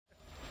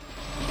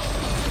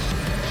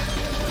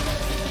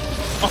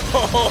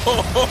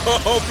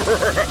Oh, bro.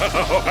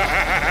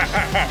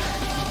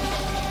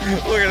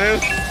 Look at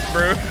this,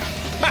 bro.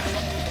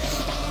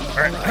 All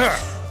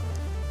right.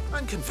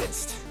 I'm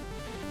convinced.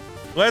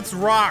 Let's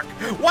rock.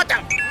 What the?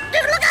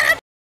 Dude, look at it.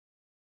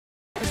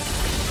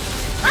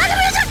 Ah, the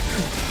music.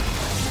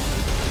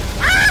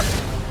 Ah!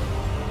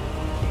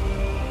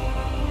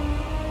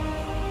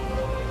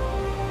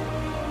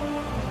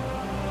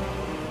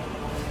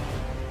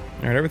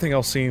 All right, everything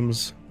else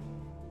seems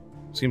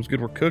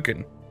good. We're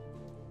cooking.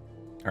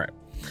 All right,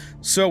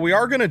 so we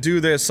are gonna do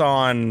this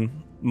on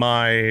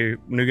my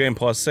New Game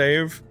Plus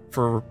save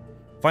for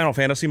Final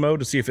Fantasy mode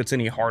to see if it's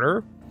any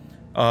harder.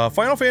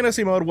 Final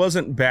Fantasy mode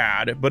wasn't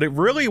bad, but it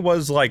really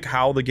was like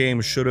how the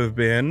game should have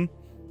been,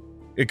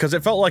 because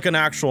it felt like an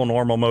actual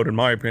normal mode in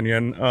my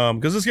opinion.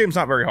 Because this game's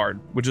not very hard,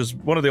 which is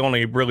one of the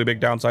only really big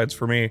downsides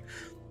for me.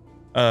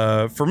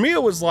 For me,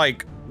 it was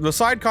like the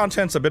side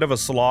content's a bit of a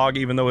slog,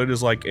 even though it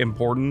is like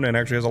important and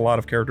actually has a lot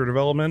of character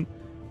development,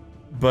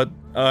 but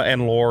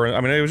and lore. I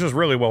mean, it was just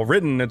really well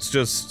written. It's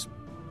just,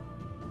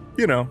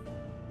 you know.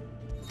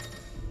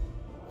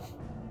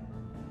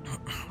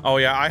 Oh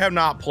yeah, I have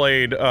not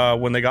played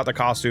when they got the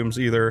costumes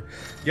either.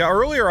 Yeah,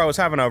 earlier I was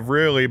having a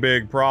really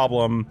big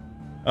problem.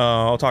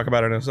 I'll talk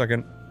about it in a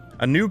second.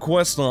 A new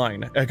quest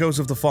line, Echoes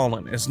of the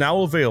Fallen, is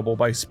now available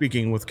by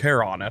speaking with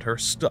Charon at her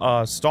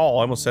stall.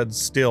 I almost said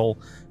still,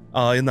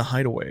 in the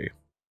hideaway.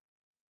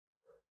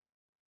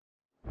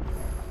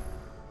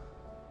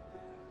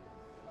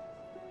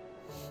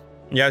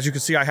 Yeah, as you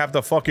can see, I have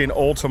the fucking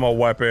Ultima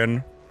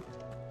weapon.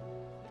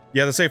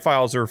 Yeah, the save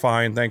files are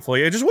fine,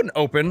 thankfully. It just wouldn't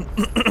open.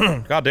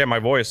 God damn, my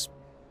voice.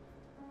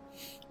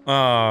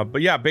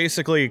 But yeah,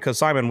 basically, because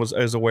Simon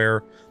is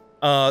aware,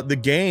 the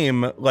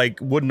game, like,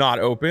 would not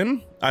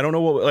open. I don't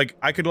know what, like,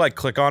 I could, like,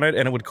 click on it,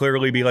 and it would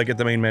clearly be, like, at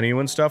the main menu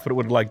and stuff, but it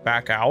would, like,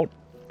 back out.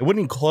 It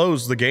wouldn't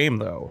close the game,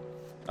 though.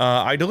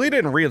 I deleted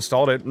it and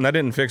reinstalled it, and that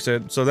didn't fix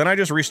it. So then I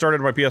just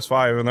restarted my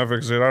PS5, and that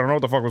fixed it. I don't know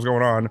what the fuck was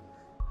going on.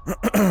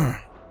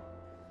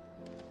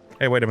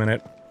 Hey, wait a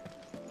minute.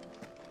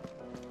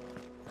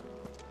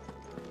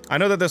 I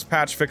know that this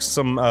patch fixed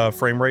some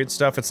frame rate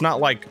stuff. It's not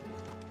like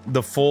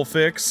the full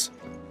fix.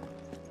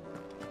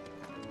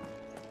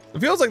 It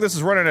feels like this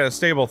is running at a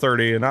stable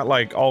 30 and not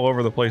like all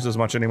over the place as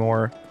much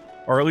anymore.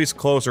 Or at least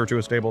closer to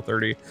a stable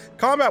 30.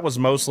 Combat was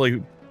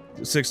mostly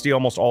 60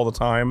 almost all the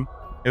time.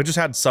 It just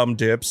had some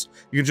dips.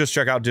 You can just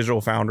check out Digital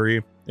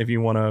Foundry if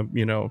you want to,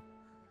 you know,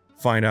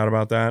 find out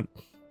about that.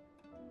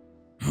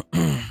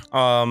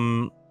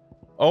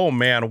 Oh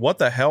man, what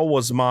the hell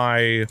was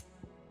my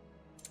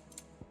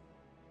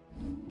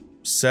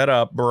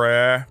setup,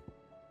 bruh?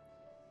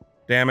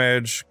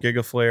 Damage,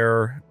 Giga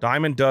Flare,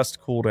 Diamond Dust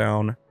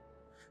cooldown.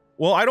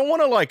 Well, I don't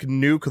want to, like,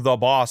 nuke the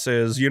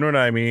bosses, you know what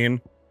I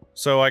mean?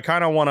 So I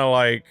kind of want to,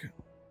 like...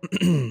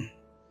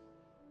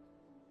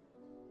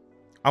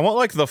 I want,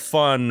 like, the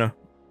fun...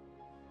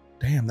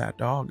 Damn, that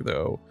dog,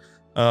 though.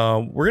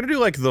 We're gonna do,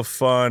 like, the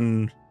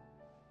fun...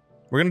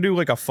 We're gonna do,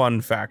 like, a fun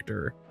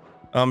factor.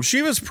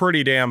 Shiva's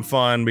pretty damn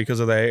fun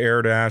because of the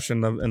air dash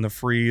and the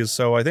freeze,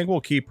 so I think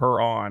we'll keep her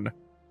on.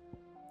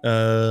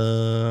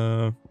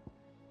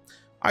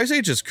 Ice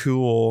Age is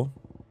cool,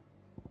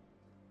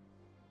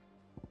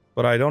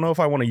 but I don't know if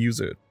I want to use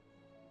it.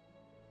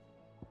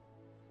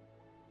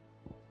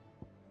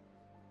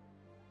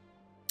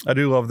 I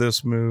do love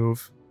this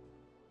move.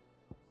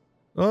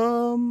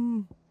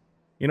 You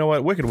know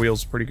what? Wicked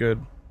Wheel's pretty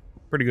good.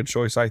 Pretty good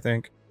choice, I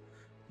think.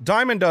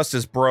 Diamond Dust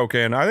is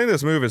broken. I think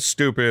this move is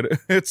stupid.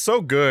 It's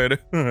so good.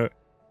 Kind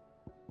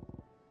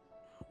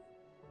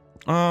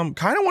of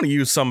want to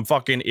use some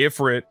fucking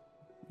Ifrit,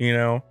 you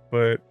know,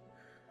 but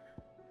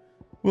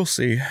we'll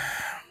see.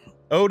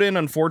 Odin,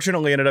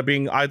 unfortunately, ended up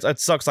being... it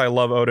sucks, I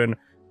love Odin.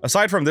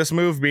 Aside from this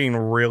move being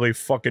really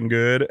fucking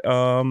good,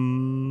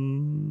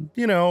 you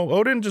know,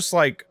 Odin just,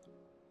 like...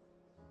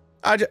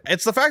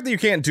 it's the fact that you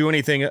can't do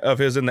anything of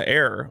his in the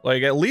air.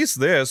 Like, at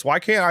least this. Why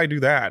can't I do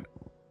that?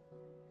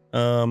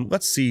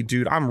 Let's see,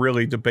 dude. I'm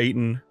really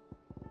debating.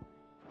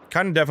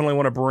 Kind of definitely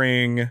want to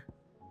bring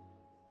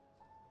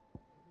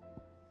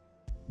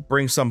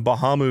some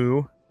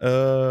Bahamut.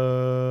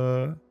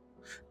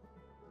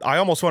 I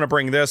almost want to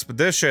bring this, but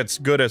this shit's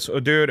good as...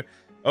 dude,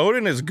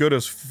 Odin is good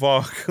as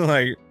fuck.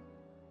 Like...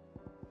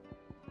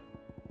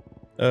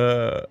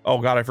 oh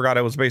god, I forgot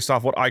it was based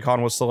off what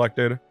icon was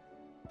selected.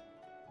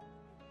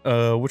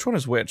 Which one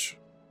is which?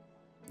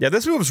 Yeah,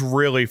 this move's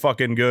really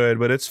fucking good,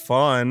 but it's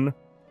fun.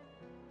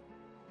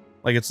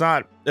 Like, it's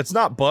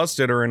not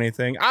busted or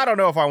anything. I don't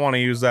know if I want to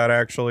use that,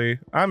 actually.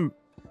 I'm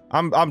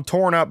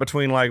torn up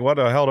between, like, what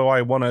the hell do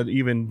I want to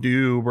even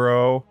do,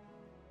 bro?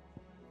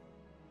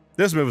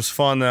 This move is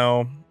fun,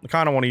 though. I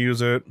kind of want to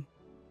use it.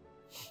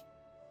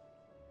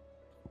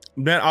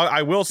 Man,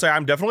 I will say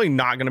I'm definitely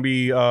not going to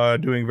be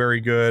doing very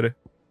good.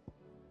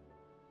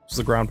 It's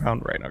the ground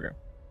pound, right? Okay.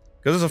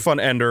 Because it's a fun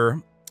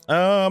ender.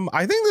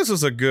 I think this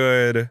is a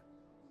good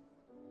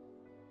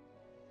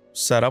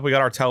setup. We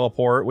got our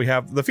teleport. We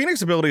have the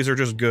Phoenix abilities are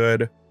just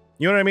good.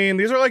 You know what I mean?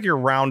 These are like your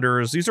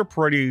rounders. These are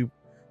pretty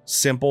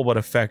simple but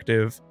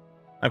effective.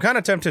 I'm kind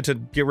of tempted to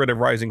get rid of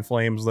Rising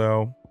Flames,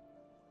 though.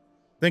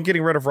 I think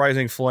getting rid of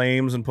Rising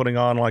Flames and putting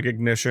on, like,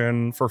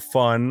 Ignition for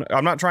fun.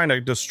 I'm not trying to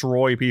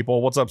destroy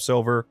people. What's up,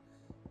 Silver?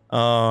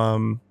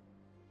 Because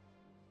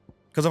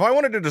if I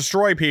wanted to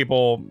destroy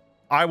people,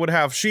 I would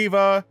have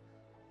Shiva,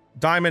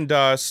 Diamond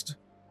Dust,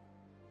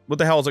 what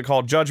the hell is it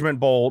called? Judgment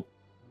Bolt,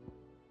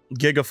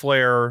 Giga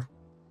Flare,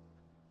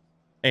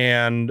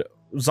 and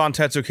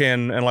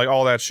Zantetsuken, and, like,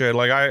 all that shit.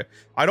 Like,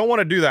 I don't want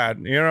to do that,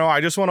 you know?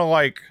 I just want to,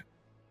 like...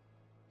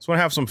 Just want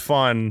to have some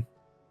fun.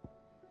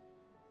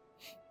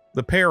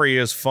 The parry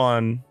is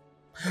fun.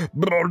 You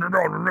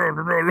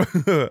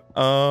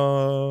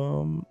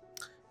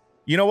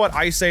know what?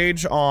 Ice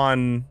Age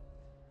on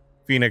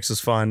Phoenix is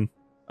fun.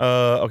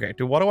 Okay.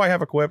 What do I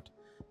have equipped?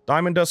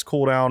 Diamond Dust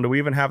cooldown. Do we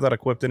even have that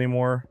equipped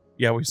anymore?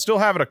 Yeah, we still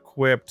have it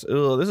equipped.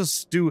 Ugh,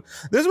 this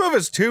move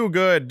is too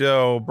good,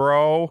 though,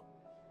 bro.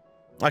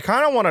 I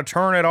kind of want to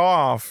turn it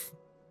off.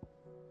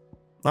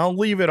 I'll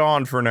leave it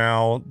on for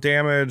now.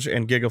 Damage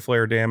and Giga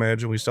Flare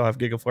damage, and we still have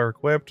Giga Flare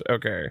equipped.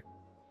 Okay.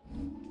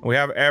 We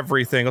have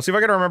everything. Let's see if I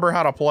can remember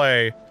how to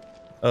play.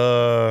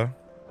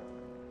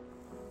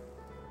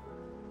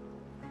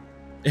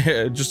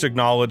 Just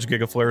acknowledge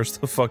Giga Flare's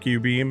the fuck you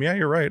beam. Yeah,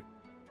 you're right.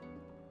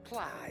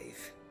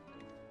 Clive.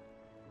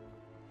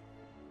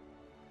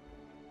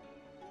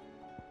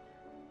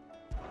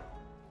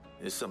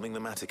 Is something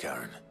the matter,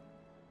 Karen?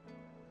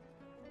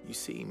 You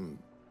seem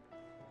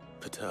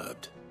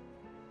perturbed.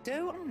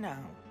 Don't know.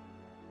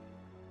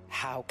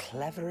 How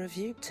clever of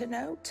you to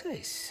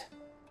notice.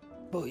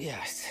 But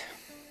yes,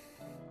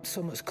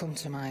 something's come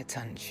to my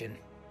attention,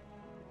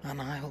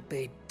 and I'll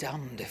be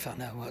damned if I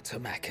know what to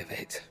make of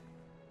it.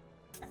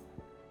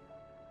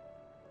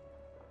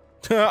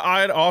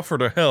 I'd offer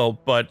to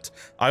help, but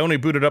I only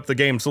booted up the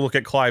game to look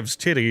at Clive's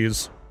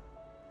titties.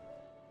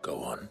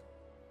 Go on.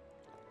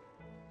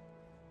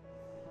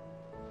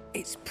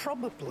 It's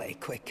probably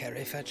quicker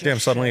if I just Damn,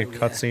 suddenly a show you.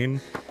 cutscene.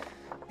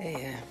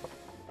 Yeah.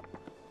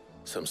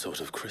 Some sort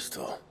of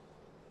crystal.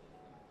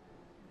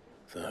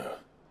 Though,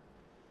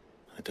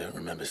 I don't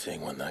remember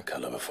seeing one that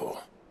color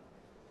before.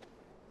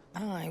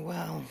 Aye,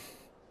 well,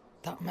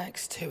 that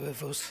makes two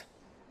of us.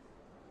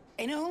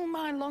 In all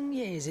my long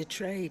years of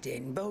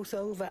trading, both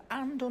over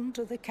and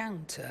under the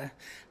counter,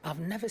 I've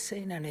never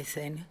seen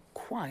anything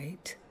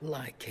quite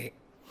like it.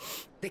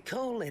 They're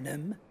calling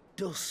them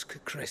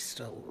dusk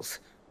crystals,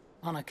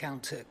 on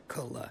account of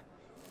colour.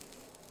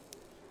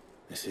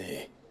 I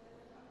see.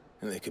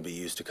 And they could be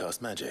used to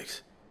cast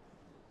magics.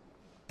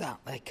 That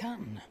they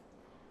can.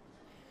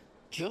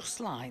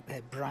 Just like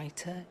their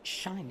brighter,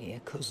 shinier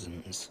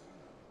cousins.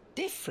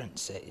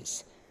 Difference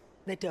is,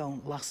 they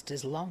don't last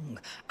as long.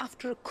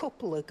 After a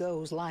couple of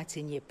goes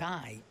lighting your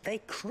pipe, they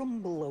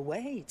crumble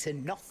away to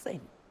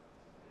nothing.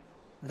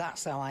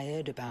 That's how I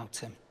heard about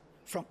them.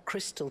 From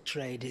crystal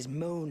traders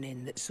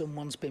moaning that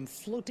someone's been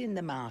flooding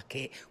the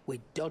market with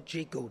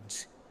dodgy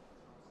goods.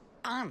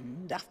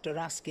 And after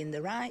asking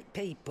the right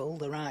people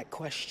the right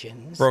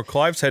questions... Bro,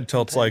 Clive's head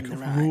tilt's like... the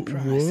right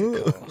price,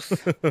 of course,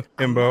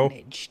 Imbo. I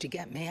managed to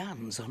get my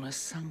hands on a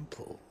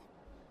sample.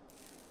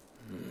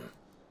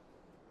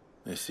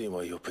 I see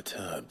why you're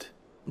perturbed.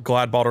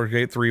 Glad Baldur's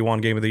Gate 3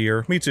 won Game of the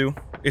Year. Me too.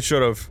 It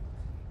should have.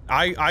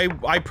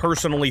 I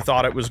personally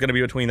thought it was going to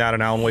be between that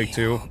and Alan Wake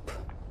 2.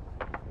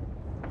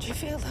 Do you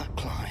feel that,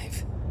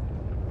 Clive?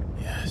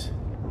 Yes.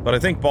 But I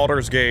think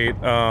Baldur's Gate,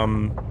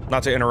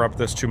 not to interrupt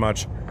this too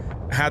much,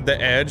 had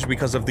the edge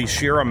because of the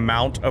sheer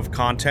amount of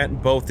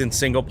content, both in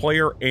single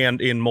player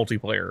and in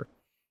multiplayer.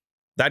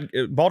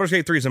 Baldur's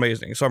Gate 3 is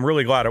amazing, so I'm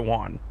really glad it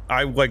won.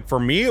 For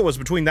me, it was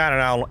between that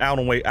and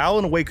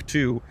Alan Wake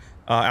 2.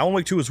 Alan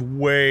Wake 2 is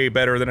way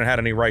better than it had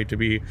any right to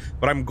be,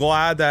 but I'm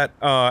glad that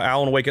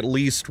Alan Wake at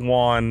least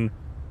won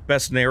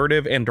Best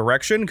Narrative and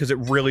Direction, because it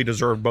really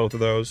deserved both of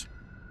those.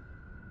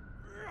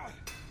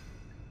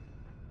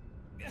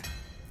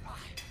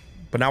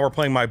 But now we're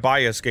playing my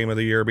bias game of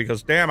the year,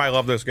 because damn, I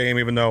love this game,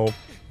 even though,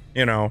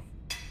 you know,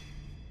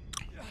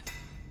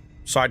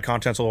 side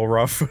content's a little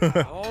rough.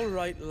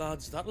 Alright,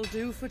 lads, that'll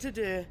do for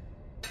today.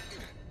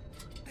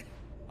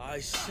 I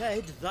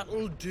said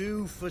that'll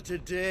do for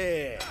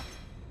today.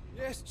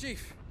 Yes,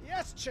 Chief.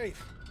 Yes,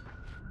 Chief.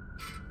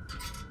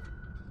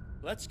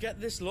 Let's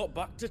get this lot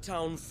back to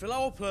town, fill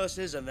our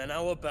purses and then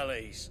our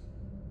bellies.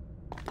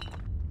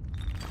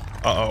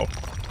 Uh-oh.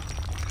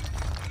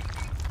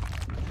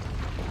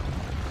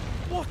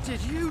 What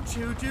did you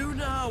two do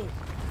now?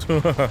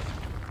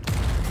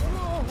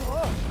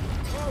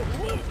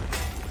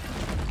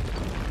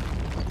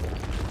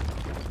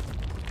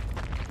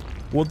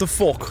 What the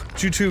fuck?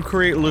 Did you two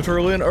create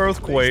literally an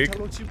earthquake?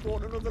 Tell us you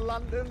bought another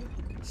London.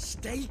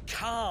 Stay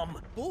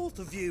calm, both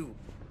of you.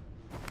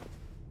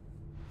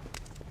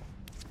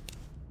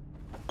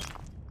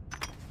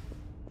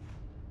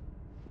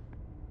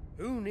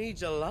 Who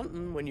needs a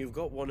lantern when you've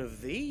got one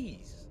of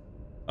these?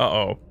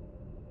 Uh-oh.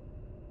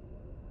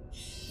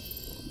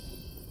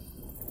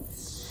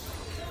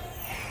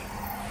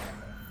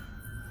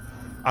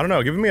 I don't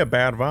know, giving me a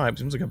bad vibe.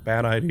 Seems like a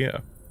bad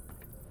idea.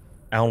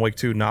 Alan Wake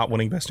 2 not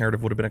winning Best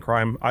Narrative would have been a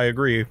crime. I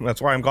agree.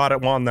 That's why I'm glad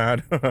it won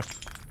that.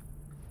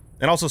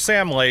 And also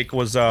Sam Lake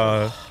was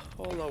All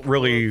that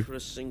really work for a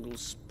single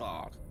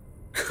spark.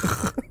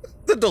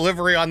 the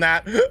delivery on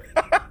that.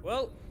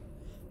 Well,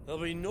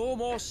 there'll be no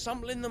more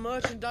sampling the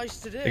merchandise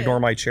today. Ignore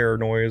my chair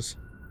noise.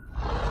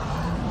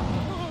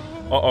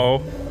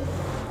 Uh-oh.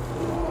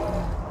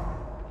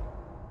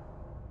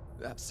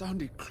 That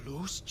sounded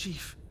close,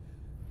 Chief.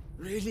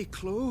 Really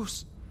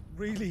close.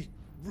 Really,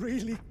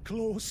 really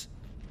close.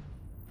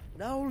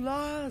 Now,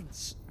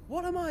 lads,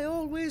 what am I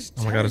always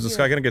Oh my god, is this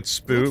guy gonna get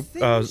scooped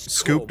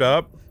come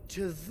up?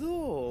 to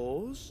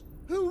those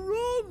who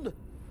run?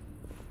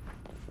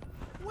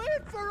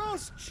 Wait for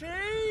us,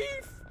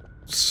 Chief!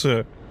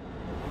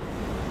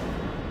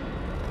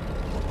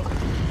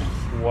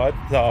 What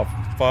the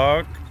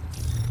fuck?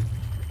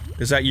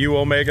 Is that you,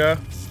 Omega?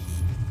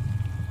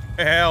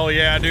 Hell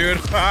yeah, dude.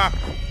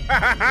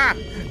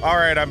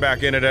 Alright, I'm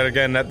back in it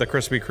again at the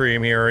Krispy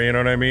Kreme here, you know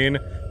what I mean?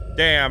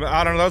 Damn,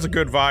 I don't know, that was a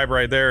good vibe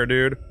right there,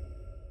 dude.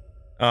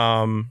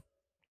 I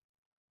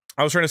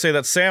was trying to say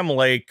that Sam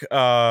Lake,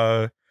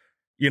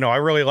 you know, I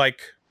really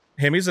like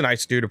him. He's a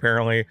nice dude,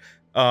 apparently.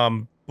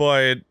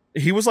 But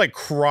he was, like,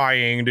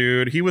 crying,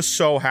 dude. He was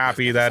so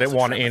happy that it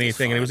won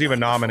anything, and he was even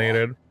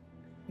nominated.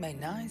 Me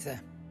neither.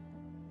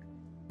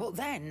 But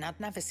then, I'd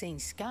never seen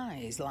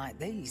skies like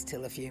these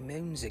till a few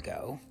moons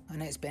ago,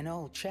 and it's been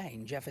all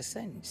change ever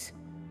since.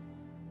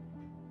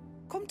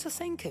 Come to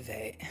think of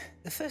it,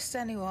 the first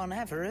anyone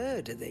ever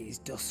heard of these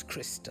dust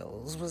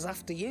crystals was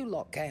after you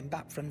lot came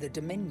back from the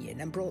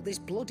Dominion and brought this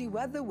bloody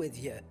weather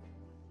with you.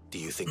 Do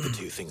you think the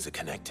two things are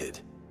connected?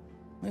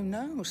 Who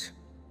knows?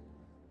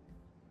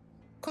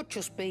 Could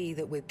just be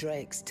that with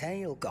Drake's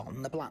tail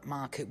gone, the black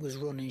market was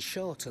running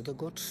short of the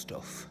good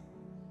stuff.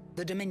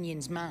 The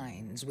Dominion's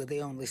mines were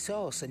the only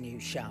source of new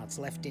shards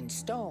left in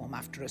Storm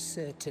after a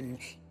certain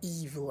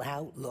evil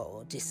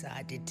outlaw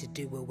decided to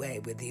do away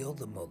with the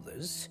other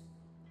mothers.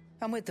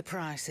 And with the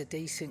price of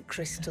decent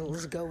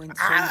crystals going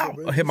through the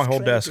roof, I hit my whole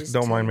desk,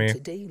 don't mind me. to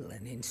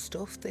dealing in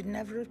stuff they'd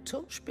never have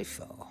touched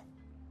before.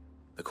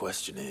 The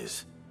question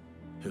is,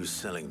 who's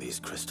selling these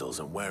crystals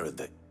and where are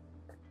they?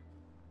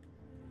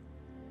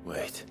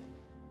 Wait.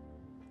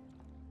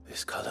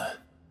 This color.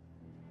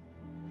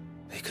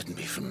 They couldn't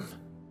be from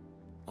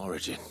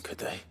Origin, could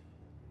they?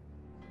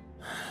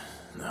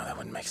 No, that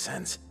wouldn't make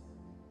sense.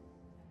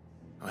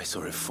 I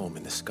saw it form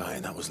in the sky,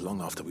 and that was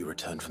long after we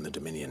returned from the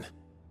Dominion.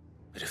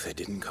 But if they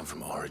didn't come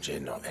from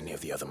Origin or any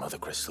of the other mother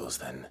crystals,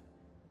 then...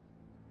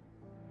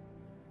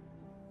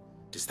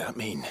 does that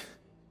mean...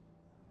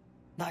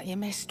 That you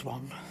missed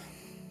one?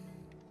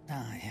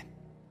 Aye.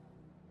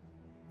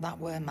 That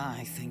were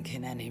my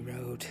thinking any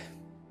road.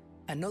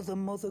 Another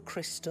mother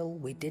crystal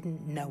we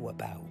didn't know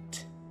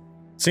about.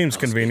 Seems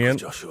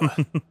convenient. Joshua.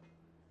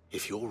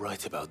 If you're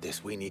right about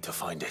this, we need to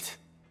find it.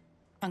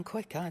 And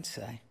quick, I'd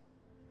say.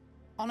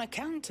 On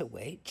account of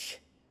which,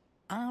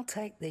 I'll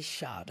take this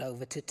shard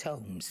over to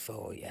Tomes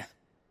for you.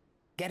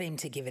 Get him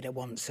to give it a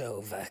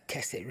once-over,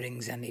 case it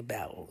rings any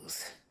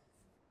bells.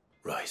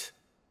 Right.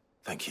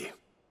 Thank you.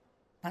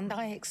 And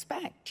I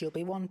expect you'll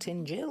be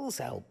wanting Jill's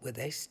help with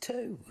this,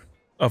 too.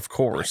 Of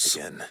course.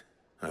 Right again.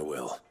 I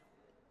will.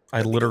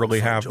 I literally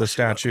have the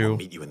statue. I'll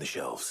meet you in the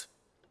shelves.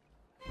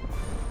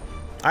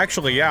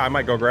 Actually, yeah, I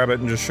might go grab it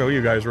and just show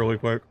you guys really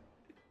quick.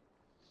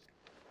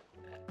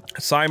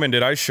 Simon,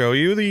 did I show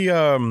you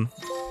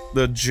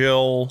the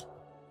Jill?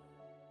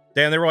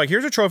 Dan, they were like,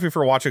 here's a trophy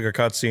for watching a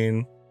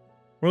cutscene.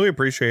 Really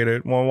appreciate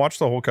it. Well, watch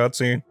the whole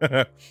cutscene.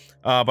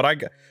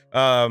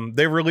 But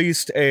they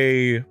released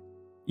a,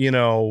 you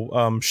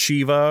know,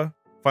 Shiva,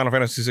 Final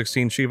Fantasy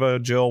 16 Shiva,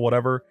 Jill,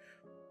 whatever,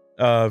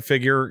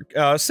 figure,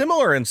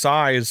 similar in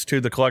size to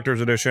the collector's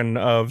edition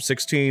of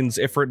 16's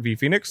Ifrit v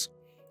Phoenix.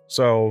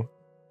 So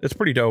it's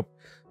pretty dope.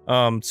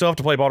 Still have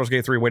to play Baldur's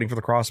Gate 3, waiting for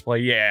the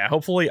crossplay. Yeah,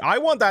 hopefully. I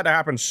want that to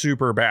happen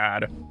super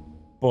bad,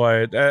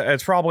 but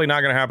it's probably not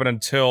going to happen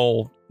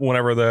until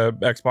whenever the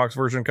Xbox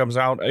version comes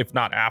out, if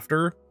not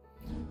after.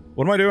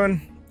 What am I doing?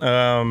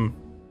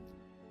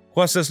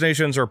 Quest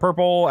destinations are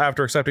purple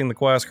after accepting the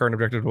quest, current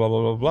objective, blah,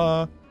 blah, blah,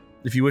 blah.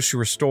 If you wish to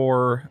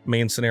restore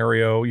main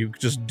scenario, you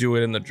just do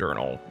it in the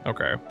journal.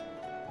 Okay.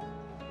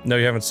 No,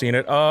 you haven't seen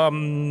it.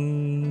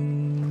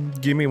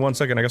 Give me 1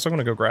 second. I guess I'm going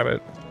to go grab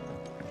it.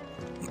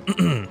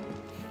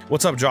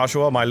 What's up,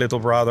 Joshua, my little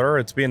brother?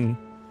 It's been...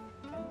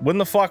 When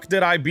the fuck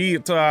did I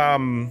beat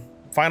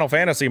Final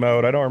Fantasy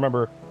mode? I don't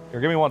remember.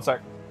 Here, give me 1 sec.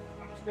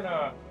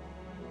 I'm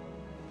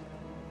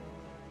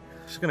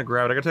just gonna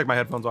grab it. I gotta take my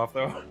headphones off,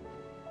 though.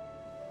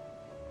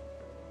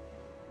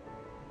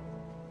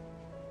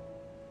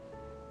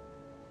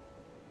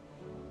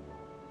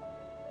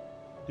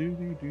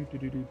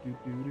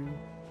 Do-do-do-do-do-do-do-do.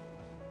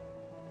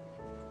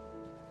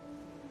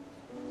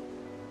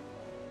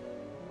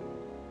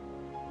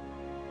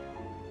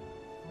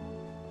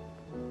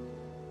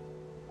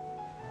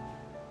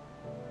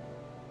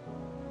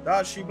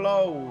 Ah, she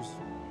blows.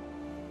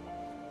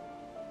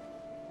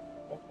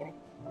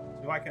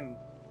 See if I can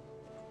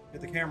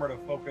get the camera to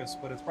focus,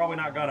 but it's probably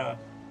not gonna.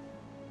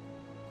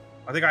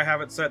 I think I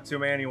have it set to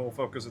manual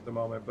focus at the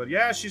moment, but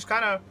yeah, she's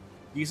kind of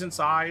decent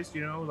sized,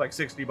 you know, like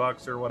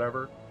 $60 or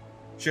whatever.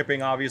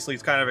 Shipping, obviously,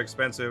 is kind of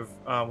expensive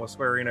with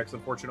Square Enix,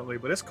 unfortunately.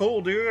 But it's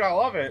cool, dude. I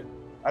love it.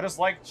 I just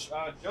like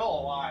Jill a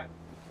lot.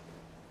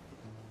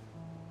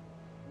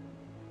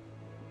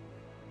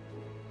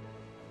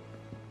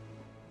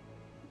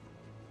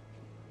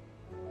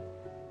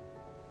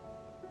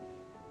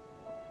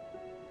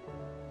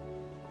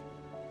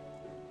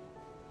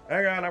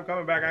 Hang on, I'm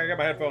coming back. I got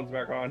my headphones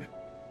back on.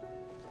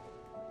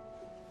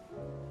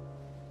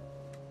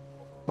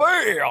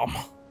 Bam!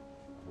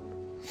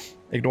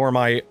 Ignore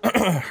my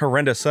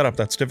horrendous setup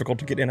that's difficult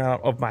to get in and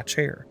out of my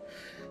chair.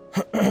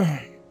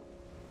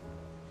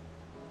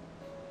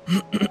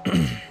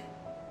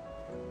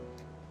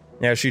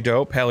 Yeah, she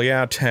dope. Hell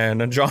yeah,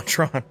 10. And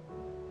Jontron.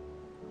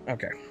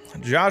 Okay.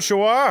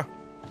 Joshua!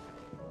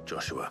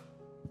 Joshua,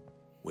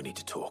 we need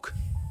to talk.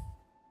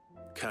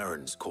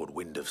 Karen's caught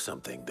wind of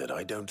something that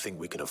I don't think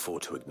we can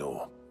afford to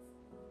ignore.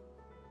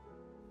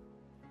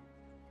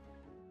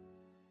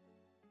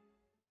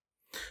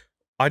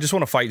 I just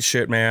want to fight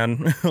shit,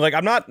 man. Like,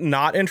 I'm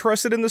not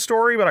interested in the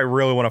story, but I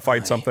really want to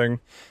fight something.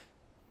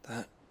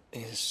 That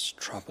is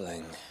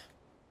troubling.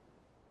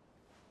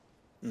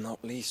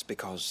 Not least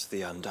because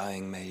the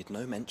Undying made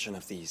no mention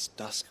of these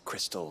dusk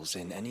crystals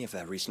in any of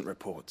their recent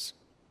reports.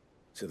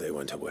 So they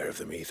weren't aware of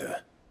them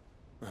either?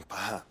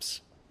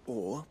 Perhaps.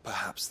 Or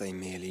perhaps they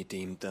merely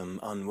deemed them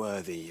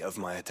unworthy of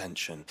my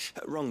attention.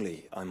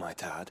 Wrongly, I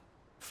might add,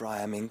 for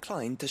I am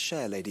inclined to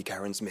share Lady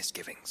Karen's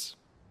misgivings.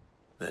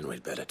 Then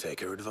we'd better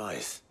take her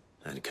advice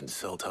and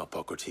consult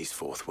Hippocrates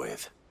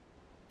forthwith.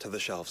 To the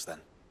shelves, then.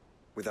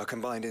 With our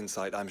combined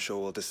insight, I'm sure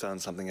we'll discern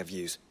something of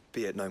use,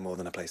 be it no more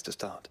than a place to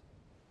start.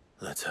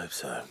 Let's hope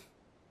so.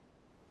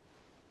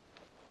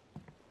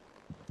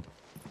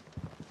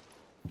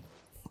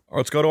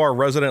 Let's go to our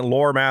resident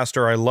lore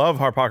master. I love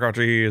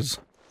Hippocrates.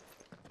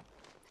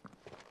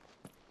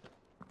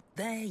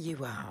 There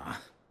you are.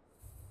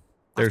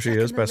 There she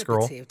is, best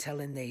girl. I've taken the liberty of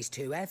telling these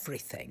two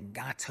everything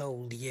I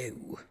told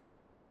you.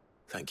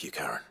 Thank you,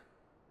 Karen.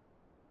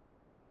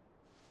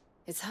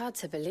 It's hard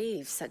to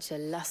believe such a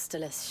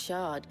lusterless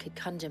shard could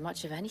conjure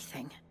much of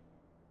anything.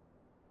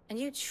 And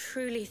you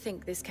truly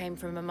think this came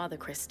from a mother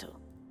crystal?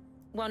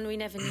 One we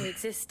never knew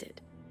existed?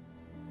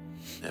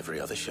 Every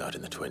other shard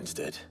in the Twins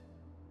did.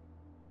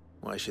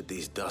 Why should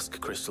these dusk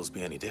crystals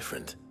be any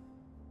different?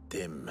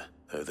 Dim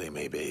though they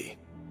may be.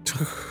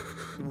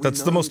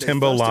 That's the most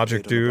himbo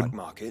logic, dude. Black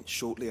market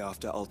shortly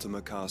after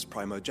Ultima Cast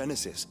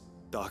Primogenesis,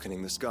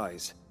 darkening the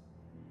skies.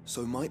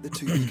 So might the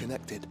two be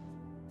connected?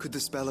 Could the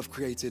spell have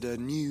created a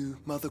new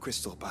mother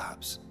crystal,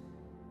 perhaps?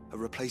 A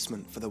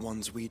replacement for the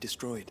ones we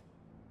destroyed?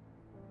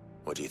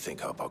 What do you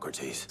think,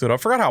 Hippocrates? Dude, I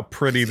forgot how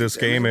pretty this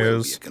game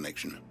is.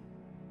 Connection.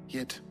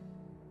 Yet,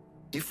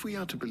 if we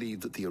are to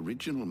believe that the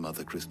original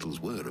mother crystals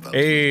were of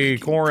Hey,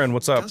 Corin,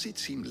 what's up? Does it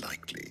seem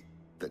likely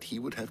that he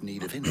would have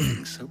need of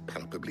anything so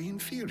palpably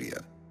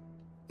inferior?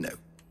 No.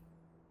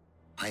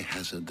 I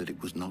hazard that it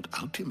was not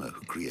Ultima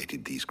who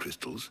created these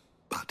crystals,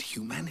 but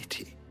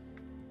humanity.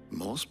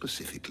 More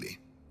specifically,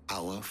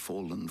 our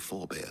fallen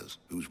forebears,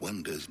 whose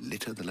wonders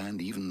litter the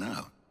land even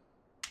now.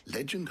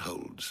 Legend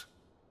holds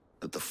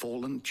that the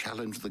fallen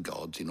challenged the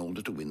gods in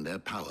order to win their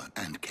power,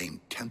 and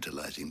came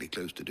tantalizingly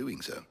close to doing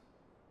so.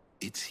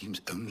 It seems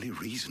only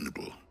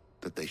reasonable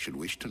that they should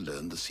wish to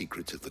learn the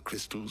secrets of the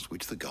crystals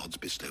which the gods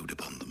bestowed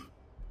upon them.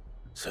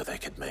 So they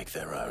could make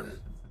their own.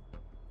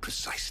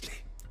 Precisely.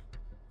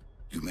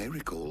 You may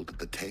recall that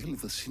the tale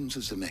of the sins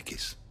of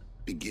Zemeckis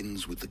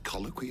begins with the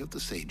colloquy of the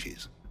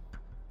sages,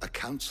 a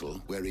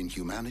council wherein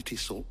humanity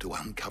sought to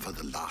uncover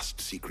the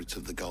last secrets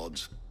of the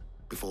gods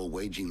before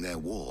waging their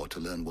war to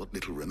learn what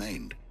little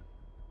remained.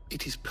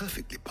 It is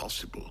perfectly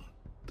possible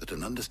that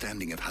an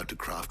understanding of how to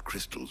craft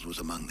crystals was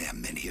among their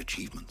many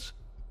achievements.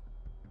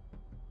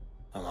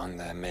 Among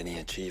their many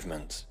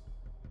achievements,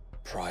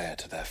 prior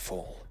to their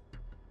fall.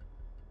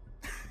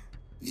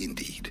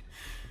 Indeed.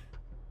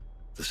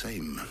 The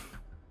same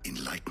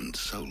enlightened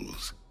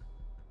souls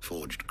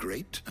forged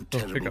great and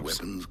terrible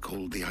weapons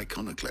called the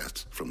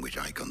iconoclasts, from which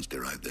icons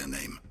derived their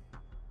name,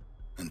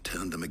 and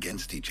turned them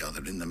against each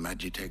other in the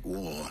Magitech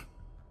War.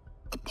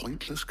 A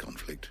pointless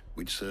conflict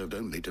which served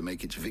only to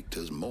make its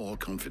victors more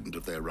confident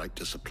of their right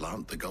to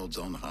supplant the gods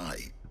on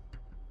high.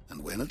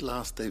 And when at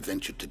last they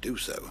ventured to do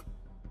so,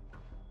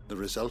 the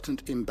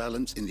resultant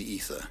imbalance in the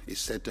ether is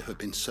said to have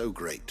been so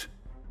great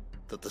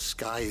that the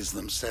skies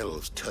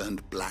themselves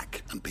turned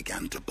black and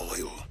began to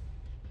boil.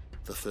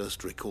 The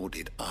first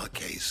recorded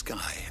Arcade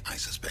sky, I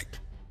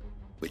suspect.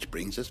 Which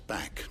brings us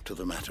back to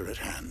the matter at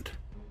hand.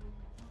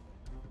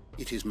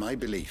 It is my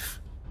belief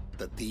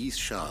that these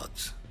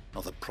shards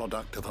are the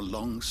product of a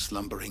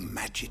long-slumbering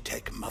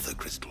Magitech mother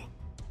crystal,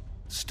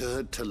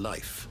 stirred to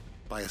life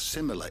by a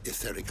similar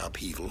etheric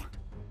upheaval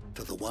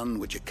to the one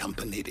which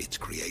accompanied its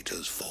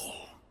creator's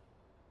fall.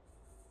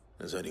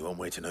 There's only one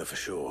way to know for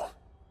sure.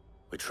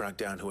 We track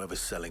down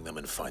whoever's selling them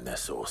and find their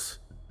source.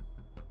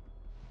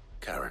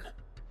 Karen,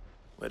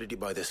 where did you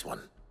buy this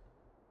one?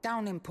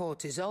 Down in Port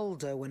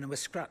Isolde when I was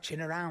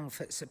scratching around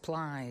for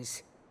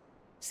supplies.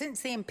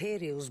 Since the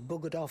Imperials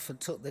buggered off and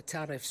took the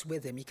tariffs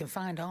with them, you can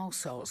find all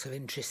sorts of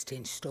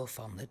interesting stuff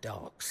on the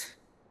docks.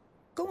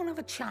 Go and have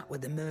a chat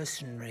with the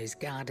mercenaries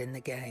guarding the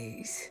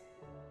gates.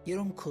 Your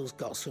uncle's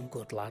got some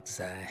good lads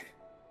there.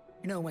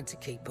 You know when to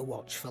keep a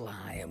watchful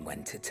eye and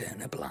when to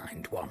turn a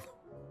blind one.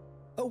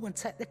 Oh, and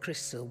take the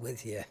crystal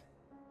with you.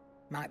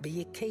 Might be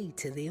your key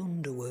to the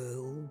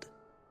underworld.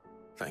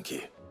 Thank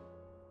you.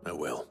 I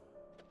will.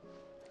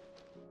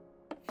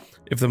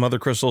 If the mother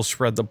crystals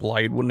spread the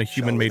blight, wouldn't a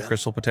human-made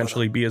crystal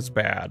potentially be as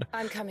bad?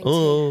 I'm coming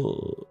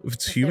oh, if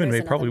it's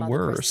human-made, probably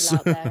worse.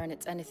 Out there and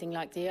it's anything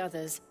like the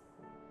others,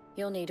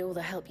 you'll need all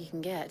the help you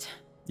can get.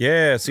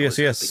 Yes, I yes, was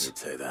yes. hoping you'd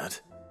say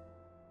that.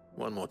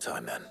 One more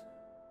time, then.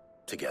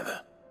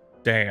 Together.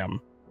 Damn.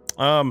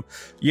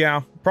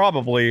 Yeah,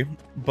 probably,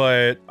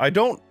 but I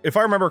don't, if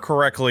I remember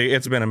correctly,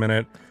 it's been a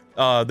minute,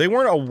 they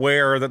weren't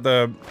aware that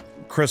the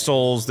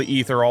crystals, the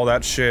ether, all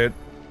that shit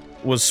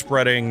was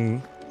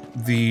spreading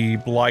the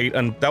blight,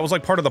 and that was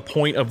like part of the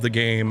point of the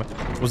game,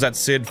 was that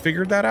Sid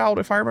figured that out,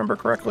 if I remember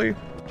correctly.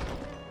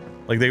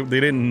 Like, they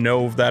didn't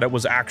know that it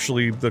was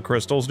actually the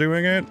crystals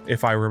doing it,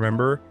 if I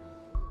remember.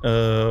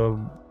 Oh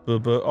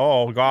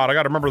god, I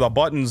gotta remember the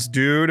buttons,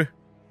 dude.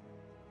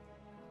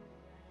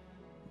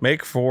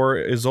 Make for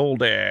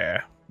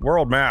Isolde.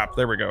 World map.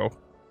 There we go.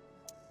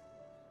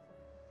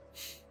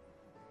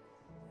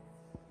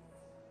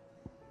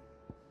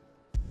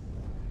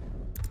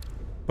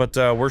 But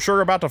we're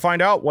sure about to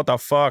find out what the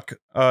fuck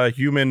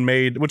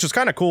human-made, which is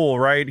kind of cool,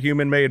 right?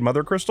 Human-made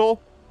mother crystal.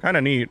 Kind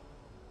of neat.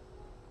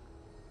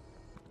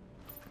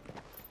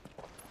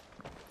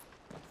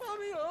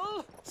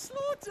 Samuel,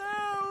 slow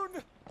down.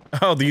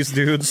 Oh, these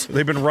dudes.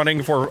 They've been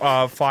running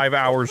for 5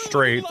 hours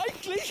straight.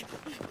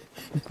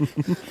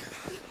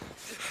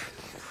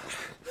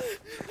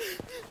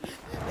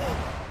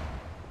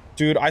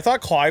 Dude, I thought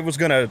Clive was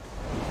gonna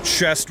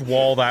chest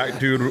wall that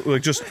dude,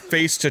 like just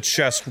face to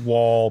chest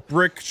wall,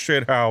 brick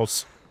shit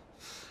house.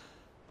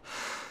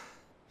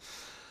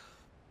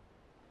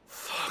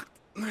 Fuck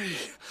me.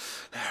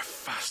 They're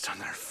fast on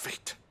their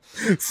feet.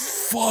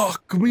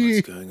 Fuck me.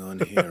 What's going on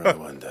here, I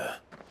wonder?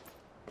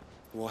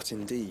 What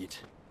indeed?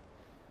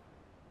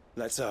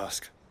 Let's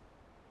ask.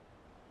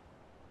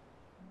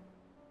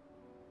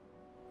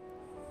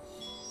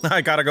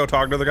 I gotta go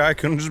talk to the guy.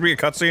 Couldn't just be a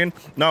cutscene.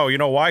 No, you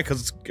know why?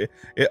 Because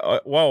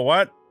whoa,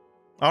 what?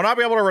 I'll not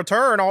be able to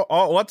return.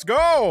 Oh, let's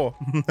go.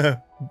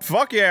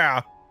 Fuck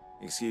yeah.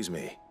 Excuse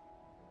me.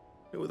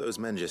 Who were those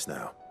men just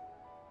now?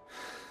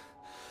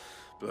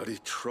 Bloody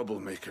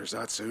troublemakers,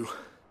 that's who.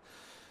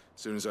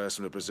 As soon as I asked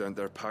them to present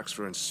their packs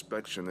for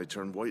inspection, they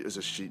turned white as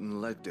a sheet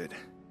and legged it.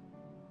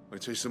 I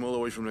chased them all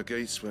away from the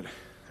gates, but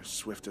they're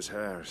swift as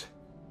hares.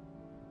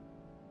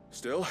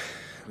 Still,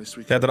 at least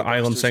we They had that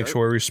island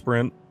sanctuary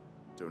sprint.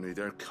 Don't need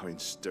their kind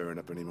stirring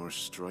up any more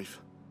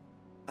strife.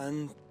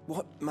 And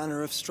what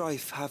manner of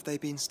strife have they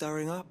been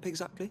stirring up,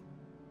 exactly?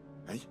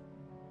 Hey?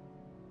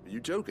 Are you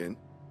joking?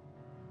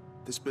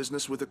 This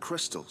business with the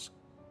crystals?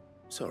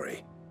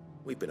 Sorry.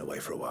 We've been away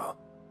for a while.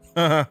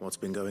 What's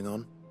been going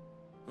on?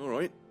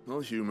 Alright, I'll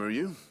humor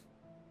you.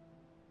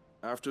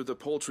 After the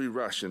paltry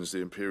rations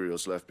the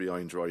Imperials left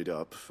behind dried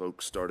up,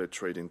 folks started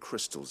trading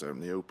crystals out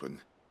in the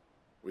open.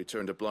 We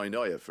turned a blind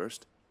eye at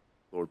first.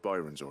 Lord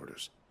Byron's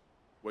orders.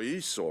 Well,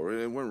 he saw it,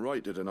 it weren't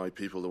right to deny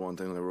people the one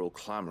thing they were all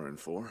clamoring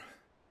for.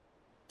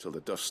 Till the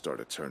dust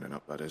started turning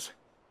up, that is.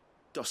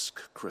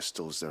 Dusk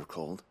crystals, they're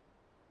called.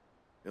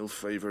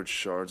 Ill-favored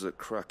shards that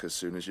crack as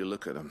soon as you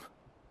look at them.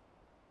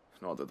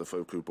 Not that the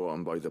folk who bought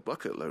them by the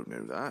bucket load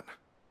knew that.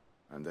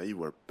 And they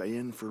were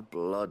baying for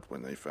blood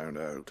when they found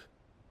out.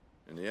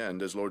 In the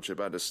end, his lordship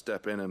had to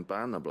step in and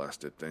ban the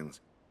blasted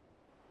things.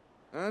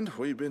 And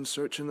we've been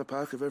searching the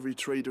pack of every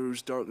trader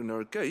who's darkened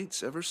our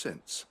gates ever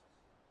since.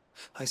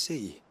 I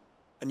see.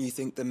 And you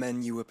think the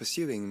men you were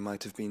pursuing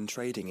might have been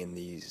trading in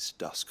these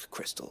dusk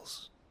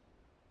crystals?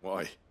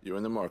 Why? You're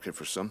in the market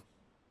for some.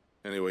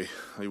 Anyway,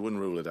 I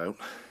wouldn't rule it out.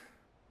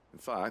 In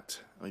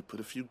fact, I put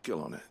a few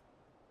gil on it.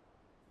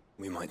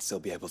 We might still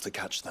be able to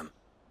catch them.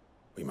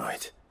 We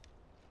might.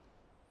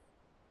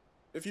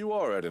 If you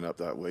are heading up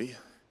that way,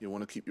 you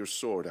want to keep your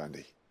sword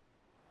handy.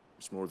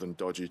 It's more than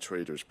dodgy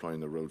traders plying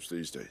the roads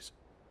these days.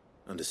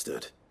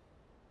 Understood.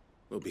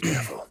 We'll be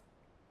careful.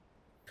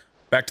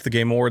 Back to the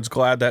Game Awards.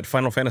 Glad that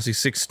Final Fantasy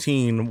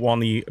XVI won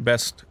the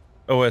best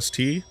OST.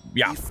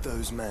 Yeah. If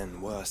those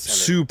men were selling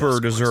super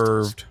dusk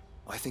deserved. crystals,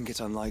 I think it's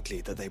unlikely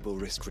that they will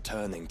risk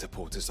returning to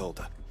Port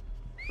Isolde.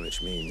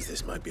 Which means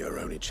this might be our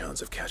only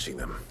chance of catching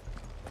them.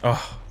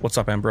 Oh, what's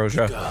up,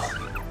 Ambrosia?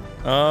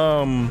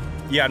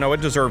 Yeah, no,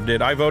 it deserved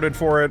it. I voted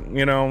for it.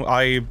 You know,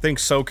 I think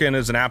Soken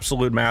is an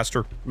absolute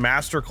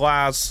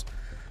masterclass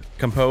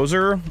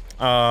composer.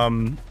 I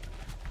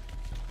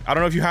don't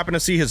know if you happen to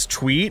see his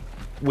tweet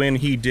when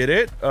he did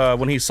it,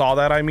 when he saw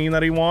that, I mean,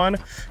 that he won.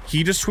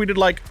 He just tweeted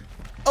like,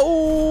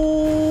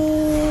 oh,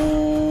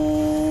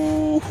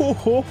 ho,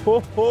 ho,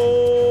 ho,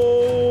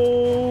 ho,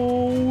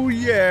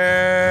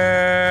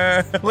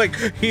 yeah. Like,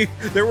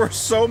 there were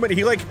so many,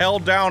 he like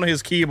held down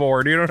his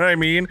keyboard, you know what I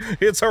mean?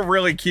 It's a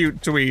really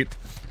cute tweet.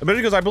 But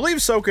because I believe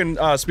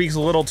Soken speaks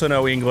little to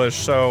no English,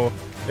 so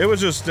it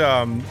was just,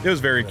 it was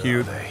very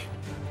cute.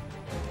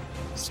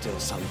 Still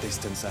some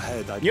distance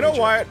ahead, You know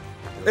what?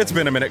 It's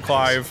been a minute,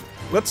 Clive.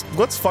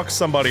 Let's fuck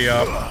somebody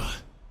up.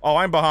 Oh,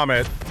 I'm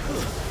Bahamut.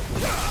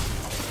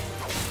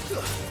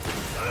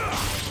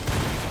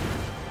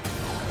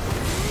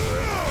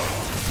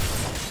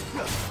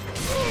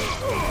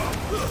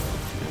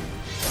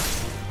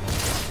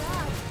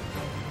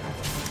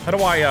 How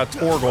do I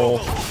Torgal?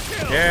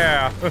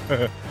 Yeah.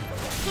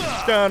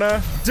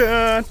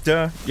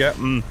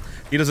 Yeah.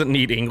 He doesn't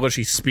need English.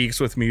 He speaks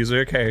with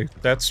music. Hey,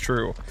 that's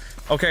true.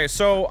 Okay,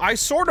 so I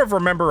sort of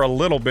remember a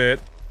little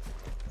bit.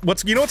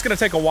 What's gonna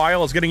take a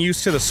while is getting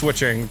used to the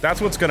switching.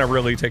 That's what's gonna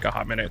really take a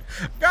hot minute.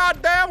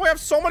 God damn, we have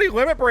so many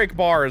limit break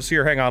bars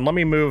here. Hang on, let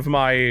me move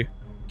my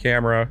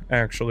camera.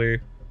 Actually,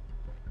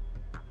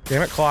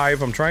 damn it,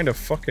 Clive. I'm trying to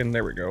fucking.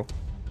 There we go.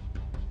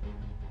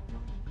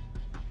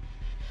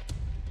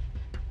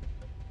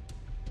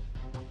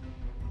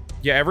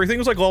 Yeah,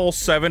 everything's like level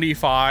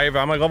 75.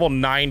 I'm like level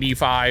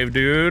 95,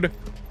 dude.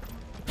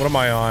 What am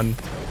I on?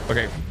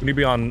 Okay, we need to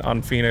be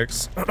on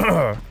Phoenix.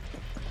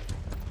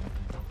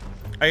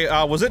 Hey,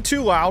 was it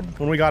too loud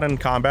when we got in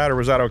combat, or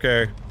was that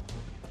okay?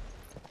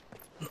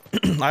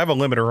 I have a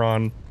limiter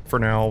on for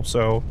now,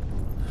 so.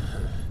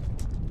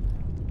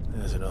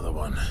 There's another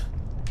one.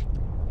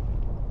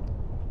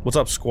 What's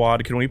up,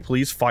 squad? Can we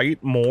please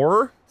fight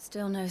more?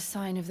 Still no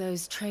sign of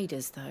those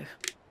traders, though.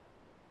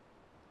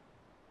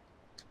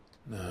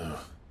 No.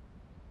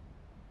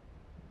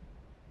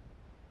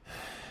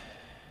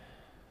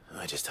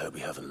 I just hope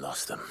we haven't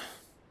lost them.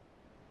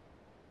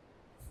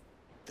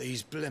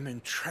 These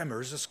blimmin'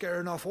 tremors are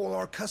scaring off all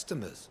our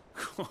customers.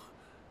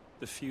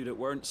 The few that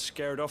weren't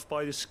scared off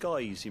by the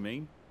skies, you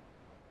mean?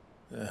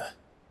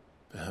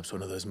 Perhaps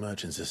one of those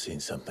merchants has seen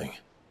something.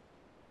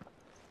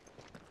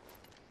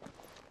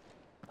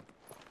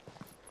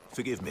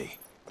 Forgive me,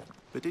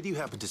 but did you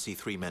happen to see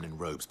 3 men in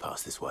robes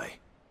pass this way?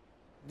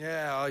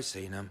 Yeah, I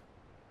seen them.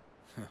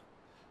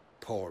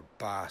 Poor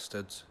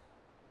bastards.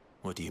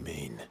 What do you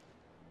mean?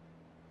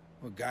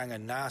 A gang of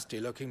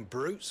nasty-looking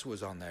brutes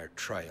was on their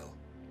trail.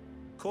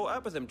 Caught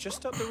up with them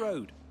just up the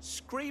road.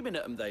 Screaming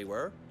at them they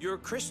were. Your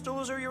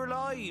crystals or your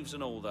lives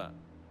and all that.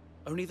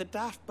 Only the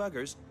daft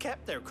buggers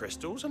kept their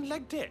crystals and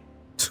legged it.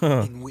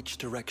 In which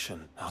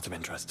direction, out of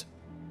interest?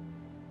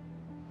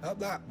 Up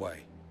that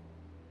way.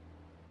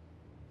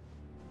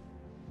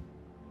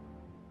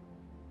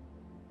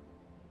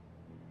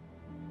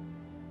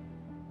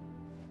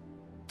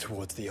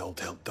 Towards the Old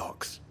Hill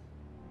docks.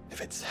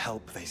 If it's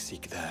help they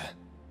seek there,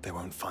 they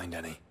won't find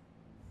any.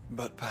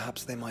 But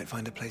perhaps they might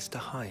find a place to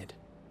hide.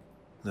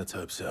 Let's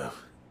hope so.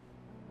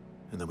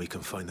 And then we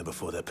can find them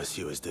before their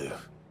pursuers do.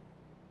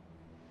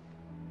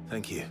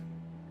 Thank you.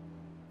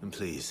 And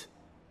please,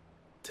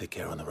 take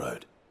care on the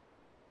road.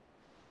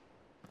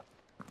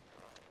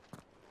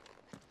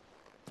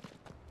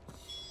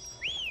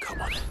 Come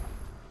on.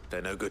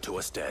 They're no good to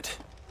us dead.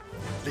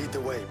 Lead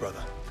the way,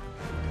 brother.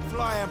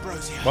 Fly,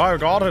 Ambrosia. I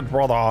got it,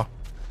 brother.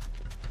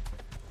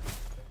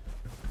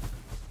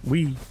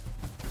 We.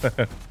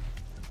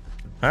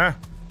 Huh?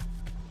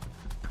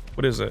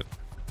 What is it?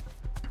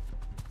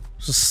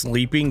 Just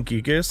sleeping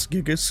Gigas?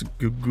 Gigas?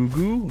 Goo goo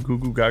goo? Goo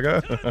goo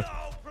gaga? Turn the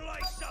whole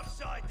place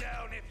upside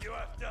down if you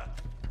have to.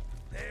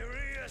 They're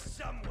here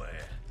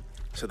somewhere.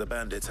 So the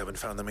bandits haven't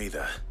found them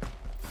either.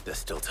 There's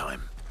still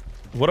time.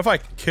 What if I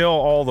kill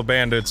all the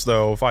bandits,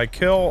 though? If I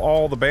kill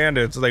all the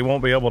bandits, they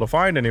won't be able to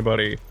find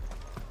anybody.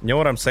 You know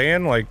what I'm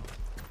saying? Like...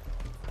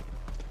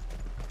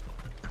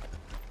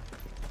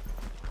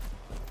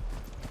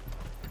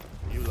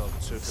 You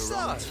lot took a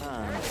wrong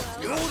turn.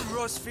 Lord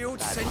Rosfield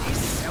sent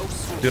his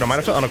Dude, I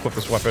might have to unequip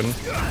this weapon.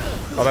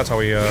 Oh, that's how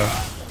we,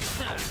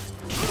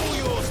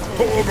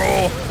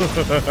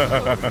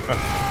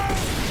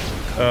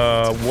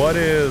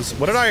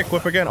 what did I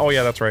equip again? Oh,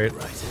 yeah, that's right.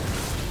 Let's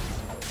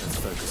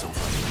focus on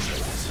finding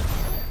traders.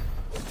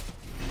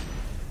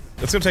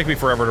 It's gonna take me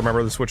forever to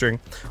remember the switching.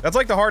 That's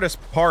like the hardest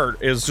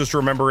part, is just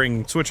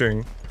remembering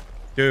switching.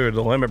 Dude,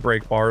 the limit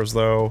break bars,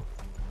 though.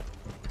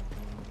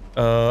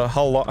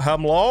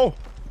 Hello?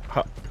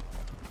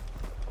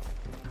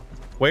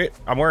 Wait,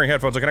 I'm wearing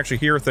headphones. I can actually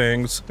hear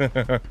things.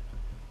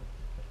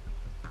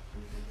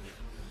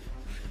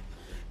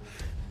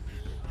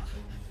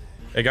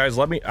 Hey guys,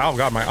 let me... Oh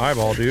god, my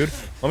eyeball, dude.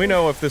 Let me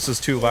know if this is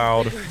too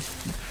loud.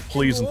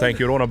 Please and thank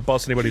you. I don't want to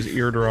bust anybody's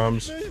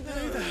eardrums.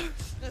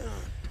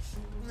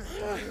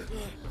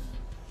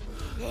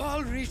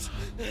 I'll reach.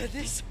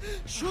 This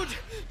should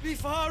be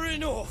far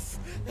enough.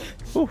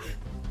 Whew.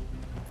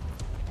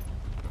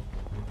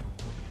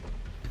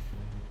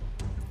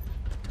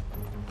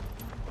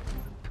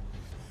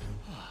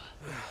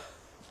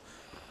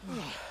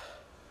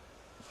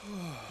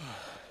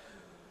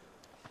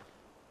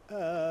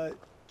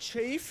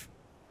 Chief?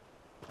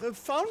 They've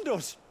found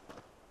us.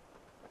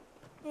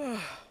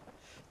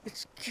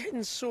 It's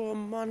getting so a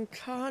man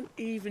can't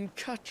even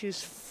catch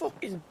his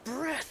fucking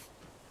breath.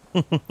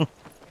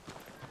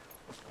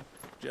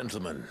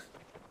 Gentlemen.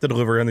 The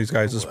delivery on these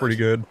guys is pretty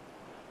good.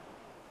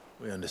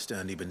 We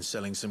understand you've been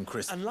selling some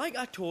crystals. And like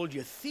I told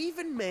your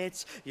thieving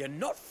mates, you're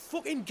not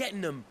fucking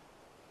getting them.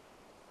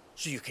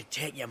 so you could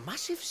take your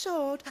massive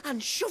sword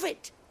and shove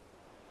it.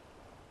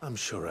 I'm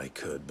sure I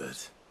could,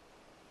 but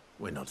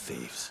we're not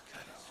thieves.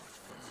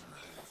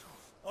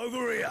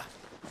 Over here.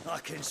 I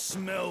can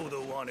smell the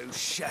one who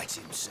shat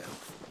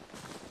himself.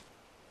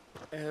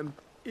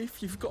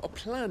 If you've got a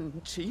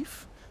plan,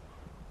 Chief.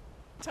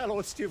 Tell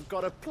us you've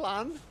got a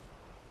plan.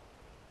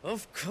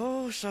 Of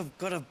course I've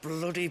got a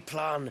bloody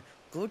plan.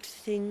 Good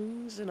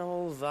things and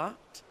all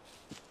that.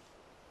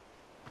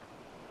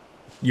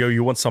 Yo,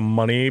 you want some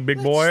money,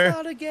 big boy? Let's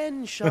start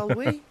again, shall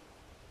we?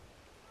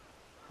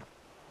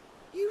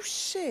 You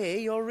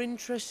say you're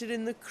interested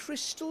in the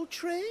crystal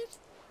trade?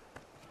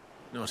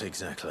 Not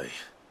exactly.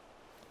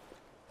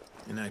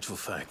 In actual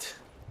fact,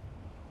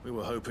 we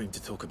were hoping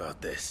to talk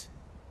about this.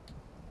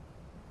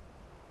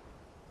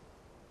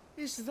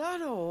 Is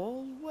that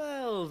all?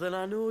 Well, then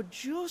I know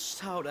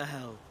just how to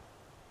help.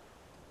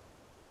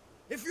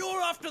 If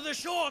you're after the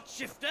short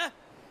shifter,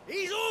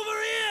 he's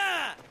over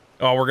here!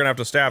 Oh, we're gonna have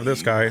to stab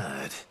this guy.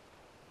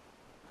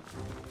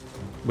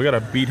 We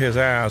gotta beat his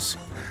ass.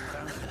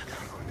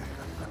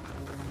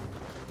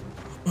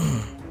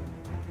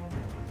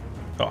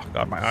 Oh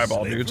god, my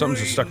eyeball, dude.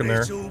 Something's just stuck in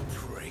there. Little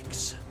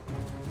pricks.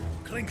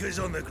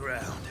 Clinkers on the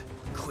ground,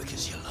 quick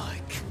as you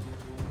like.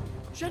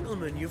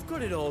 Gentlemen, you've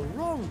got it all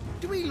wrong.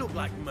 Do we look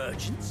like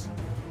merchants?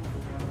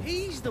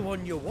 He's the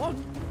one you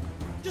want.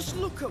 Just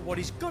look at what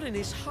he's got in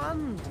his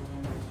hand.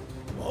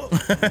 What?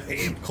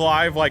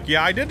 Clive, like,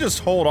 yeah, I did just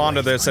hold on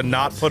to this and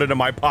not put it in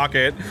my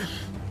pocket.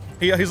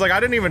 He's like, I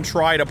didn't even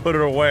try to put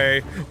it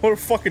away. What a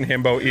fucking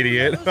himbo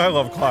idiot. I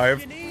love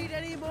Clive.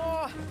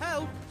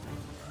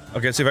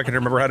 Okay, see if I can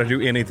remember how to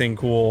do anything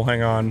cool.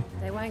 Hang on.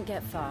 They won't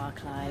get far,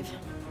 Clive.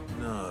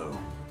 No.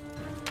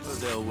 But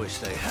they'll wish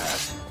they had.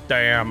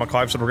 Damn,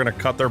 Clive said we're gonna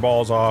cut their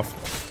balls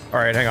off.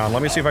 Alright, hang on.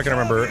 Let me see if I can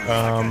remember.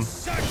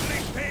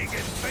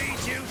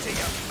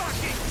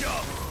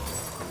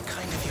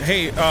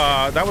 Hey,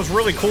 that was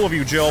really cool of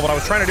you, Jill, but I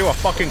was trying to do a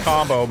fucking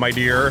combo, my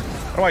dear.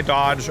 How do I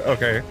dodge?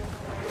 Okay.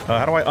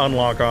 How do I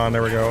unlock on?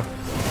 There we go.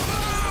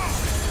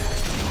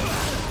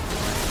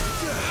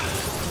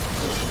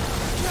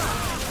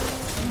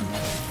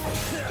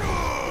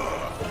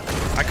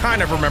 I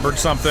kind of remembered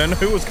something.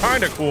 It was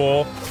kind of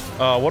cool.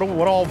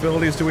 What all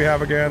abilities do we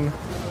have again?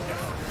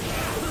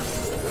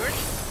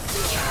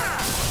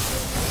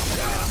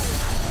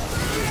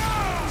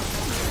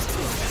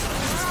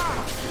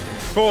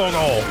 Cool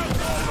goal.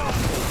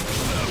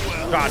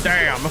 God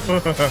damn.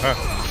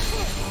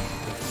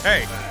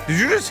 Hey, did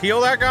you just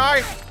heal that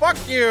guy? Fuck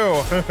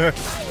you. Trying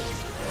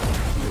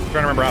to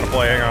remember how to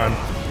play. Hang on.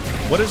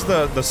 What is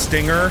the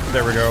stinger?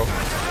 There we go.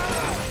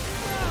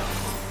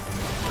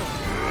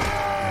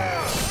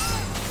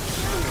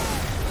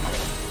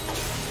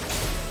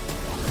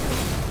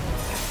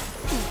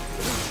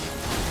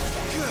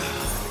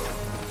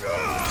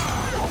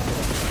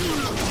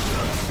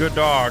 Good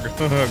dog.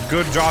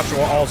 Good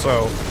Joshua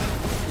also.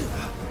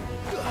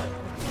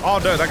 Oh,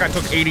 dude, that guy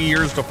took 80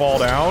 years to fall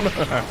down.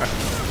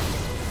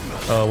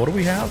 What do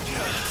we have?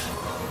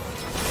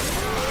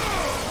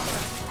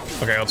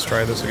 Okay, let's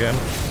try this again.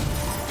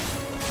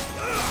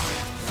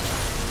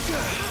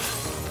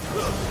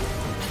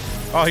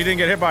 Oh, he didn't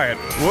get hit by it.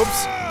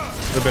 Whoops.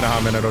 It's been a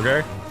hot minute,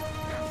 okay?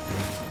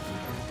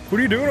 What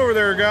are you doing over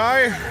there,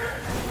 guy?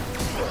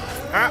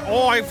 Ah,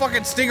 oh, I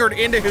fucking stingered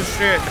into his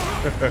shit.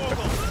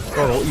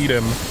 Or it'll eat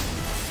him.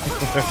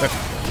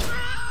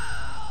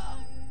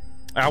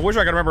 I wish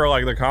I could remember,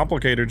 like, the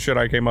complicated shit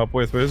I came up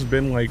with, but it's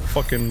been, like,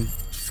 fucking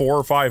 4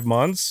 or 5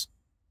 months.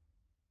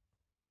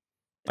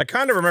 I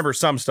kind of remember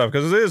some stuff,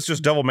 because it is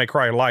just Devil May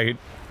Cry Light.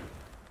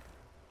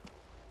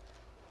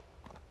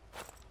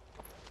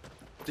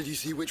 Did you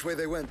see which way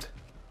they went?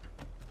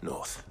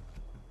 North.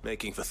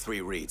 Making for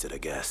 3 reads at a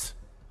guess.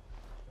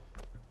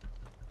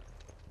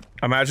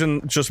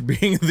 Imagine just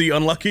being the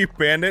unlucky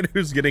bandit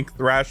who's getting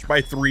thrashed by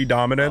 3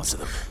 dominants.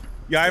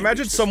 Yeah, I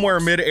imagine somewhere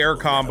mid-air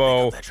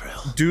combo,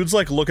 dude's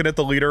like looking at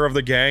the leader of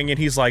the gang and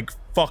he's like,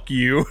 fuck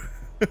you.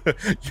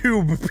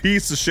 You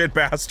piece of shit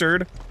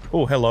bastard.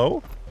 Oh,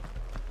 hello?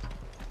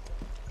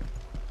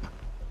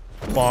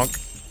 Bonk.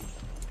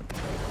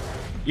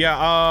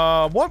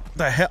 Yeah, what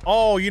the hell?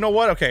 Oh, you know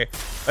what? Okay.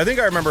 I think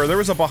I remember. There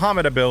was a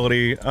Bahamut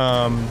ability,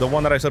 the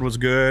one that I said was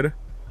good.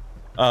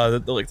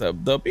 Like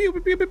the pew,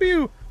 pew, pew,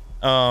 pew.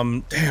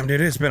 Damn,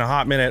 dude, it's been a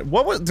hot minute.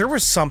 What was, there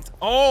was something,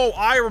 oh,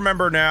 I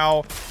remember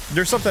now.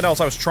 There's something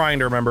else I was trying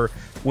to remember.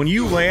 When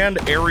you land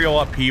aerial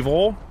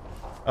upheaval,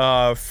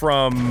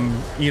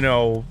 from, you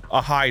know,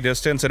 a high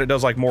distance and it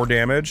does, like, more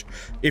damage,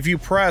 if you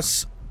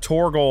press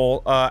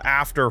Torgal,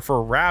 after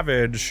for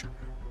Ravage,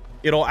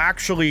 it'll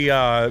actually,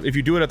 if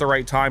you do it at the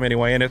right time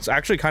anyway, and it's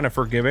actually kind of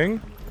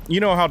forgiving. You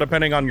know how,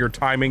 depending on your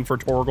timing for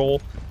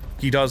Torgal,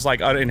 he does,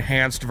 like, an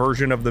enhanced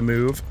version of the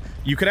move.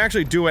 You can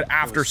actually do it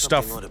after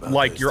stuff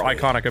like your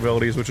iconic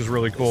abilities, which is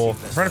really cool.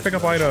 I'm trying to pick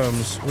up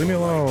items. Leave me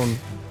alone.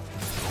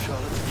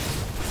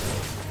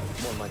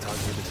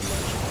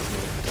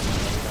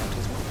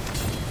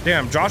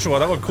 Damn, Joshua,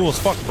 that looked cool as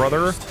fuck,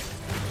 brother.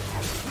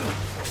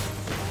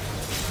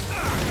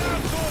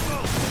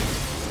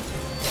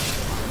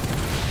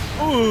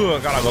 Ooh,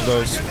 God, I love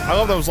those. I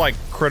love those, like,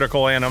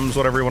 critical anims,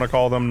 whatever you want to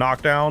call them,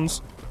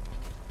 knockdowns.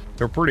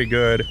 They're pretty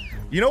good.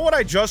 You know what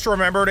I just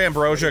remembered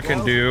Ambrosia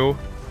can do?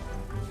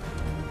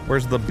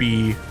 Where's the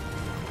bee?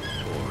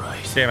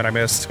 Damn it, I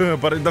missed.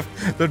 But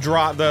the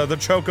drop, the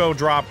Choco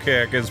drop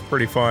kick is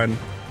pretty fun.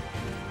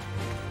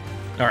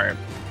 All right.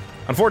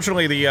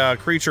 Unfortunately, the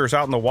creatures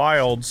out in the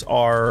wilds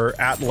are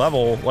at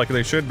level like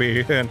they should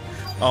be, and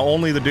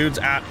only the dudes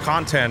at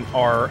content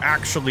are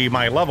actually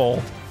my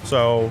level.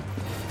 So,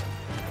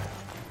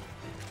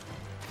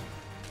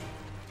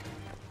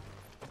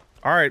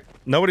 all right.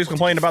 Nobody's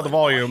complaining about the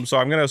volume, so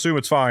I'm gonna assume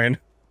it's fine.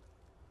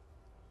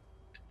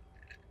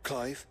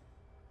 Clive,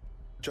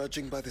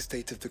 judging by the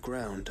state of the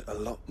ground, a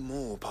lot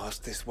more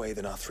passed this way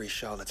than our 3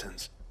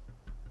 charlatans.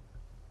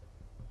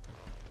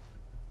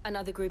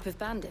 Another group of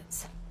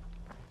bandits.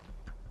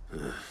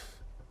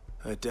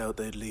 I doubt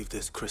they'd leave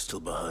this crystal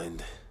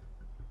behind.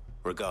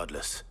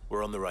 Regardless,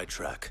 we're on the right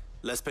track.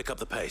 Let's pick up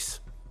the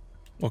pace.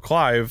 Well,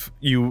 Clive,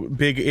 you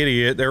big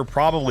idiot, they're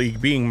probably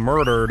being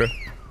murdered.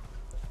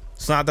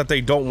 It's not that they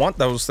don't want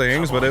those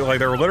things, but like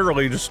they're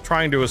literally just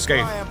trying to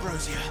escape.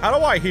 How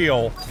do I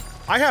heal?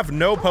 I have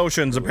no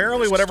potions.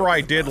 Apparently, whatever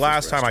I did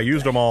last time, I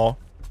used them all.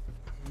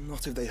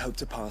 Not if they hope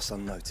to pass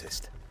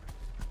unnoticed.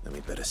 Then we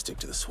better stick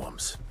to the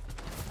swamps.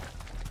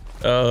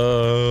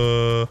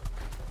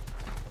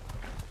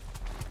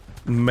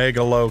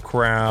 Megalo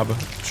crab.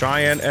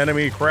 Giant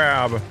enemy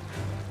crab.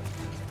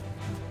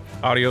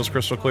 Audio's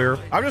crystal clear.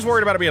 I'm just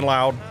worried about it being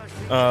loud.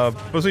 But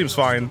it seems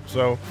fine,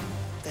 so.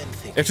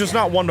 It's just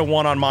not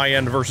 1-to-1 on my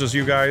end versus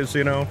you guys,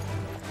 you know?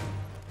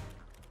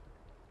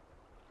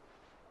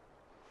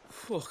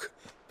 Fuck.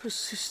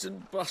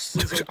 Persistent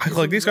bastards. I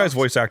like these guys'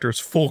 voice actors.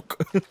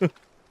 Fuck.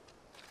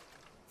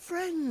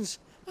 Friends,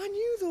 I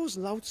knew those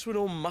louts were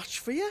no match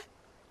for you.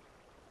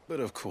 But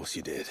of course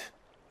you did.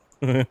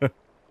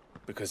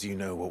 Because you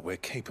know what we're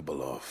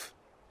capable of,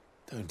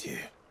 don't you?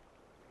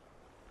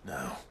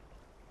 Now,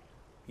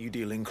 you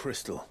deal in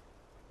crystal.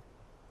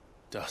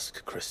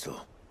 Dusk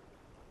crystal.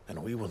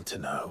 And we want to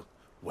know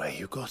where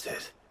you got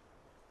it.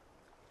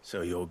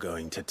 So you're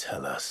going to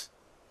tell us.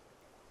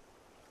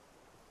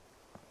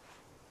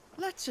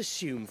 Let's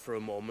assume for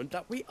a moment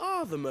that we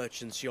are the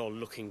merchants you're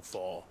looking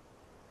for.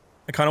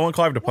 I kind of want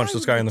Clive to punch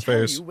this guy in the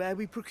face. You where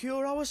we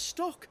procure our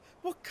stock.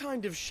 What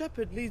kind of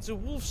shepherd leads a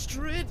wolf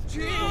straight?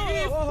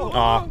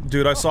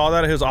 Dude, I saw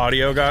that his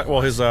audio got,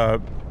 well, his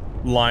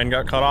line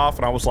got cut off,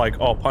 and I was like,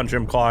 oh, punch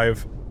him,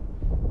 Clive.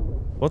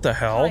 What the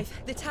hell?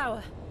 Clive, the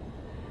tower.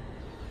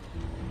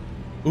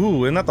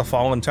 Ooh, isn't that the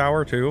fallen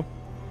tower too?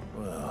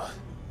 Well,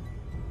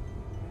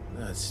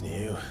 that's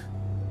new.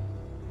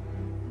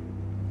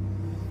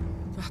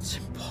 That's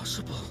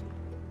impossible.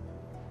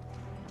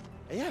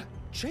 Yeah,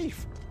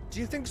 Chief. Do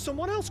you think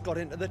someone else got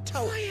into the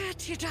tower?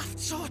 Quiet, you daft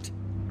sot!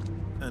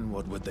 And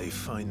what would they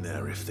find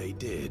there if they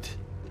did?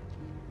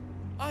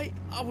 I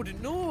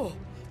wouldn't know.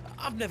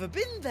 I've never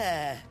been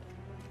there.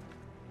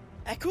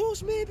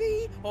 Echoes,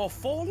 maybe? Or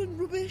fallen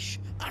rubbish?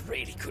 I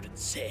really couldn't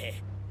say.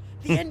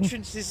 The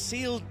entrance is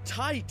sealed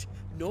tight.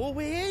 No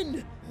way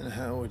in. And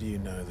how would you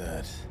know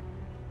that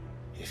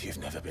if you've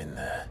never been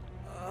there?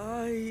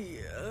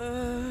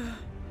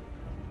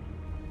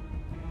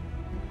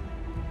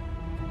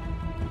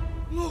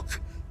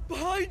 Look!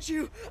 Behind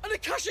you! An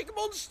Akashic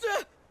monster!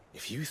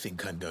 If you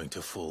think I'm going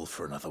to fall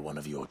for another one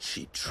of your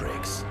cheap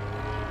tricks...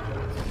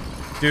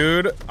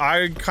 Dude,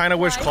 I kind of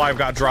wish Clive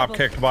got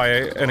drop-kicked by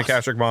an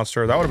Akashic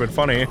monster. That would have been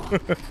funny.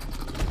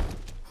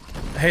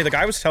 Hey, the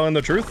guy was telling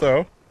the truth,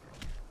 though.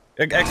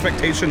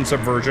 Expectation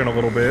subversion a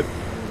little bit.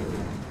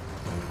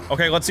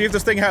 Okay, let's see if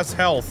this thing has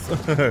health.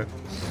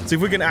 See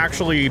if we can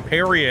actually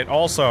parry it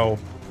also.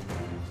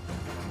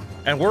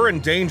 And we're in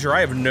danger. I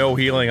have no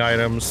healing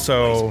items,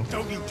 so...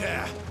 Don't you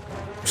dare!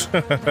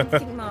 I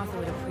think Martha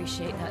would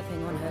appreciate that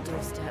thing on her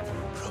doorstep.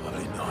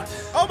 Probably not.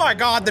 Oh my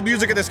god, the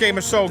music in this game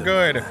is so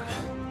good! I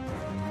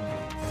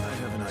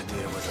have an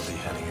idea where they'll be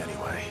heading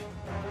anyway.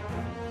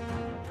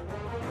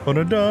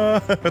 Ba-da-da.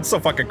 That's so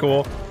fucking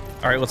cool.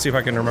 Alright, let's see if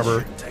I can remember.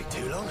 Shouldn't take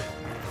too long.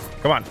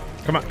 Come on.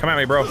 Come on. Come at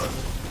me, bro.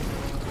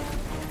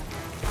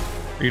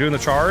 Are you doing the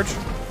charge?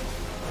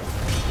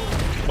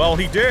 Well,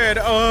 he did.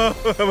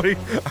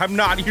 But I'm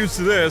not used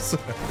to this.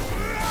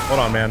 Hold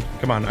on, man.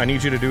 Come on. I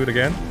need you to do it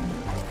again.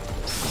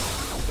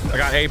 I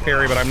got a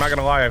parry, but I'm not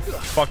gonna lie. I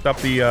fucked up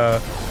the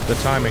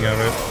timing of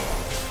it.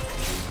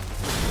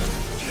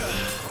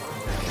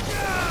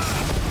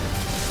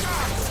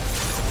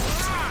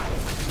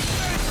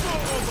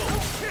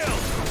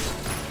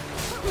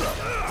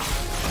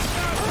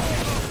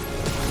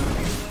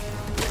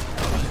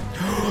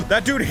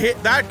 That dude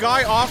hit that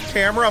guy off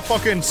camera,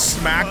 fucking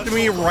smacked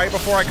me right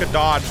before I could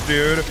dodge,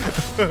 dude.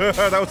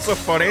 That was so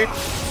funny.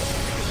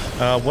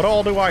 What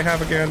all do I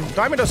have again?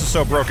 Diamond Dust is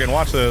so broken.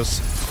 Watch this.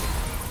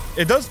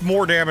 It does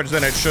more damage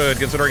than it should,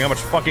 considering how much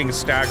fucking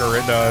stagger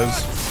it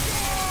does.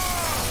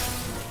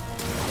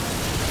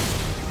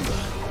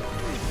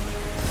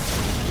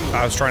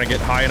 I was trying to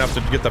get high enough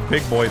to get the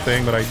big boy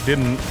thing, but I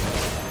didn't.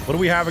 What do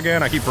we have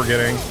again? I keep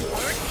forgetting.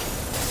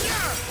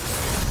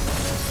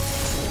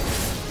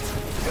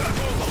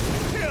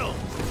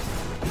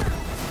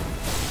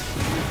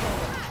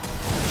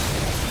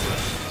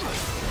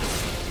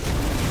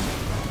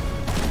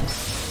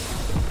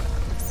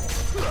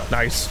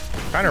 I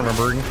kind of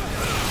remembering.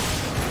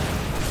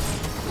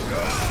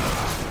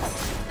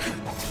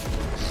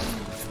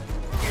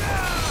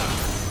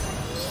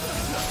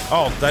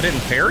 Oh, that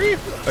didn't parry?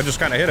 I just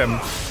kind of hit him.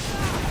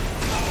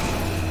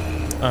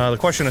 The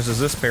question is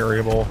this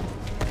parryable?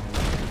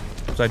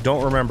 Because I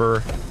don't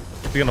remember.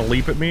 Is he gonna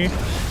leap at me?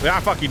 Yeah,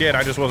 fuck, he did.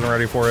 I just wasn't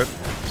ready for it.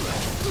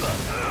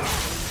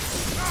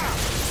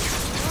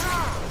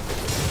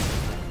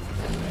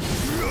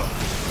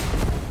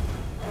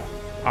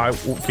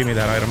 Give me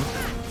that item.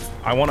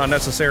 I want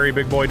unnecessary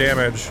big boy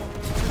damage.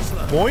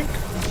 Boink.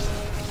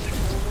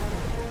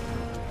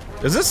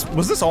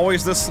 Was this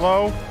always this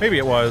slow? Maybe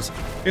it was.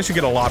 I guess you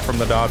get a lot from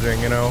the dodging,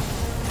 you know?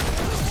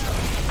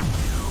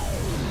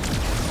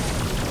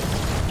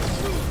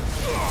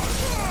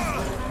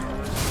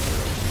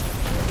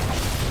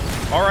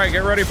 Alright,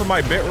 get ready for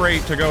my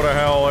bitrate to go to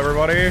hell,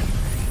 everybody.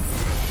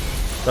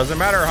 Doesn't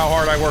matter how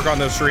hard I work on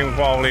this stream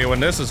quality when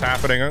this is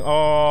happening.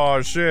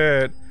 Oh,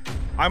 shit.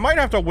 I might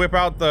have to whip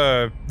out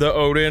the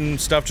Odin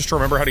stuff just to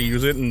remember how to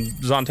use it and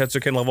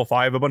Zantetsuken level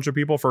 5 a bunch of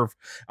people for...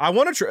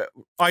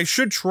 I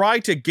should try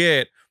to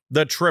get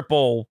the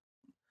triple...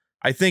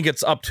 I think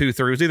it's up to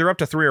 3. It was either up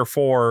to 3 or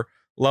 4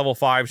 level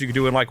 5s you could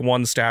do in like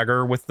one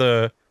stagger with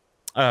the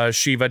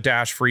Shiva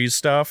dash freeze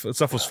stuff. That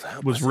stuff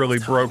was really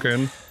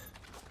broken.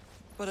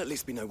 But at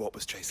least we know what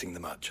was chasing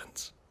the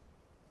merchants.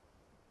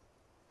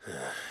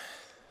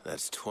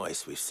 That's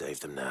twice we've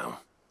saved them now.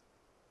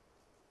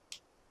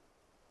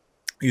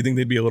 You think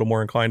they'd be a little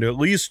more inclined to at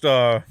least,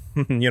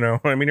 you know,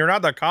 I mean, you're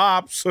not the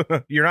cops.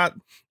 you're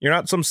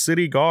not some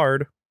city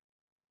guard.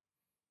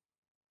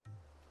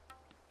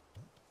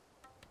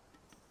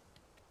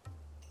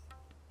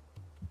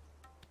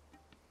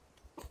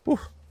 Whew.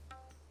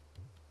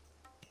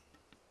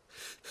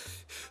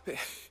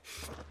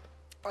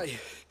 I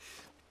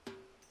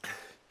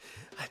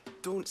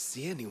don't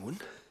see anyone.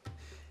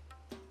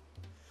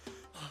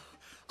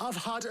 I've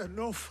had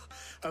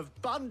enough of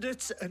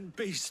bandits and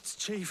beasts,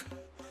 Chief.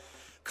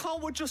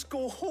 Can't we just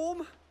go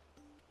home?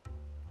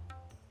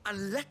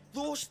 And let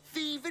those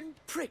thieving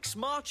pricks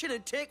march in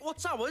and take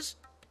what's ours?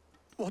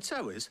 What's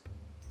ours?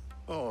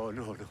 Oh,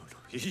 no.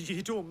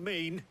 You don't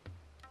mean...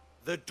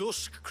 The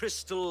dusk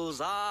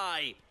crystals,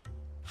 aye.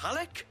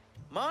 Halleck,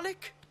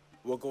 Marnik,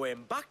 we're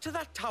going back to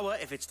that tower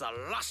if it's the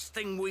last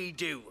thing we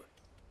do.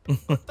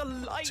 But the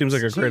lights, Seems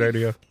like a great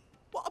idea.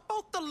 What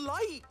about the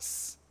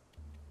lights?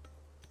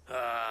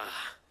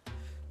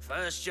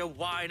 First you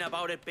whine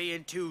about it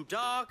being too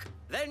dark,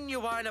 then you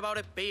whine about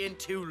it being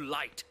too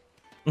light.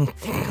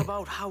 Think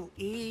about how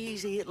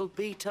easy it'll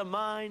be to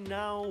mine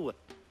now.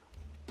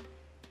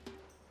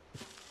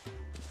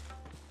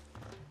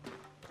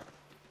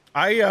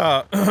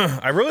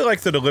 I really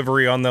like the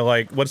delivery on the,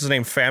 like, what's his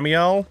name,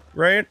 Famiel,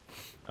 right?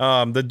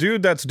 The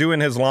dude that's doing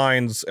his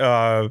lines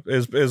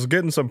is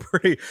getting some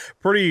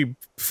pretty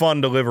fun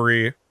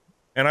delivery,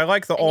 and I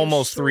like the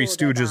almost Three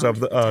Stooges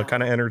of the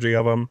kind of energy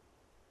of him.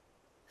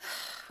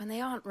 When they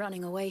aren't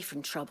running away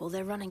from trouble,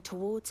 they're running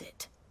towards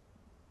it.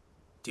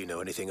 Do you know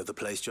anything of the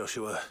place,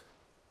 Joshua?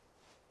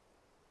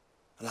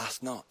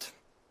 Alas, not.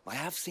 I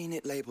have seen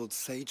it labeled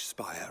Sage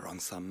Spire on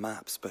some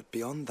maps, but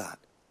beyond that,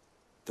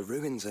 the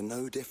ruins are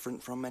no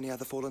different from any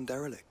other fallen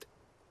derelict.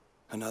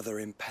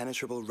 Another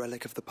impenetrable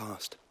relic of the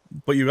past.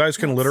 But you guys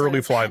can Not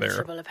literally so fly there.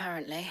 impenetrable,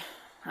 apparently.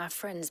 Our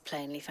friends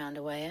plainly found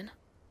a way in.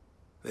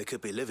 They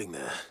could be living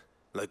there,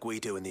 like we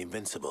do in the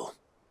Invincible.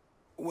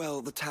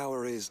 Well, the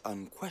tower is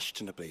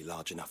unquestionably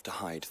large enough to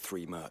hide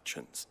 3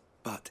 merchants.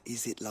 But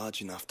is it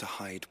large enough to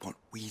hide what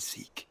we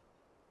seek?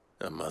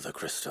 A mother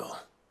crystal.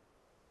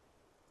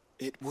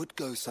 It would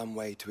go some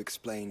way to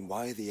explain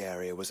why the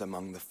area was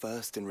among the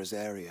first in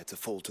Rosaria to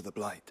fall to the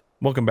Blight.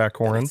 Welcome back,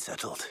 Corin.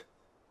 Settled.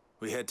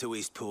 We head to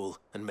Eastpool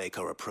and make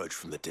our approach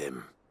from the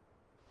dim.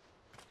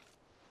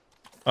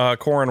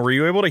 Corin, were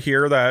you able to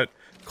hear that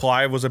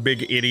Clive was a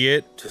big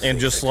idiot and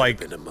just,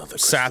 like,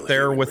 sat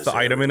there with the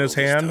item in his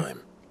hand?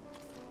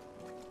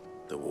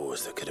 The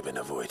wars that could have been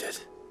avoided.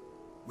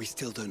 We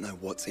still don't know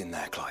what's in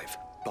there, Clive.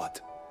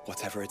 But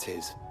whatever it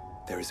is,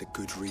 there is a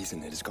good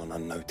reason it has gone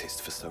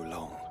unnoticed for so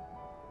long.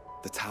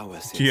 The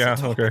tower sits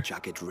atop a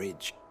jagged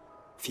ridge.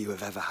 Few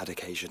have ever had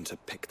occasion to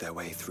pick their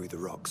way through the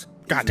rocks.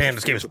 Goddamn,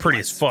 this game is pretty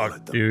as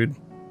fuck, dude.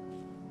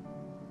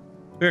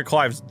 Look at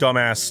Clive's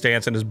dumbass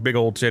stance and his big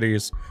old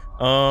titties.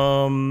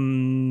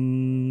 I'm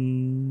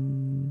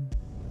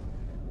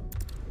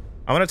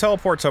gonna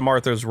teleport to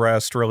Martha's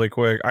Rest really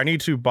quick. I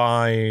need to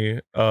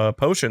buy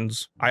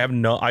potions. I have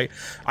no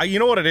you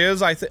know what it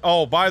is?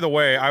 Oh, by the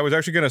way, I was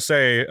actually gonna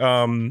say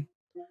who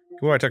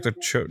do I take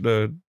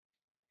the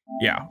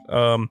yeah.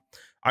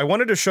 I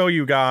wanted to show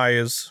you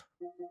guys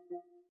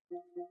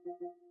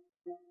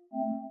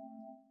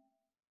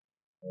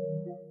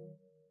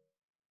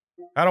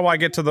how do I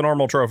get to the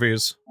normal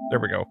trophies? There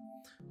we go.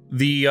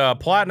 The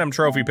platinum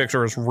trophy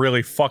picture is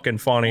really fucking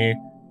funny.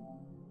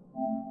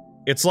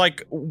 It's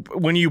like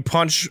when you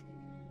punch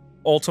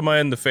Ultima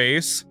in the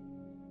face.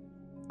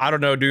 I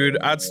don't know, dude.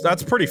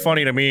 That's pretty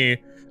funny to me.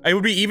 It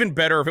would be even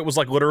better if it was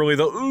like literally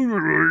the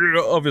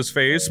of his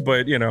face,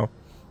 but you know.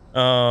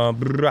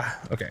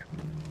 Okay.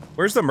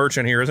 Where's the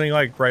merchant here? Isn't he,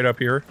 like, right up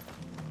here?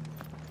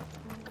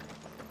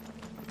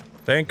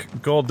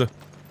 Thank God.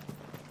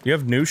 You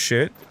have new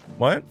shit?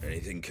 What?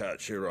 Anything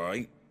catch your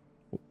eye?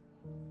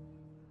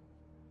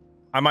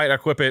 I might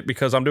equip it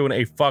because I'm doing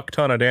a fuck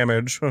ton of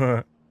damage.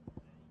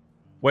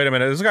 Wait a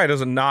minute, this guy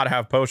does not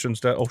have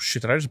potions to- oh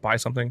shit, did I just buy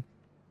something?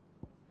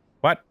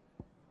 What?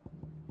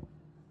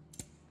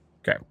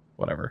 Okay,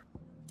 whatever.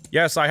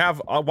 Yes, I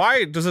have-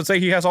 why does it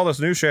say he has all this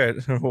new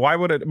shit? Why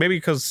would it- maybe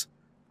because-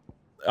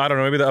 I don't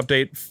know, maybe the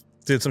update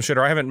did some shit,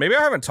 or I haven't- maybe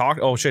I haven't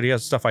talked- oh shit, he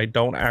has stuff I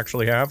don't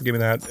actually have. Give me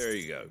that. There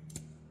you go.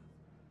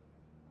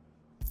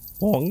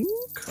 Bonk.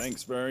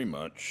 Thanks very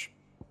much.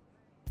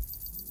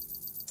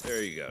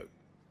 There you go.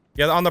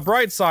 Yeah, on the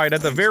bright side,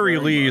 at the very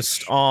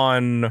least,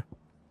 on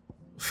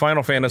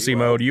Final Fantasy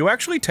mode, you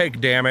actually take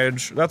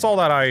damage. That's all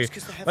that I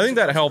think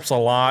that helps a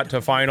lot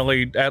to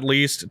finally at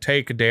least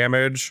take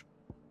damage.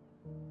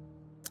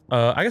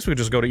 I guess we could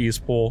just go to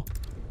East Pool.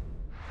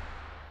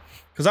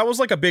 Because that was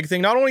like a big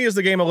thing. Not only is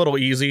the game a little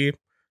easy,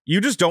 you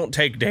just don't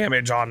take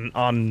damage on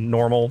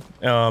normal.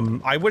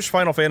 I wish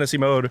Final Fantasy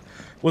mode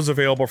was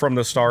available from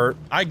the start.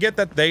 I get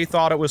that they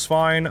thought it was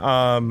fine.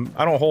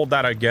 I don't hold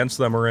that against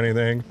them or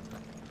anything.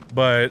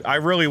 But I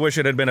really wish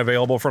it had been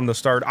available from the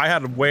start. I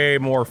had way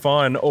more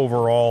fun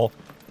overall,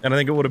 and I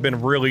think it would have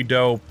been really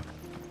dope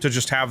to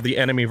just have the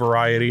enemy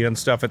variety and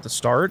stuff at the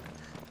start.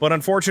 But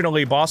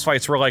unfortunately, boss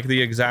fights were like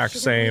the exact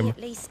same.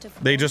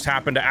 They just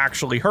happened to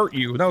actually hurt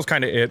you. That was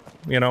kind of it,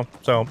 you know?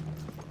 So,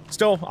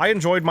 still, I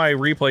enjoyed my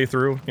replay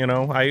through, you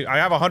know? I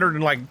have 100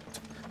 and like...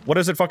 what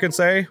does it fucking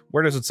say?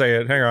 Where does it say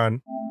it? Hang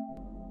on.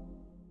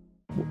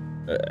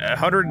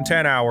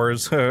 110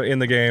 hours in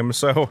the game,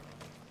 so...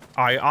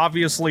 I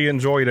obviously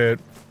enjoyed it.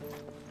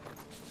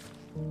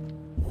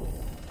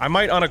 I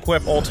might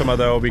unequip Ultima,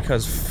 though,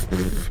 because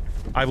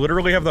I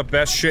literally have the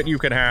best shit you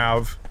can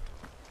have.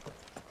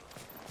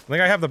 I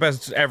think I have the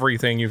best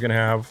everything you can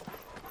have.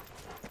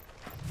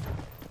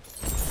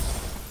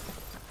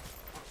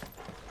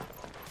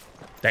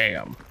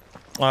 Damn.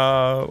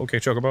 Okay,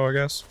 Chocobo, I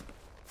guess.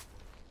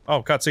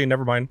 Oh, cutscene,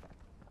 never mind.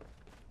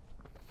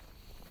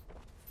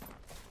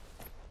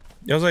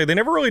 I was like, they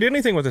never really did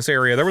anything with this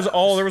area. There was a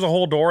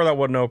whole door that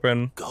wouldn't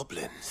open.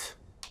 Goblins.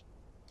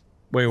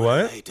 Wait, what?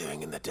 What are they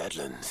doing in the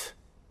Deadlands?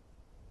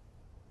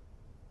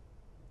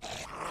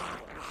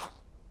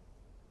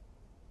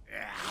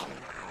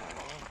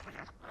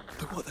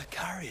 Look what they're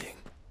carrying.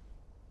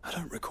 I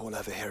don't recall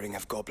ever hearing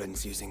of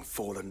goblins using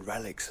fallen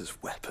relics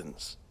as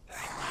weapons.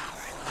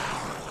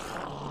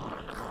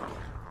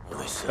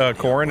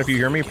 Corin, if you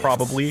hear me,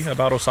 probably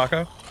about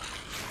Osaka.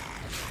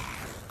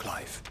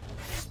 Clive,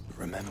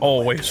 remember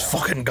always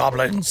fucking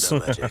goblins. No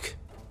magic.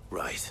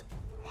 Right.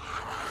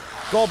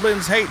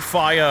 Goblins hate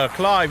fire.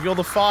 Clive, you're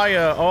the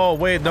fire. Oh,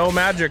 wait, no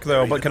magic,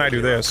 though. But can I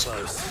do this?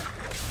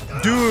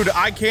 Dude,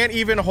 I can't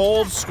even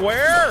hold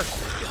square.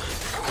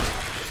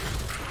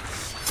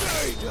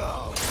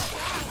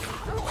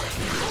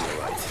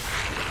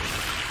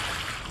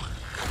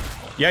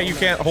 Yeah, you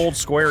can't hold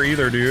square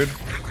either, dude.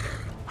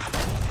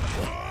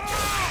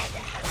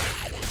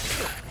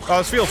 Oh,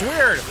 this feels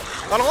weird.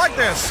 I don't like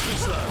this.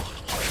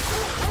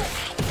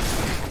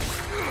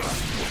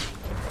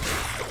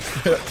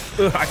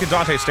 I can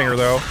Dante Stinger,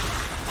 though.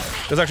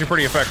 It's actually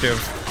pretty effective.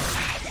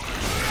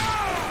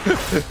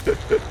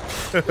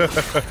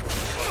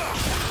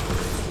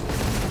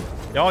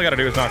 Yeah, all I gotta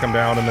do is knock him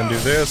down and then do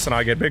this, and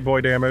I get big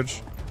boy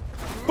damage.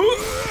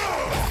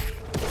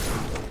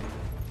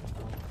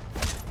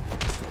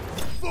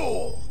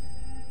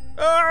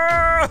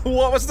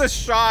 What was the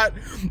shot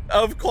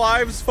of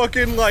Clive's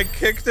fucking, like,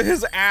 kick to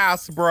his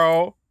ass,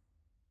 bro?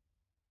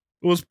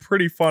 It was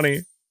pretty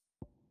funny.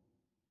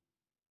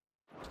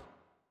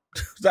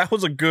 That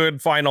was a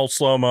good final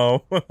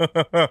slow-mo.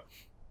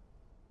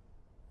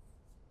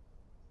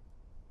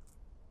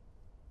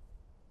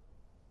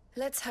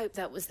 Let's hope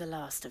that was the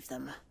last of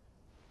them.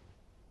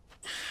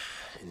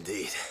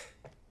 Indeed.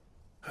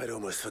 I'd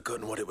almost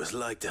forgotten what it was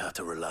like to have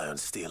to rely on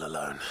steel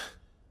alone.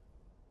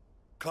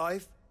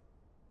 Clive?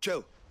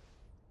 Joe?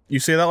 You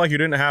say that like you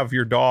didn't have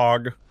your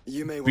dog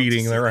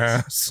beating their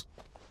ass.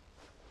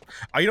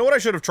 You know what I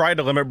should have tried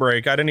to limit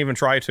break? I didn't even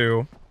try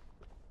to.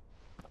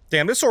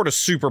 Damn, this sword is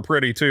super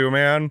pretty too,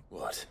 man.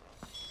 What?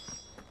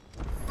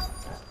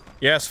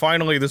 Yes,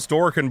 finally, this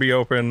door can be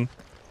open.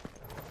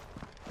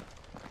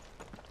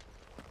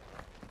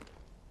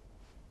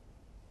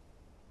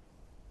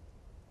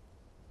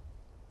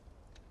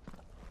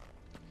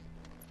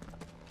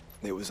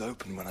 It was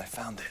open when I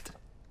found it.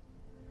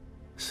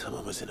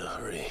 Someone was in a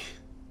hurry.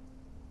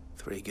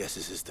 3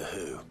 guesses as to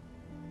who.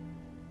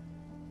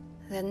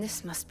 Then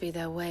this must be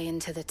their way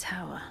into the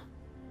tower.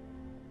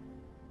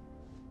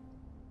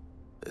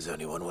 There's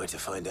only one way to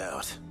find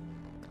out.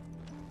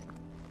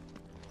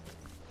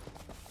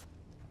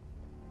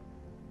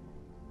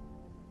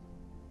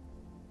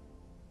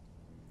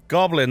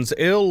 Goblins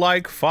ill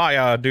like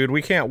fire, dude.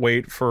 We can't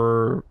wait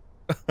for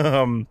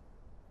Dragon's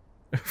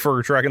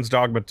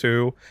Dogma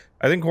 2.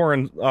 I think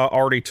Corin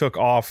already took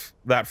off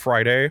that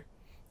Friday,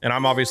 and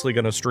I'm obviously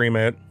gonna stream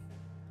it.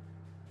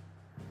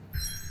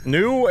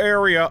 New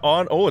area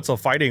on... Oh, it's a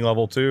fighting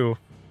level, too.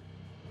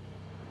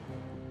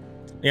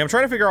 Yeah, I'm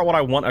trying to figure out what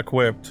I want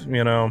equipped,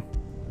 you know.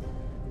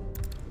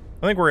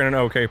 I think we're in an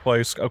okay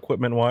place,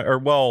 equipment-wise. Or,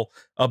 well,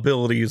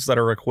 abilities that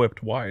are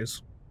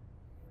equipped-wise.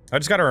 I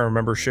just gotta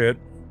remember shit.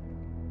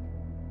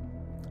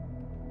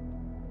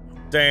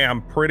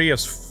 Damn, pretty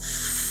as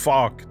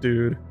fuck,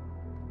 dude.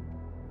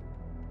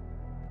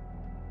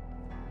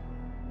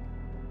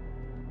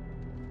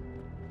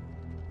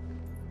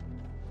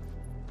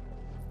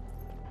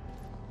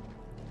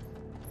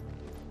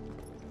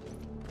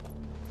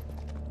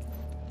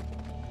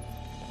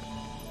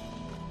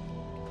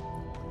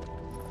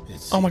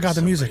 Oh my god,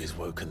 the music. Somebody's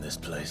woken this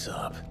place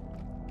up.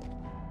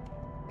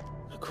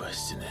 The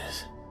question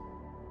is,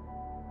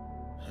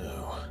 who?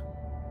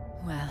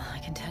 Well, I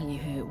can tell you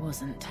who it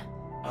wasn't.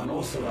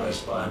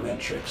 Unauthorized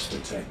biometrics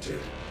detected.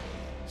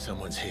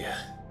 Someone's here.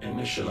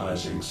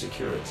 Initializing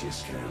security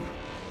scan.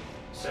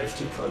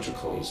 Safety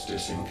protocols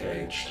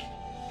disengaged.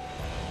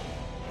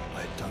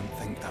 I don't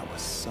think that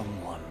was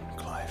someone,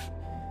 Clive.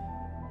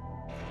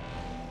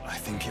 I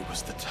think it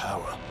was the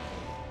tower.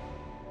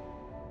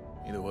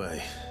 Either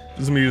way,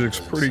 this music's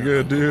pretty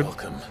good, dude.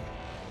 Welcome.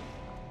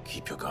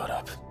 Keep your guard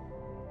up.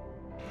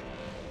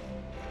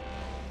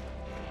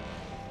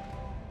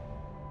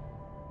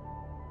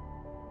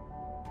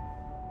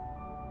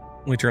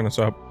 Let me turn this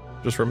up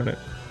just for a minute.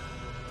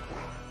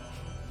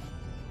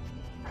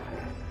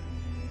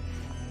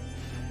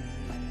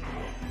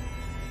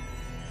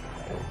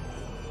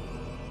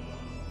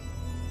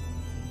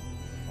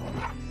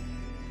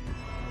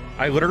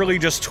 I literally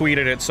just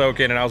tweeted it,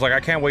 Soakin', and I was like, I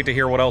can't wait to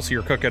hear what else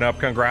you're cooking up.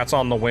 Congrats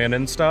on the win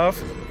and stuff.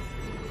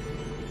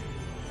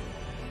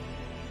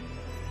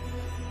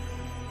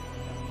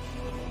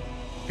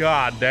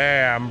 God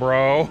damn,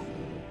 bro.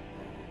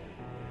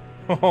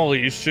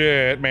 Holy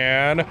shit,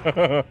 man.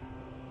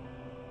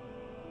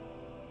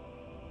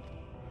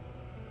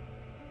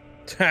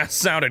 That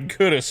sounded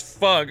good as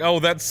fuck. Oh,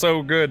 that's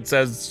so good,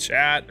 says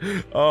chat.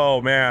 Oh,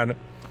 man.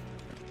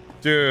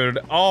 Dude,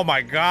 oh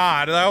my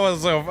god, that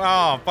was so...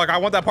 Oh, fuck, I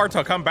want that part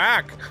to come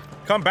back.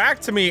 Come back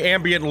to me,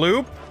 ambient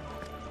loop.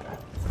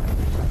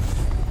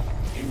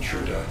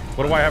 Intruder.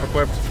 What do I have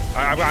equipped?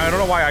 I don't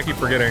know why I keep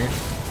forgetting.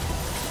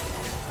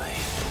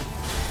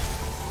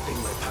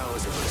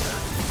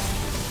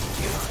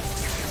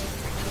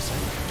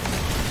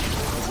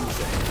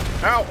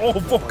 Ow, oh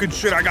fucking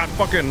shit, I got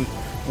fucking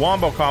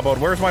wombo comboed.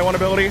 Where's my one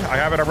ability? I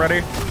have it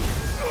already.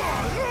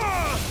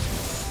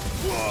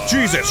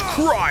 Jesus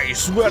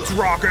Christ, let's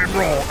rock and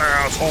roll,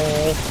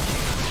 asshole.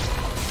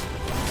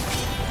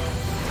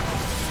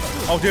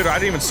 Oh, dude, I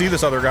didn't even see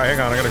this other guy. Hang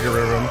on, I gotta get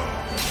rid of him.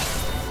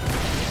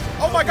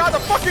 Oh my god, the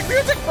fucking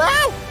music, bro!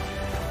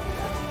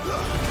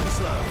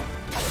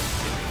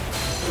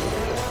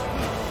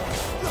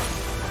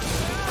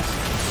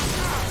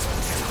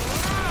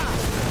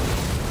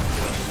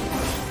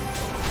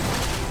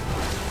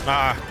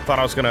 Ah, thought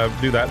I was gonna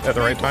do that at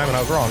the right time and I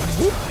was wrong.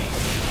 Whoop.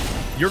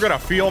 You're gonna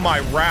feel my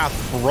wrath,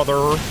 brother.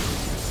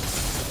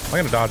 I'm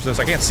gonna dodge this.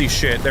 I can't see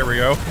shit. There we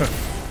go.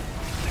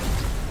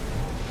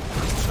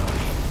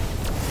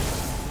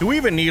 Do we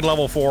even need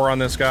level 4 on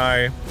this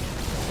guy?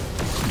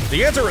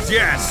 The answer is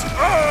yes.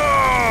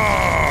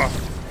 Oh!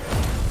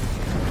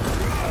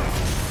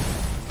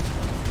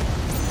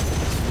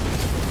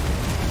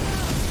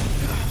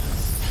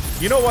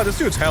 You know what? This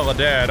dude's hella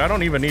dead. I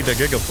don't even need the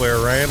Giga Flare,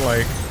 right?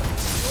 Like...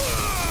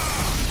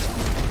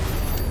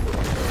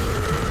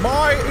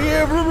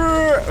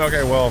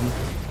 Okay, well,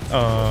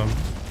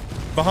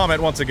 Bahamut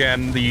once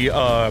again, the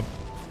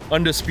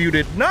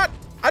undisputed,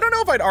 I don't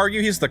know if I'd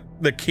argue he's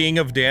the king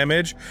of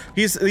damage.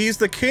 He's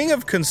the king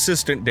of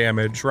consistent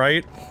damage,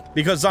 right?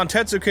 Because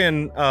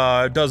Zantetsuken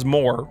does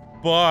more,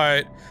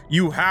 but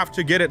you have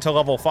to get it to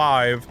level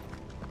 5.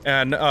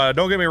 And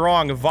don't get me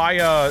wrong,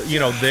 via, you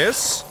know,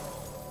 this,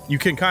 you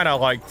can kind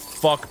of like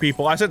fuck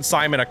people. I sent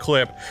Simon a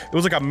clip. It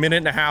was like a 1.5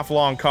 minute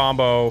long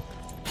combo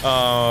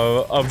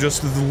of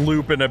just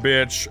looping a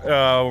bitch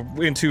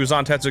into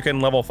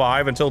Zantetsuken level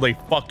 5 until they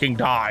fucking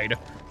died.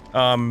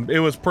 It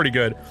was pretty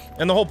good.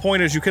 And the whole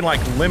point is you can like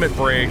limit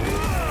break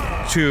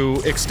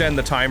to extend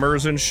the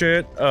timers and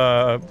shit.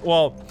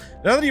 Well,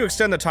 not that you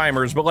extend the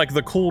timers, but like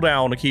the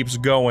cooldown keeps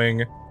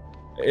going.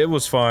 It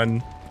was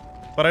fun.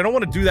 But I don't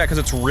want to do that because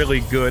it's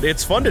really good.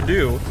 It's fun to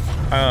do,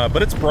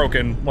 but it's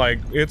broken. Like,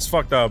 it's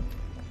fucked up.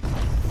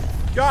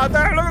 God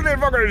damn, look at this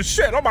fucking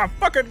shit! Oh my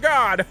fucking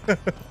god!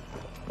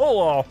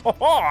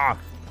 Oh,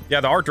 yeah,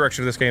 the art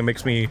direction of this game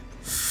makes me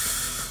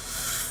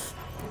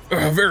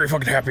very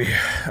fucking happy.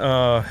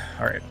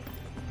 Alright.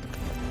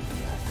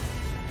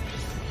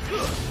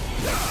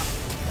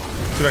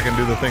 See if I can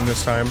do the thing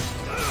this time.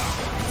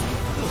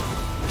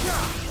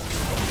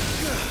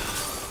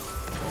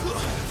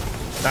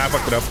 Nah, I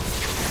fucked it up.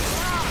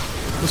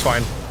 It's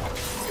fine.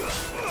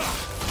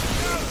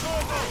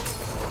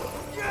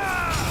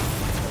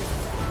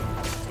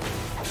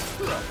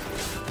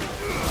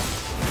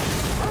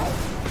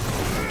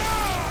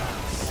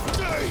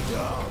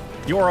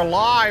 You're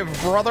alive,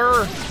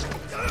 brother!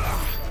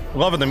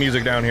 Loving the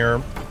music down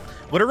here.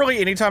 Literally,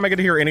 anytime I get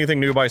to hear anything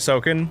new by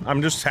Soken,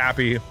 I'm just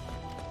happy.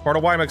 Part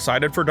of why I'm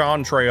excited for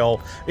Dawn Trail.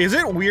 Is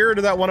it weird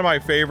that one of my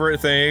favorite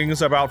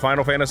things about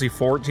Final Fantasy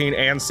 14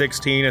 and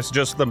 16 is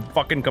just the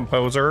fucking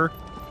composer?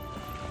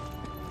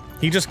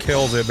 He just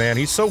kills it, man.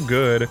 He's so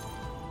good.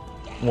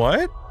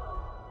 What?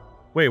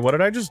 Wait, what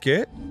did I just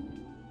get?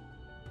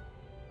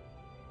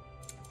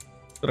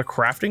 Is it a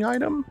crafting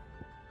item?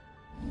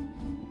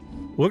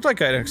 Looked like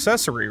an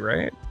accessory,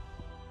 right?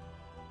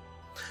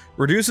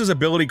 Reduces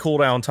ability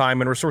cooldown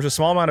time and restores a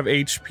small amount of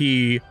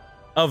HP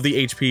of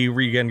the HP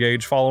regen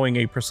gauge following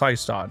a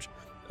precise dodge.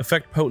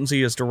 Effect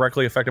potency is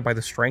directly affected by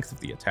the strength of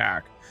the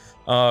attack.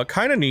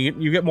 Kind of neat.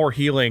 You get more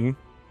healing.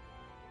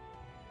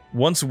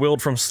 Once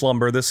willed from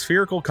slumber, the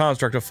spherical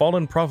construct of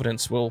fallen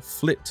providence will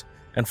flit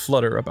and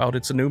flutter about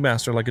its new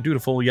master like a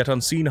dutiful yet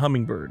unseen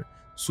hummingbird,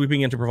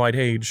 sweeping in to provide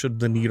aid should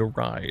the need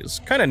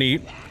arise. Kind of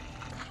neat.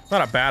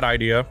 Not a bad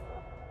idea.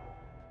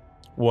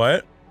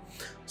 What?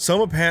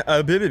 Some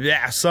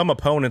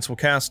opponents will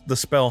cast the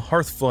spell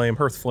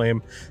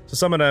Hearthflame, to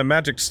summon a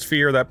magic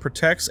sphere that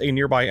protects a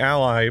nearby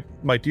ally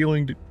by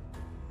dealing...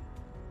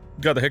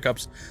 Got the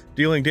hiccups.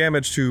 Dealing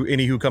damage to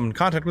any who come in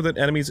contact with it,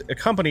 enemies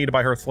accompanied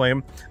by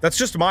Hearthflame. That's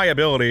just my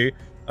ability.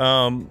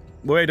 When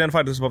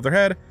identified as above their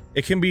head,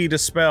 it can be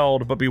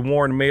dispelled, but be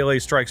warned melee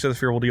strikes to the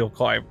sphere will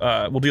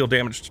deal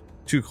damage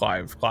to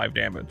Clive. Clive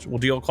damage. Will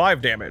deal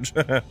Clive damage.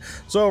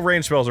 So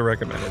range spells are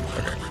recommended.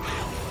 Okay.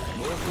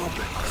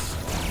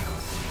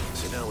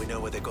 Now we know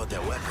where they got their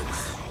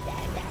weapons.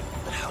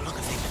 But how long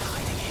have they been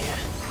hiding here?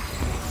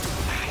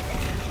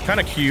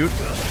 Kind of cute.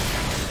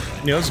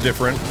 You know, it's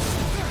different.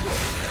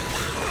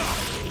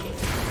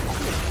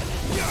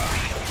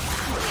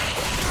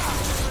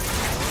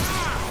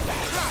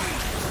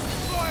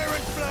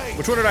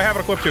 Which one did I have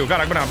it equipped to?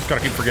 God, I'm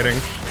gonna keep forgetting.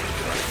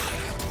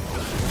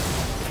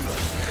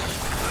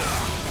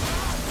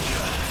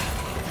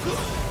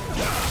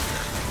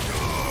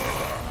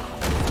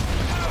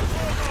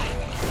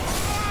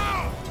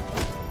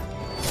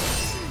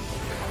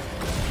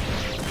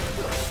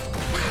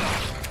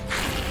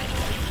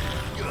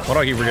 Why do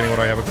I keep forgetting what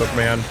I have equipped,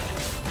 man?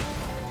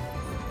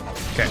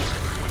 Okay.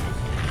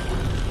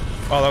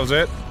 Oh, that was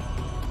it?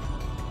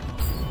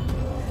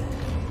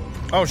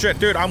 Oh shit,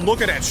 dude, I'm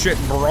looking at shit,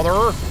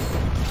 brother!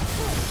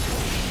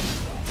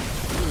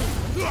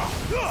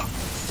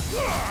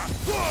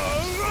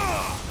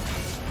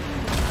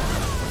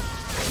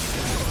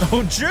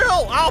 Oh,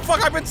 Jill! Oh,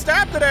 fuck, I've been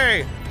stabbed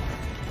today!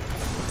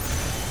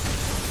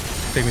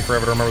 Take me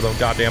forever to remember those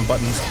goddamn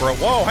buttons, bro.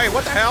 Whoa, hey,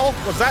 what the hell?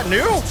 Was that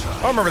new?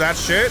 I don't remember that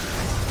shit.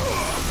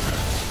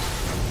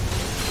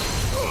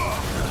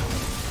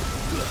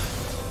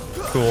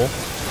 Cool.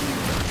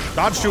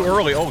 Dodge too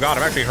early. Oh god,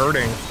 I'm actually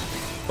hurting.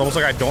 It's almost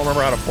like I don't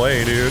remember how to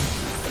play, dude.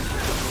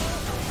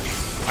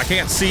 I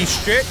can't see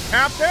shit,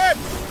 Captain!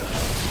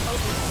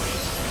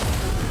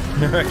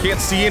 I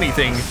can't see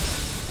anything.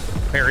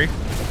 Harry.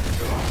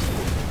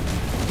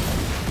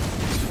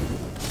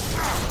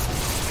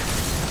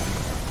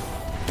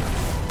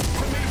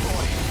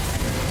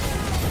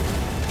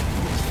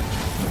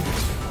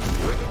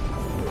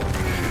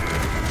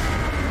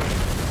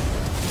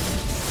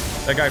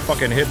 That guy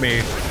fucking hit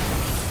me.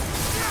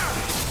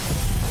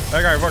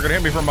 That guy fucking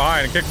hit me from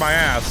behind and kicked my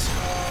ass.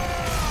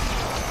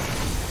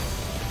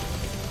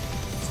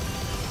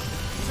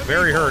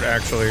 Very hurt,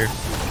 actually.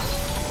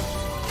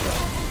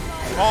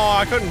 Oh,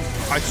 I couldn't.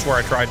 I swear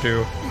I tried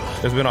to.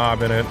 There's been a hot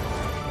minute.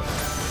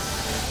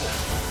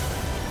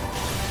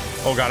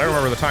 Oh god, I don't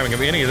remember the timing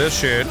of any of this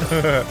shit.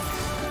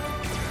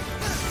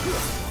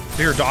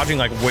 You're dodging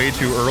like way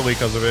too early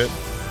because of it.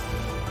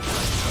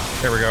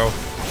 There we go.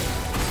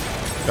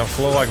 Gotta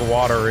flow like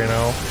water, you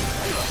know.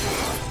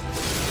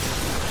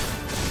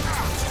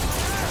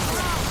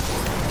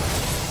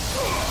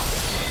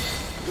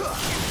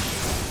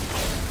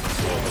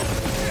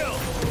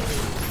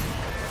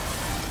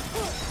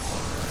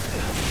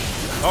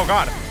 Oh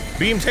god,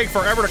 beam take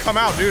forever to come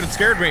out, dude. It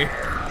scared me.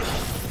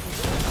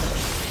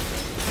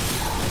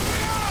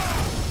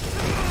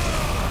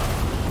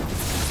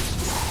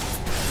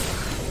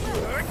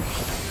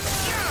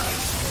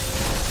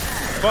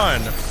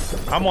 Fun.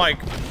 I'm like,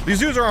 these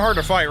dudes aren't hard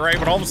to fight, right?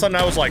 But all of a sudden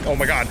I was like, oh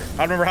my god, I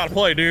don't remember how to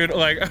play, dude.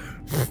 Like, it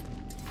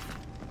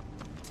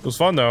was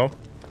fun though.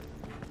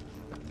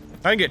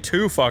 I didn't get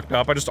too fucked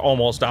up. I just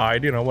almost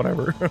died, you know,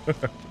 whatever.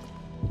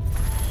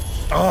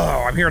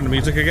 Oh, I'm hearing the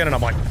music again and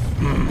I'm like,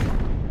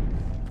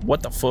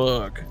 what the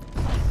fuck?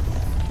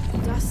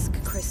 Dusk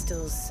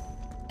crystals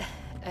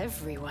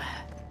everywhere.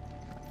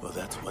 Well,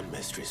 that's one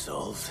mystery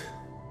solved.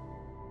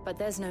 But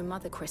there's no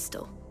mother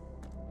crystal.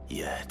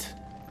 Yet.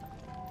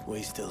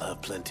 We still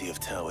have plenty of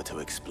tower to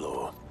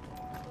explore.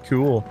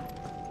 Cool.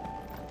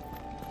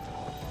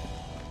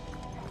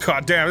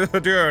 God damn,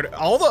 dude,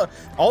 all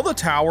the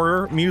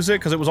tower music,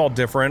 because it was all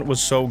different,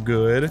 was so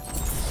good.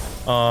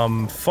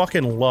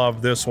 Fucking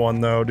love this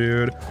one though,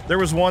 dude. There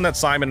was one that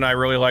Simon and I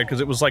really liked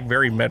because it was like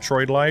very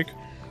Metroid-like.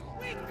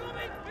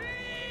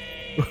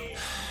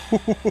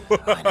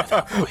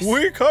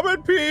 We come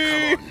in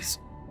peace.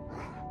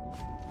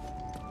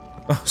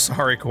 Oh,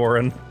 sorry,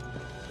 Corin.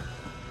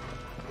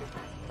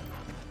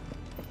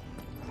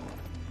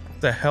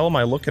 The hell am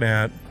I looking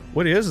at?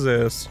 What is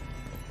this?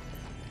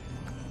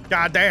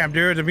 God damn,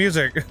 dude, the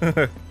music.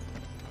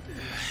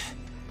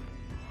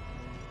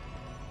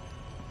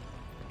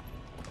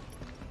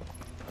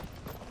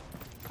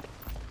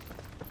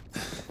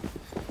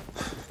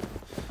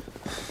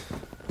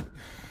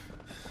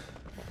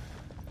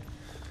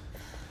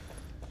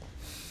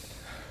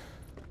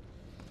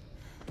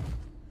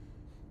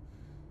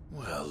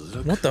 Well,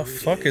 look What the who it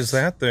fuck is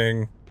that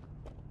thing?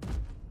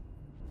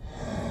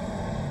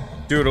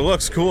 Dude, it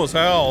looks cool as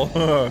hell.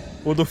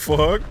 What the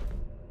fuck?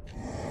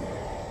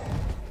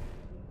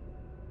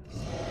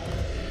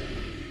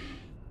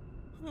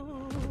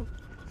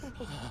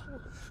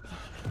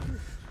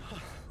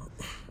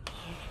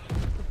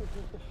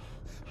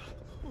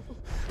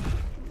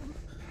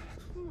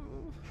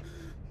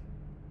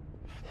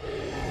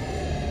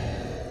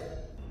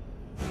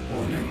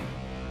 Warning.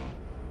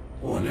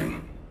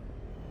 Warning.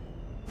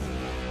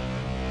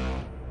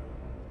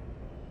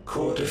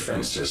 Core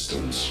defense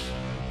systems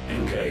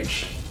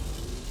engaged.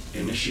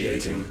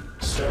 Initiating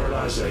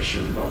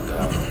sterilization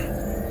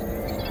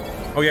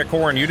lockdown. Oh yeah,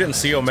 Corrin, you didn't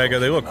see Omega.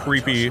 They look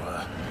creepy.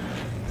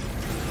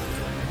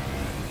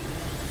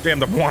 Damn,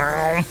 the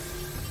wow.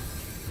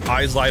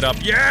 Eyes light up.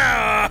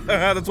 Yeah!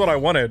 That's what I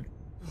wanted.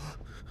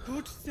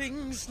 Good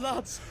things,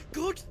 lads.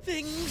 Good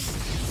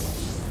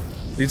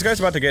things. These guys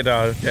about to get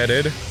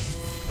deaded.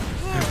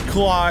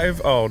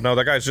 Clive. Oh no,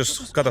 that guy's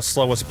just got the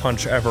slowest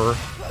punch ever.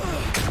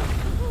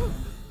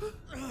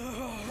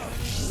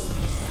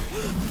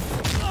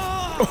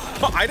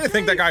 I didn't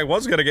think that guy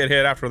was gonna get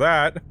hit after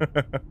that.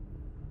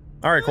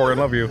 Alright, Corey,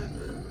 love you.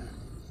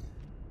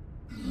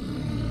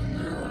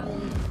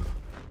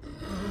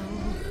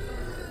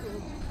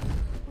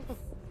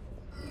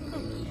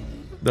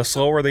 The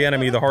slower the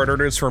enemy, the harder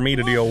it is for me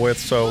to deal with,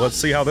 so let's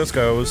see how this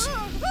goes.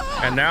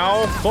 And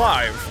now,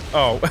 Clive.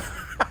 Oh.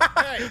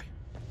 Hey!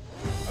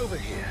 Over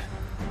here.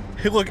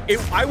 Hey, look,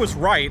 I was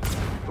right.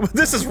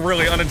 This is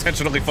really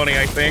unintentionally funny,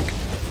 I think.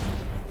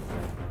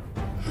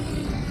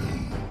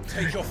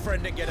 Take your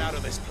friend and get out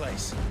of this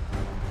place.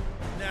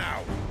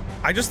 Now.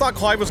 I just thought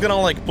Clive was gonna,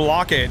 like,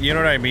 block it, you know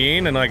what I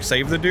mean? And, like,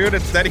 save the dude.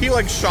 Instead, he,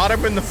 like, shot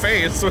him in the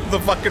face with the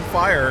fucking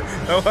fire.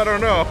 Oh, I don't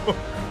know.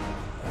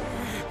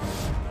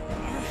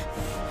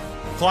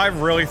 Clive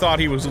really thought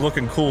he was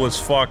looking cool as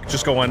fuck,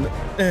 just going,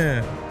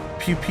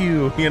 pew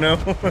pew, you know?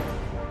 And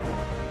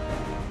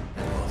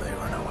will they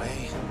run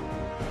away?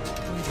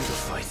 We do the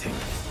fighting.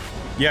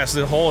 Yes,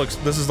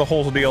 this is the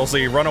whole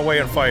DLC. Run away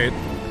and fight.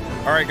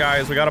 Alright,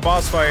 guys, we got a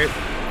boss fight.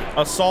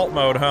 Assault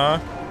mode, huh?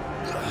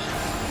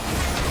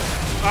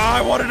 Ah,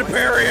 I wanted to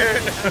parry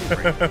it!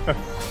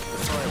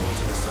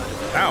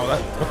 Ow,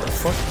 what the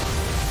fuck?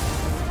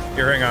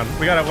 Here, hang on.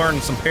 We gotta learn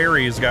some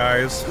parries,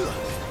 guys.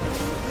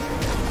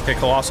 Okay,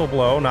 Colossal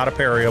Blow, not a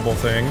parryable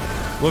thing.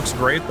 Looks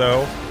great,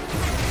 though.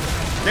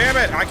 Damn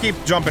it! I keep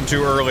jumping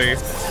too early.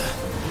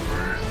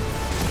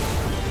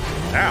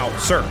 Ow,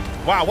 sir.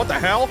 Wow, what the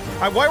hell?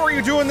 Why were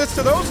you doing this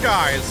to those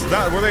guys?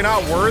 Were they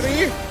not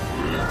worthy?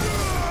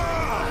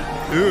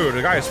 Dude,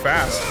 the guy is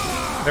fast.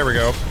 There we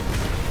go.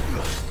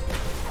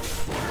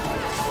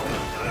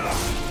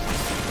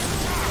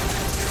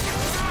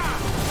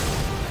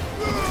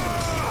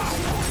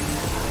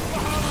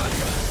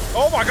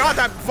 Oh my god,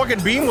 that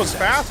fucking beam was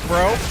fast,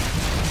 bro.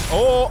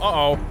 Oh,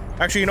 uh-oh.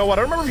 Actually, you know what?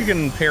 I don't remember if you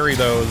can parry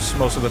those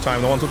most of the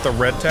time. The ones with the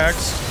red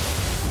text.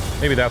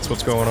 Maybe that's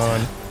what's going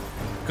on.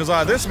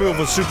 Because this move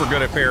was super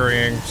good at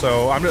parrying,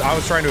 so I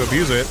was trying to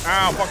abuse it.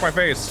 Ow, fuck my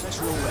face.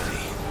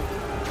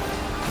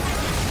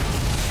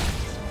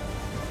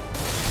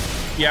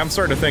 Yeah, I'm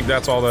starting to think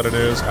that's all that it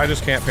is. I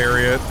just can't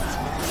parry it.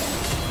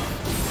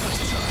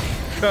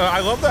 I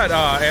love that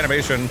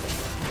animation.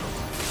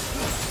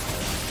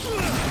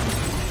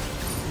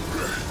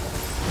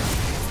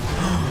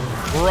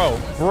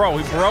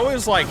 Bro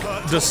is like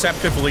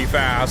deceptively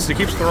fast. He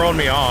keeps throwing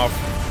me off.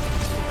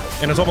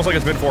 And it's almost like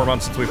it's been 4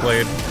 months since we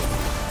played.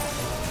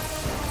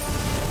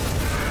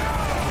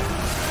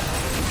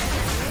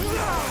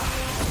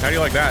 How do you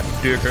like that,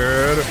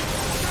 dickhead?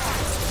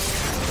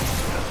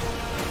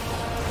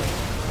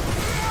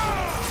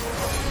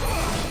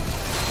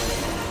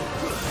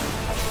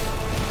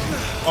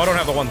 Oh, I don't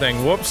have the one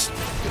thing. Whoops.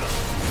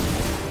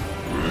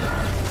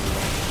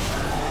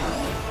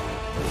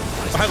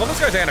 I love this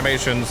guy's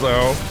animations,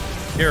 though.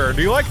 Here,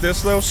 do you like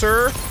this, though,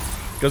 sir?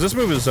 Because this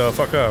move is,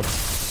 fuck up.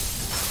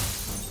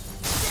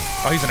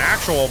 Oh, he's an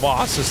actual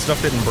boss. His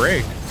stuff didn't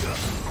break.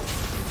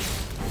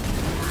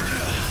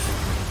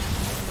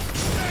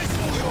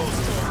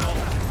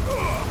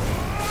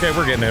 Okay,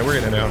 we're getting it. We're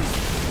getting it now.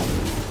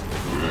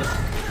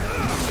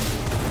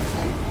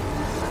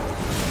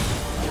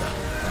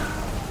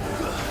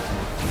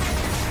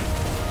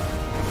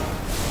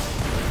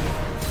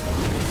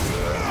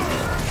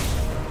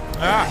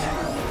 Ah!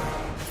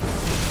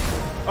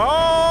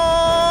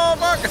 Oh,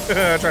 fuck!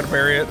 I tried to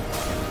parry it.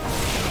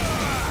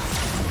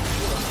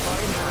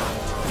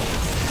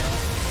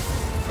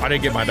 I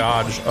didn't get my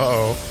dodge.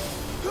 Uh-oh.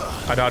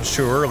 I dodged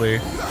too early.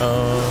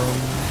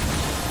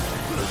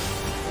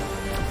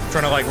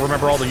 Trying to, like,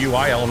 remember all the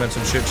UI elements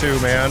and shit, too,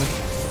 man.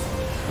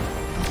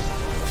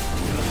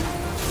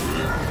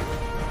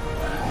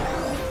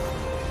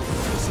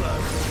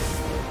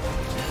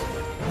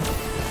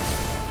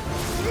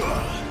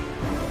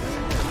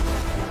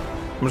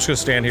 I'm just gonna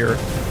stand here.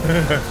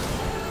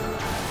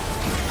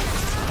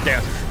 Yeah,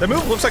 the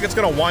move looks like it's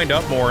gonna wind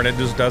up more, and it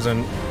just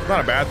doesn't. It's not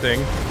a bad thing.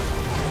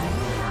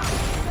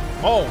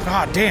 Oh,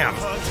 god damn.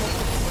 I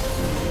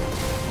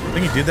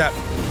think he did that.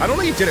 I don't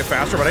think he did it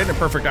faster, but I did a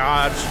perfect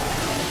dodge.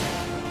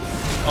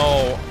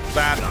 Oh,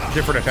 that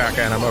different attack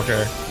on him.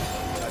 Okay.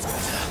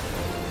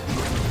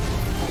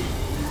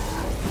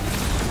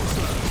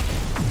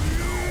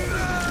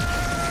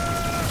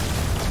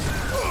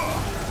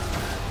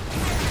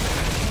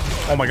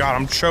 Oh my god,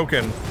 I'm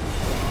choking.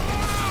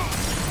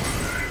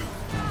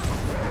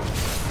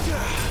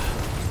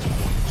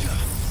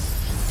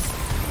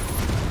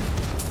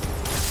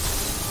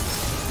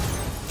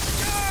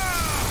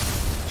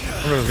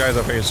 Look at those guys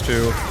at phase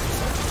 2.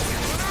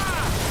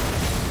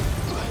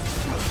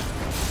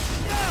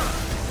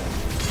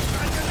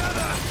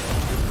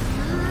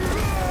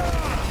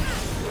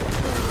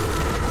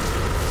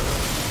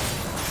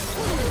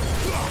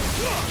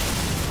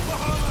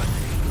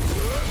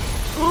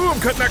 Ooh, I'm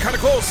cutting that kind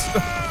of close.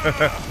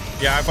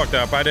 Yeah, I fucked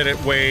up. I did it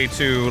way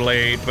too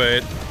late,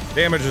 but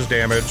damage is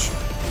damage.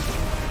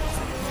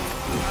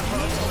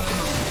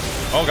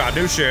 Oh god,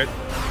 new shit.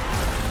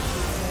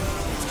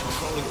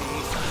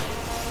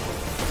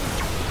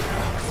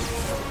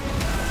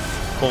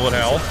 Bullet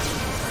hell.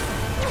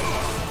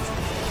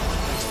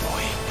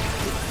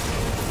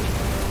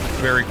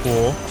 Very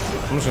cool.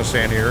 I'm just gonna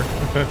stand here.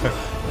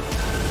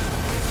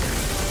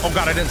 Oh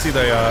god, I didn't see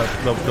the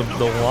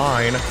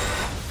line.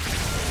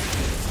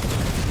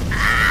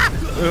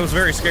 It was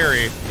very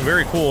scary.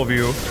 Very cool of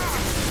you.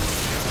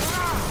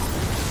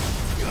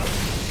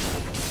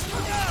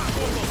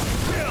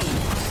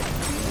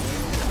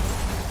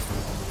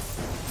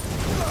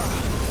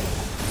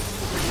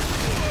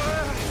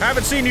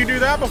 Haven't seen you do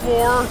that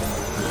before.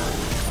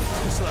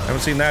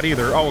 Haven't seen that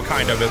either. Oh,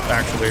 kind of,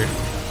 actually.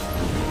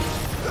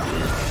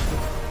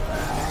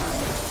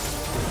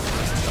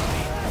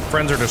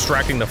 Friends are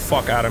distracting the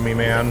fuck out of me,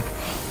 man.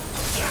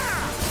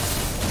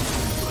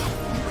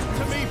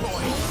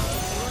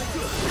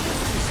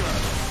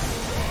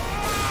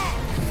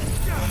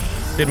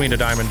 Didn't mean to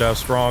diamond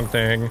dust, wrong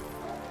thing.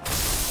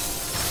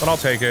 But I'll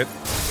take it.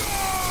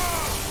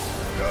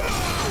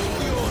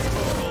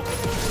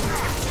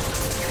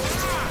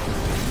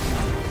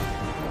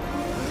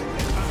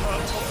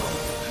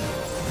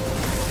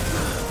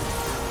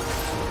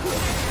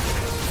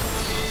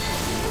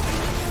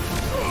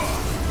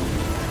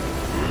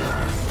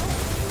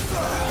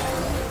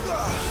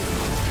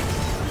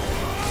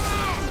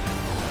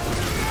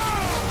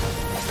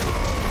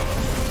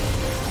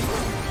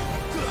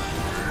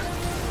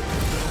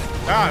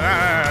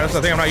 That's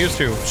the thing I'm not used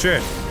to.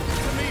 Shit.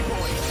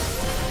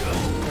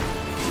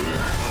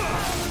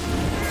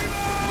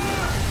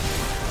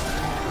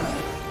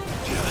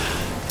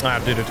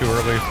 I did it too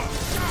early.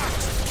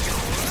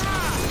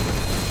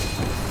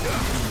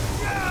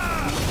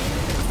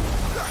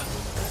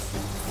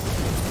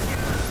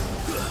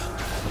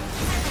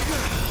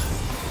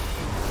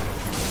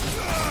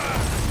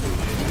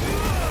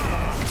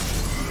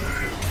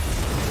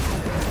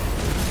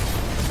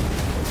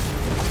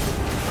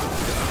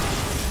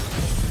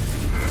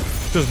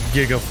 Just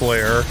Giga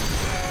Flare.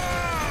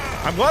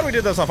 I'm glad we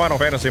did this on Final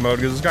Fantasy mode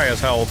because this guy has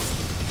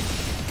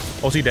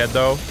health. Oh, is he dead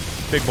though?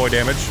 Big boy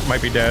damage.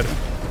 Might be dead.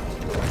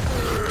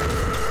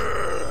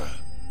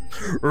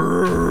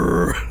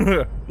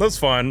 That's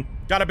fun.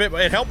 Got a bit.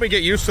 It helped me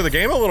get used to the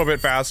game a little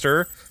bit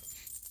faster.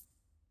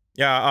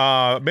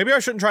 Yeah, maybe I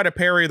shouldn't try to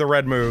parry the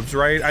red moves,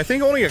 right? I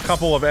think only a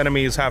couple of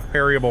enemies have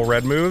parryable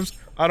red moves.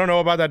 I don't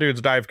know about that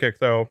dude's dive kick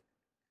though.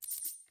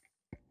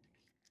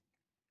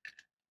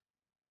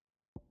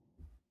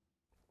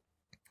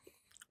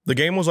 The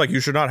game was like,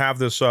 you should not have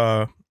this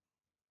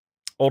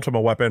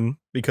Ultima weapon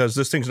because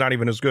this thing's not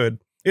even as good.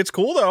 It's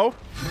cool though.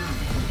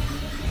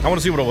 I want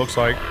to see what it looks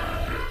like.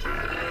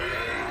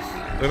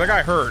 That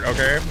guy hurt,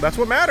 okay? That's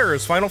what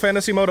matters. Final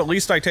Fantasy mode, at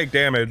least I take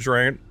damage,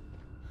 right?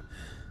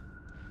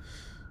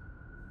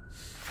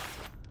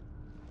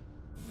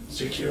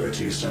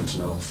 Security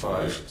Sentinel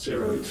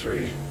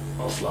 503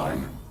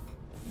 offline.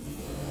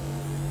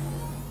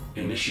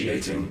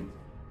 Initiating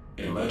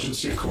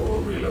emergency core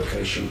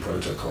relocation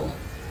protocol.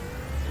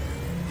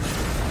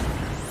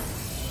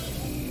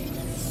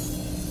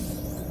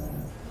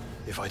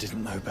 If I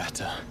didn't know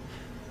better,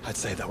 I'd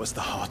say that was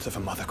the heart of a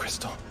mother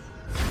crystal.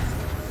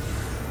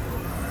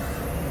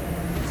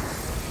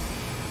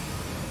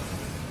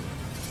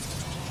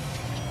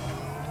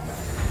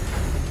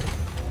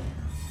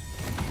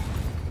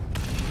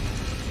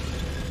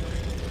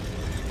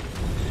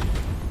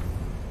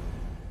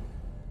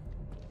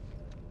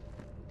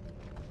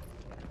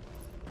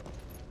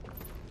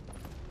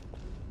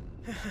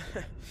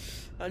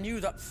 I knew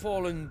that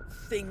fallen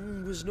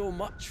thing was no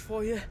match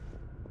for you.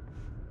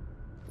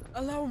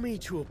 Allow me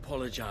to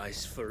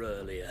apologize for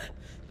earlier.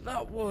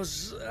 That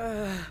was,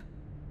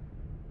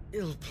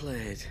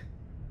 ill-played.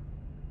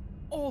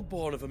 All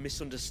born of a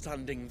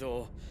misunderstanding,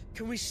 though.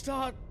 Can we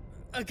start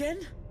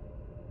again?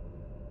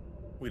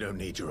 We don't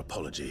need your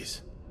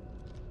apologies.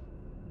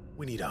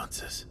 We need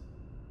answers.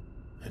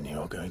 And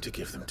you're going to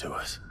give them to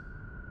us.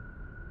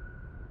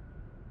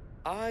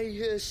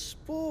 I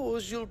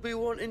suppose you'll be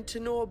wanting to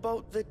know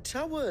about the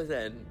tower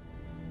then.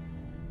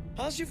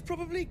 As you've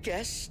probably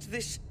guessed,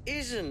 this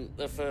isn't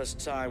the first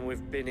time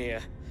we've been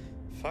here.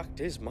 Fact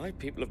is, my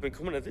people have been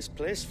coming to this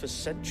place for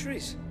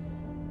centuries.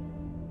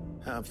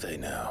 Have they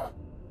now?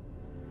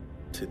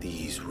 To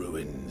these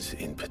ruins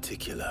in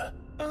particular?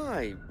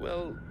 Aye,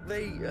 well,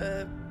 they,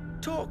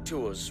 talked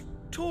to us,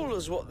 told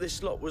us what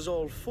this lot was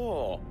all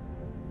for.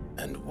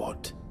 And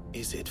what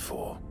is it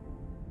for?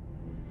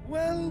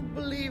 Well,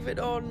 believe it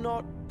or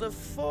not, the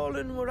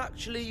Fallen were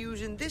actually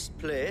using this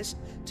place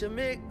to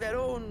make their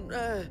own,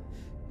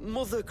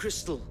 mother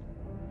crystal.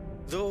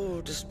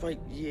 Though, despite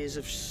years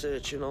of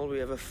searching, all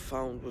we ever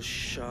found was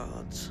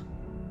shards.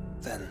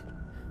 Then,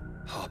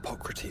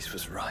 Harpocrates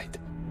was right.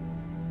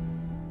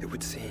 It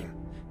would seem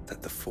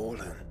that the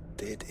Fallen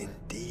did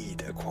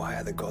indeed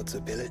acquire the god's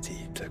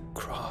ability to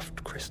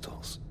craft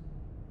crystals.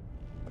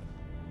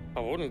 I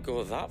wouldn't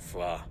go that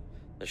far.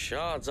 The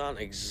shards aren't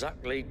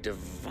exactly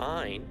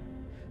divine.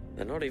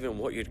 They're not even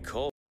what you'd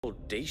call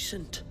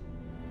decent.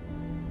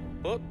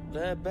 But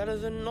they're better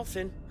than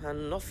nothing,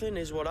 and nothing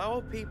is what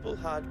our people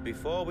had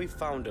before we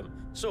found them.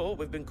 So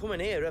we've been coming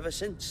here ever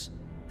since.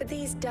 But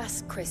these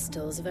dust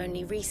crystals have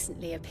only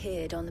recently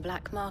appeared on the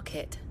black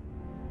market.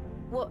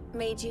 What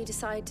made you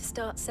decide to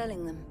start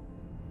selling them?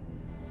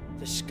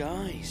 The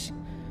skies.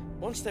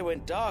 Once they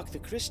went dark, the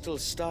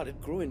crystals started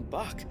growing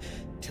back,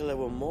 till there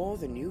were more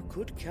than you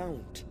could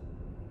count.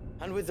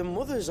 And with the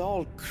mothers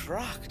all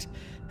cracked,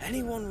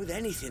 anyone with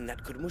anything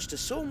that could muster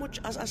so much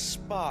as a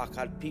spark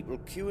had people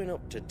queuing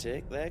up to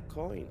take their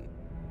coin.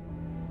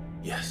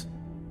 Yes,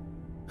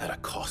 at a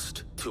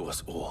cost to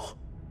us all.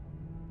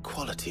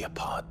 Quality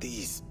apart,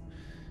 these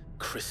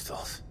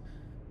crystals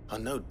are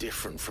no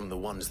different from the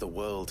ones the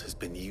world has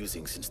been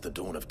using since the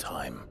dawn of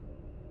time.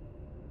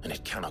 And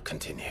it cannot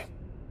continue.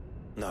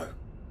 No,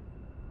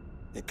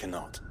 it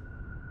cannot.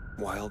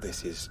 While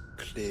this is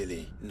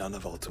clearly none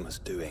of Ultima's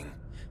doing,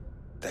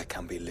 there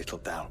can be little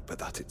doubt but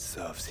that it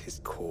serves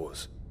his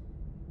cause.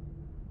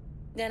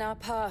 Then our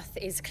path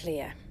is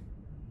clear.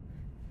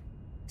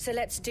 So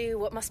let's do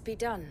what must be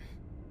done.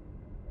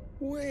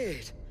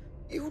 Wait,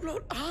 you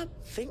lot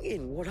aren't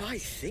thinking what I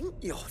think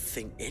you're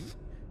thinking,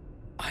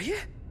 are you?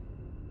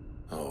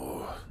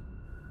 Oh,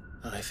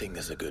 I think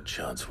there's a good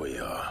chance we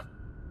are.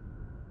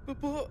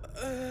 But,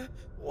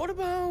 what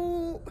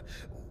about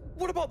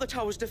the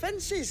tower's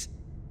defenses?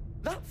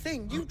 That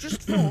thing you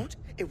just fought,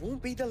 it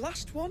won't be the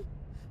last one.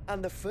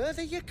 And the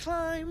further you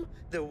climb,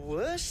 the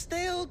worse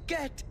they'll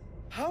get.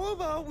 How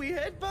about we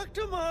head back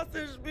to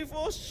Martha's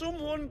before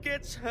someone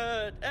gets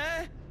hurt,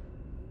 eh?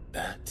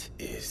 That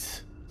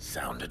is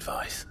sound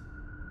advice,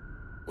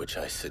 which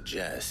I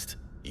suggest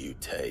you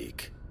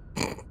take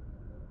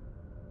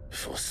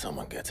before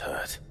someone gets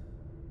hurt.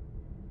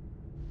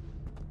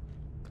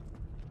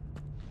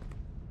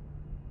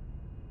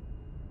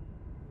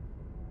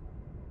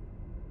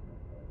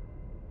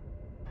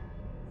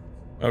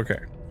 Okay.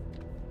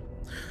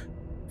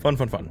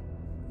 Fun.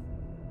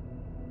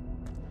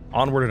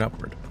 Onward and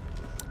upward.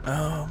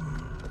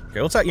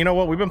 Okay, let's you know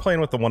what? We've been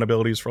playing with the one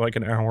abilities for like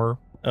an hour.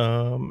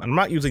 I'm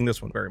not using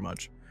this one very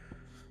much.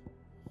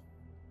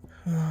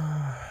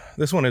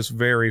 This one is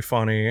very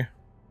funny.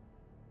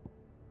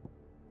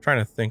 Trying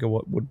to think of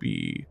what would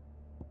be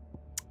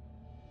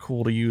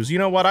cool to use. You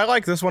know what? I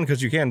like this one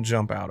because you can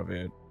jump out of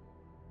it.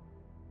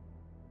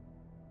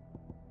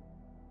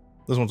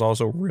 This one's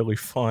also really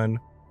fun.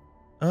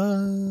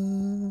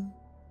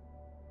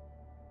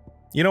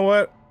 You know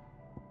what?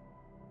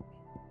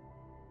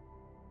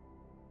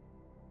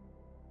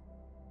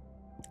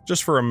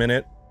 Just for a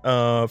minute,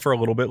 for a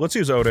little bit, let's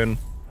use Odin.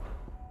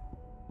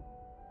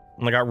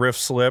 And I got Rift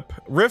Slip.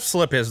 Rift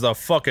Slip is the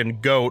fucking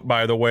goat,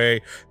 by the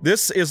way.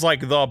 This is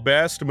like the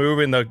best move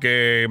in the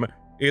game.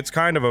 It's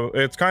kind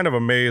of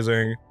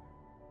amazing.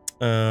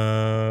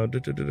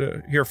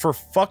 Here for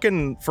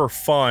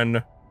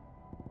fun.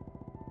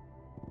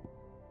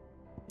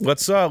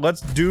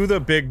 Let's do the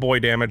big boy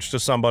damage to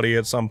somebody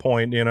at some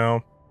point, you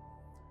know.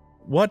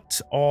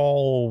 What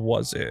all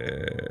was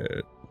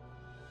it?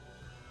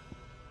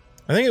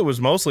 I think it was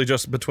mostly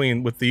just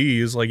with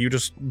these, like you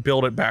just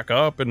build it back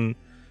up and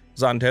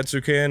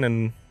Zantetsuken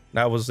and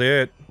that was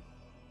it.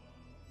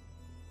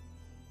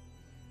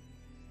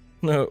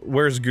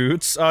 Where's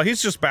Goots?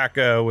 He's just back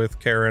with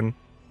Karen.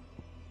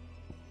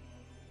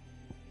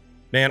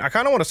 Man, I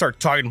kind of want to start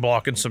Titan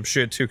blocking some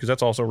shit too, because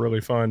that's also really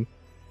fun.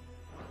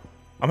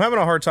 I'm having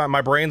a hard time.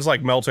 My brain's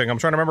like melting. I'm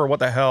trying to remember what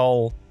the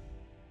hell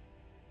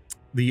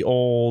the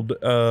old,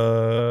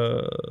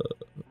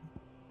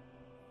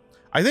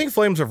 I think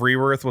Flames of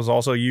Rebirth was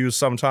also used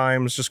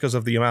sometimes just because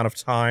of the amount of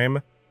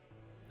time.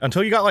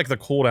 Until you got like the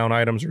cooldown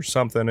items or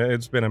something.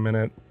 It's been a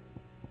minute.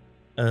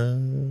 I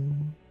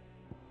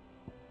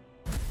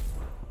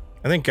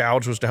think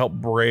Gouge was to help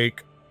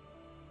break.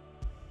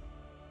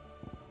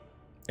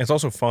 It's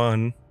also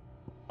fun.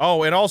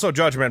 Oh, and also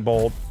Judgment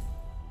Bolt.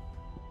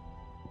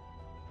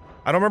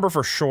 I don't remember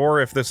for sure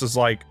if this is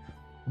like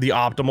the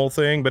optimal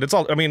thing, but it's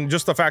all, I mean,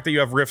 just the fact that you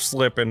have Rift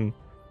Slip and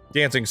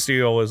Dancing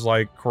Steel is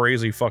like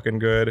crazy fucking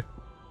good.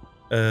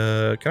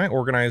 Can I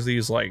organize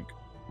these like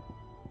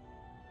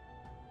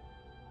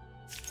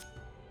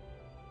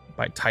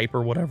by type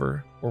or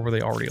whatever? Or were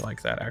they already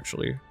like that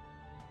actually?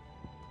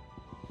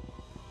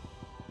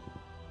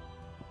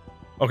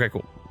 Okay,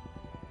 cool.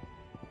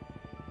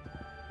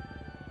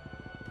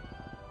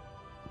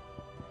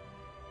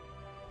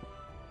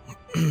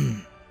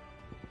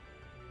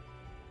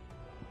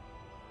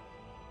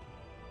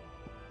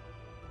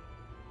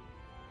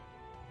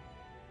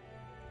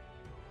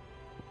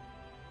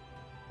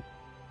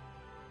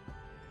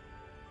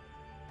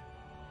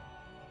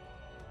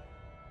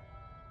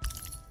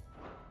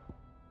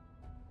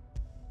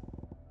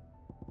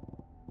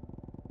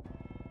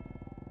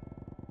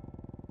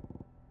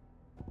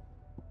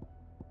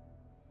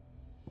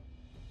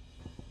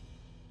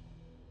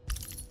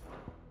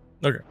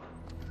 Okay.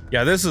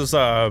 Yeah, this is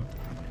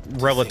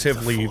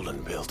relatively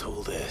Fallen built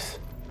all this.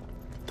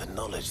 The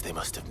knowledge they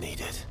must have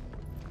needed.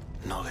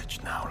 Knowledge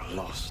now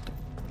lost.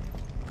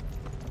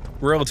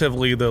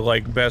 relatively the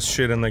like best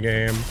shit in the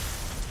game.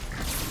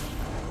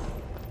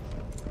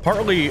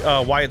 Partly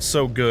why it's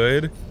so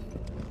good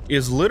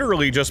is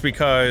literally just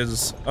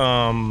because the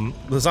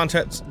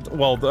Zantetsu,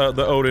 well,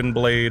 the Odin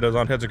blade,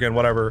 Zantetsuken,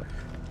 whatever,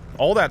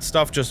 all that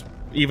stuff just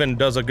even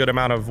does a good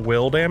amount of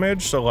will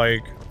damage, so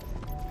like,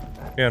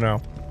 you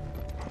know.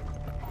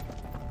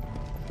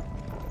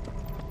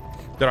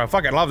 Dude, I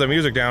fucking love the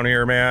music down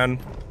here, man.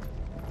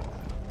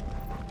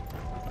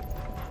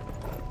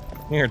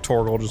 You hear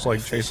Torgal just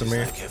like chasing me.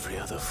 Like every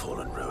other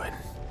fallen ruin.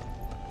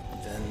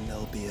 Then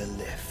there'll be a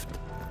lift.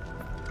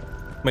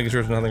 Making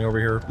sure there's nothing over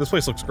here. This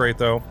place looks great,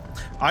 though.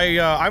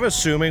 I'm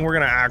assuming we're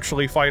gonna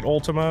actually fight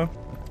Ultima.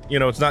 You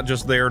know, it's not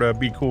just there to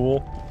be cool.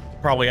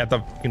 Probably at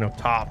the, you know,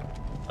 top.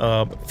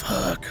 But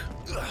fuck.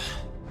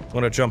 I'm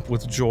gonna jump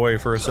with joy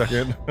for a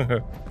second.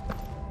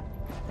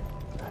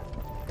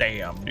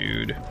 Damn,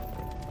 dude.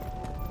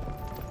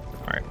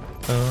 Alright.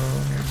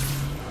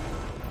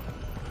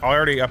 I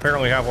already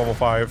apparently have level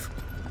 5.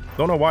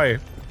 Don't know why.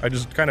 I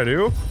just kind of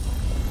do.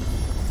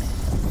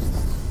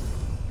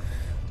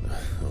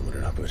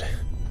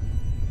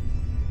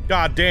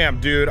 God damn,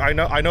 dude. I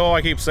know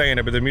I keep saying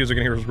it, but the music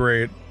in here is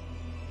great.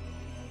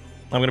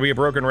 I'm gonna be a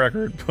broken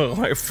record, but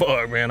like,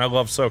 fuck, man, I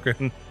love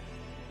Soken.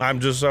 I'm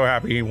just so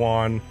happy he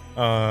won.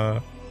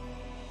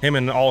 Him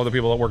and all of the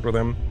people that worked with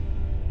him.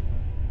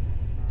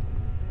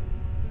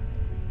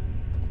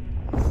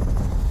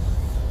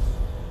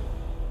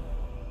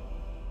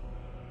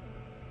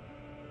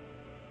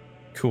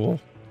 Cool.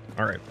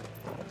 All right.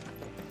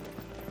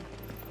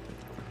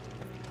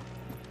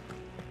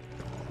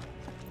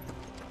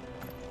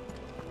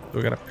 Do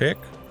we got a pick?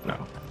 No.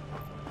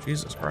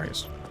 Jesus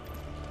Christ.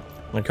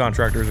 My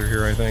contractors are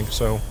here, I think,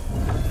 so...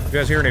 You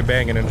guys hear any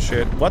banging and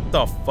shit? What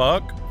the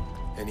fuck?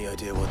 Any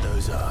idea what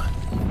those are?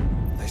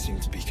 They seem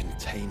to be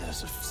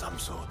containers of some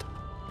sort.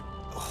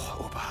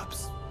 Or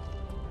perhaps...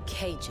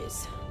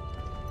 cages.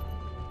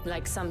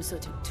 Like some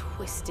sort of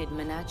twisted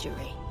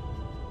menagerie.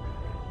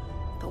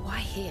 But why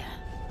here?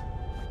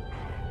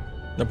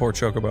 The poor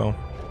Chocobo.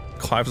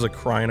 Clive's like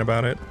crying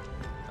about it.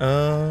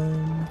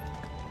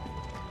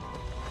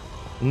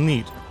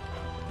 Neat.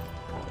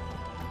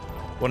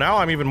 Well, now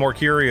I'm even more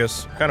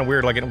curious. Kind of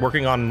weird, like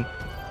working on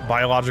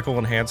biological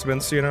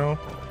enhancements, you know?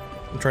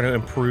 I'm trying to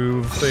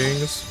improve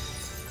things.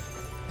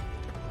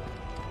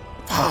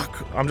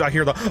 Fuck! I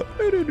hear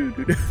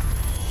the...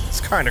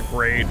 It's kind of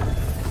great.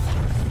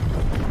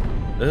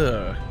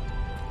 Ugh.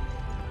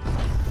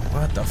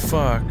 What the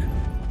fuck?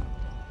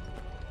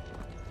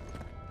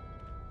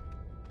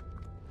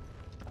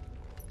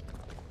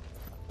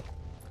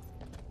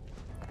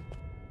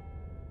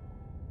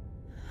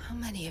 How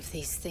many of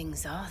these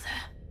things are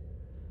there?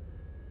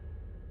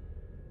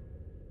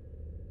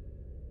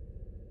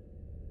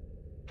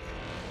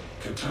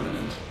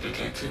 Contaminant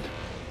detected.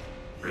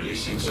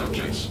 Releasing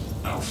subjects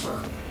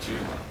Alpha to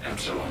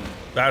Epsilon.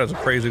 That is a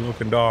crazy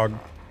looking dog.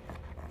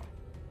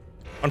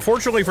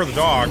 Unfortunately for the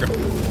dog,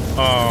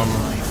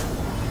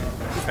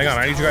 hang on,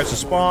 I need you guys to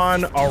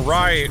spawn. All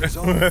right.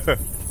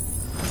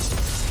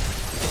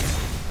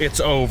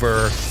 It's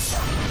over.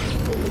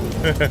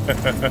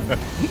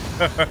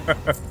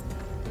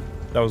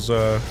 That was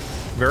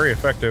very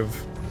effective.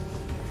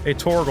 Hey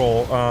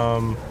Torgal,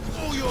 All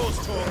yours,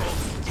 Torgal.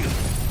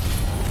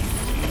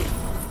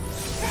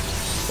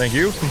 thank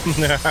you.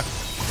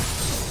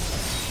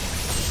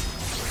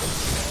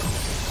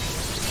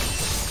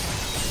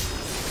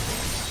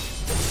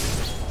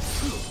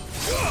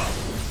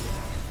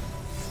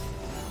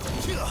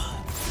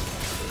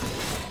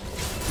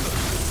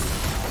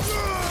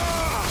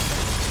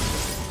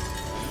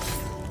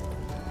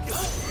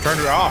 Turned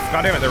it off.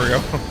 God damn it, there we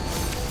go.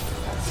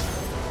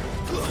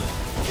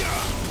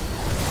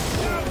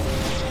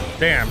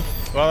 Damn.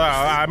 Well,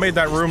 I made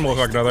that room look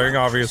like nothing,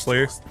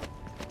 obviously.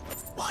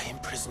 Why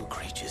imprison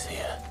creatures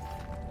here?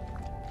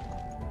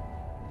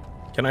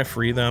 Can I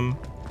free them?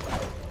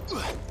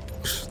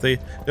 They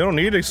don't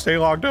need to stay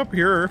locked up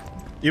here.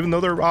 Even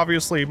though they're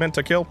obviously meant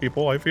to kill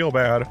people, I feel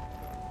bad.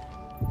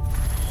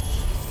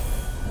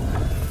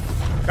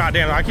 God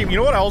damn, I keep, you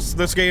know what else?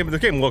 This game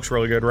looks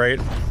really good, right?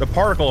 The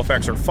particle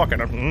effects are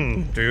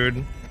fucking,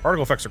 dude.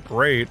 Particle effects are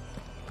great.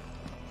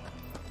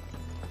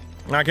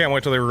 I can't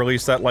wait till they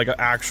release that, like,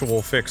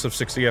 actual fix of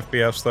 60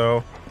 FPS,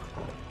 though.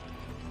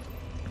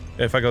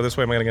 If I go this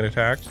way, am I gonna get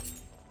attacked?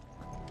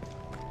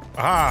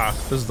 Ah,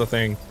 this is the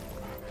thing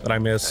that I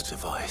missed. That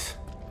device.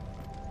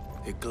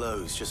 It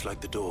glows just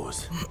like the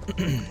doors.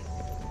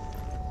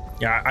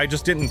 Yeah, I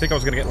just didn't think I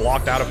was gonna get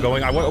locked out of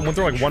going. I went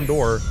through like one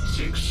door.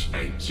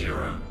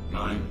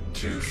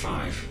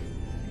 680925.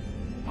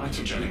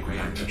 Mitogenic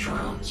reactor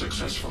trial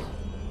successful.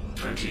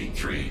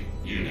 23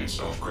 units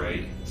of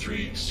grade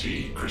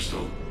 3C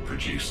crystal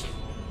produced.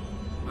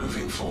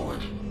 Moving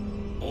forward,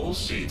 all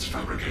seeds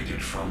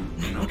fabricated from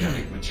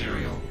inorganic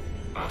material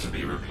are to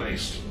be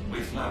replaced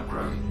with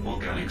lab-grown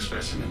organic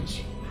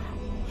specimens.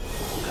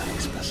 Organic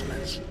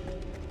specimens?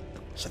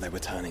 So they were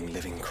turning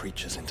living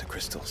creatures into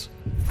crystals.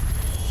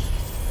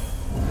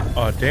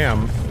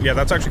 Damn. Yeah,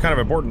 that's actually kind of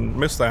important.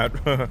 Missed that.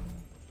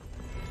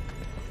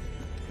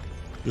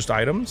 Just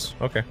items?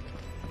 Okay.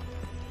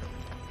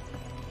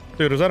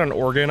 Dude, is that an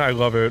organ? I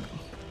love it.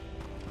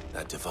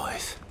 That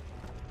device.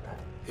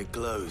 It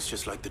glows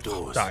just like the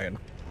doors. Dying.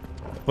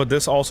 But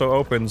this also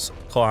opens,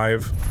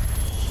 Clive.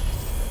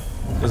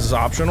 This is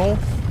optional?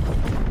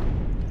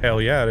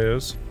 Hell yeah, it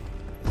is.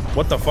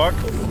 What the fuck?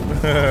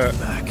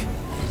 Back.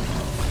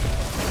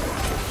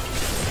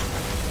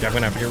 Yeah, I'm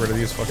gonna have to get rid of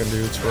these fucking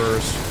dudes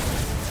first.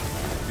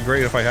 Be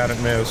great if I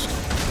hadn't missed.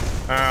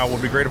 Ah,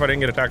 would be great if I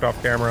didn't get attacked off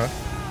camera.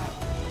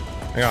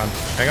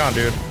 Hang on,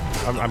 dude.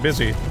 I'm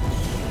busy.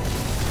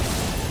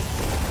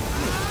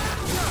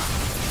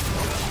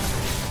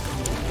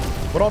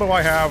 What all do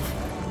I have?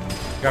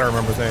 Gotta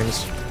remember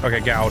things. Okay,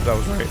 gouge, that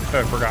was right.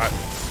 I forgot.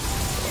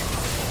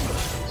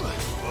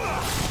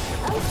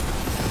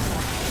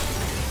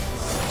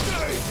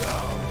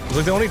 It's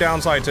like the only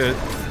downside to...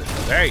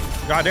 Hey,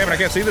 god damn it, I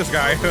can't see this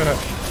guy.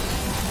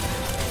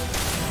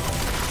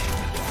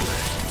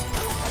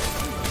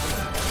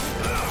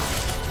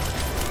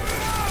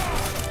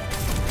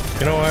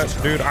 You know what,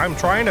 dude? I'm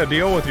trying to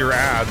deal with your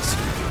ads.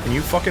 Can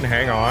you fucking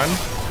hang on?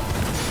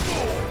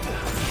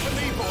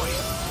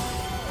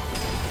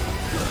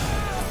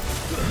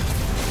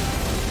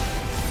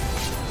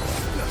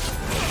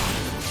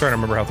 Trying to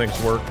remember how things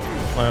work.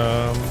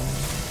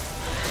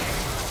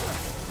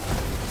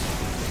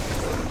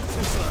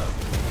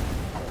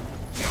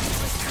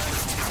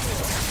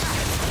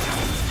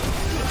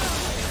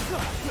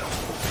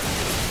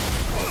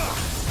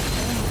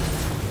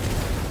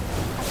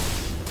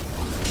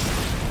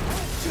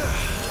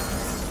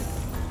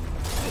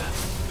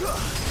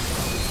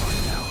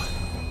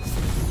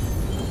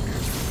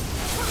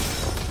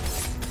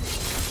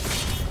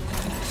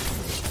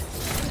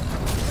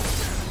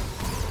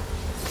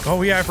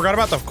 Oh yeah, I forgot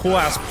about the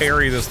cool-ass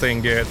parry this thing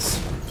gets.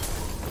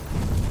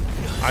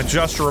 I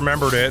just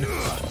remembered it.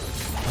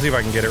 Let's see if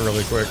I can get it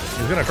really quick.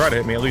 He's gonna try to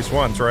hit me at least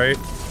once, right?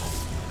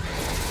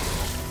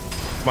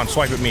 Come on,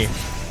 swipe at me.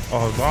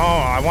 Oh,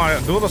 I want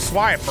to do the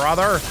swipe,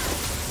 brother.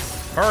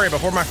 Hurry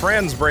before my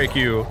friends break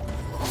you.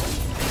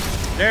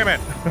 Damn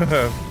it.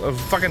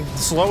 Fucking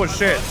slow as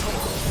shit.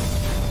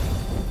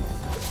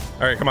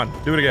 All right, come on.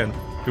 Do it again.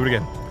 Do it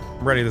again.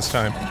 I'm ready this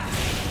time.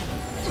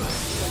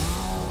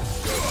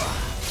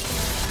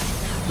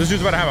 This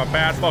dude's about to have a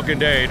bad fucking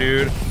day,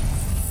 dude.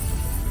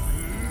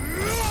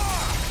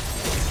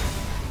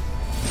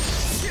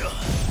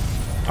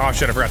 Oh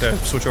shit, I forgot to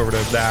switch over to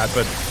that,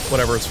 but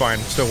whatever, it's fine.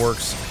 Still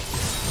works.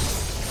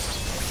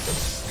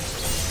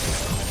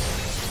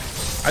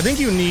 I think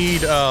you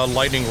need a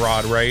lightning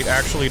rod, right?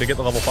 Actually, to get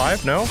the level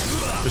 5? No?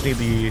 Just need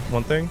the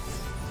one thing?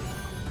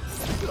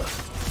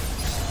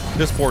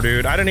 This poor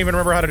dude. I didn't even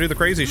remember how to do the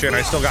crazy shit, and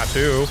I still got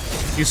 2.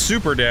 He's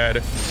super dead.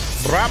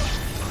 Brap.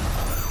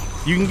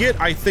 You can get,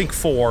 I think,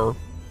 4,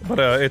 but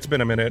it's been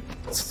a minute.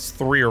 It's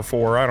 3 or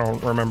 4, I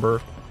don't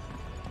remember.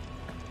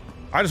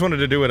 I just wanted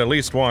to do it at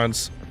least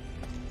once.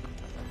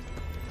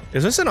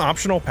 Is this an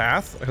optional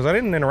path? Because I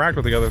didn't interact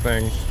with the other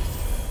thing.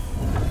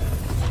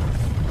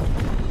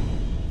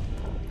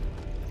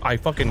 I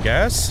fucking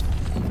guess?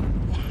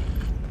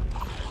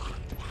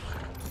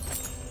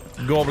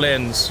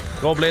 Goblins.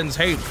 Goblins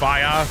hate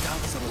fire.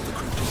 Some of the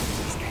creatures in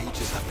these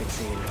cages have been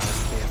seen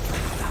past here for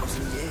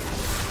 1,000 years.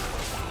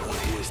 Well,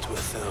 here's to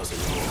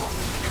 1,000 more.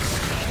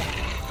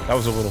 That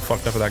was a little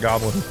fucked up with that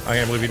goblin. I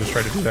can't believe he just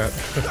tried to do that.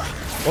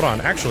 Hold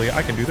on, actually,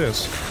 I can do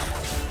this.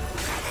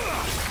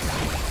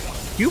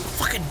 You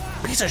fucking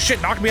piece of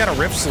shit knocked me out of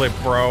Rift Slip,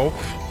 bro.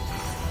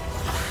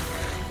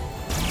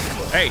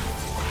 Hey.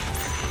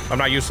 I'm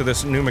not used to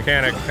this new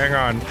mechanic. Hang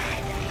on.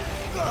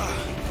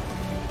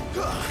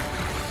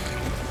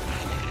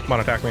 Come on,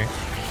 attack me.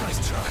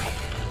 Nice try.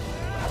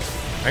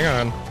 Hang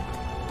on.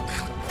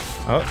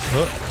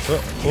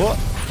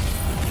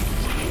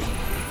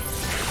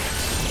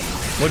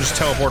 We'll just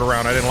teleport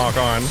around. I didn't lock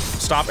on.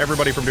 Stop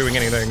everybody from doing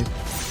anything.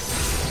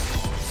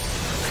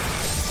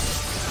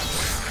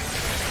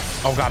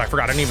 Oh god, I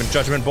forgot. I didn't even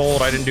Judgment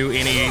Bolt. I didn't do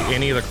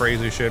any of the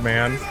crazy shit,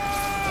 man.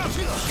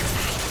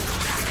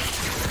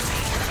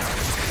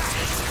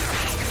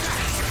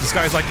 This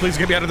guy's like, please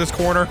get me out of this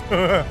corner.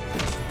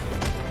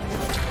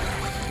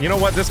 You know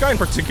what? This guy in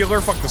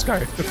particular, fuck this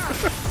guy.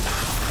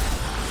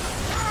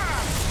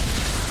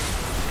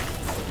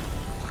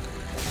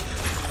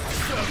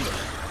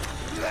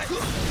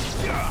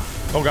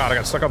 Oh god, I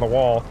got stuck on the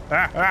wall.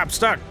 I'm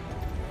stuck.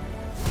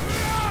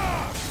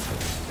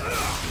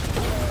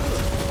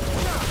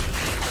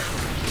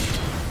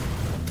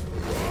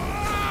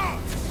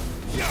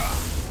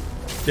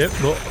 Yep.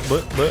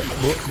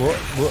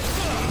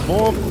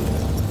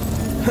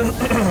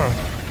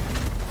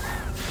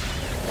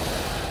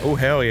 Oh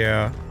hell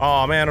yeah.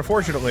 Oh man,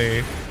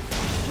 unfortunately,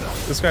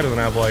 this guy doesn't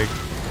have like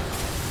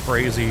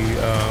crazy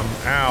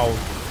ow.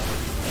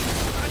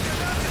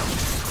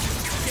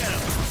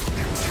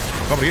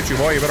 I'm gonna get you,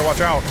 boy. You better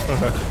watch out.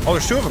 Oh,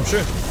 there's two of them.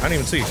 Shit. I didn't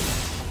even see.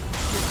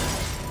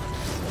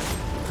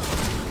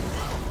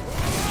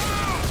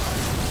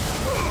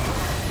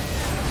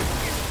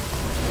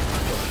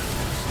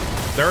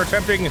 They're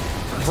attempting a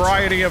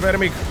variety of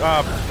enemy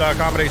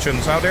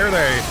combinations. How dare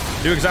they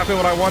do exactly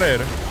what I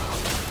wanted.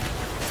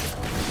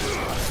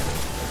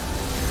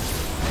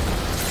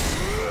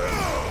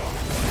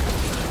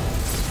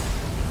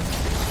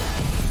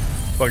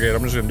 Fuck it,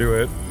 I'm just gonna do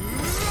it.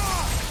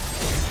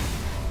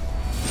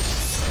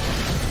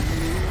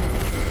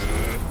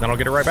 Then I'll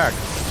get it right back.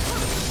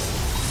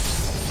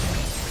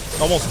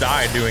 Almost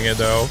died doing it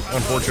though,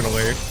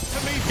 unfortunately.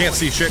 Can't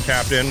see shit,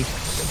 Captain.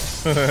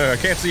 I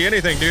can't see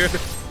anything, dude.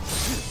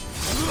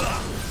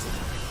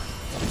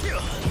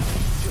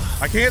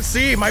 I can't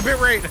see my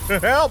bitrate.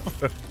 Help!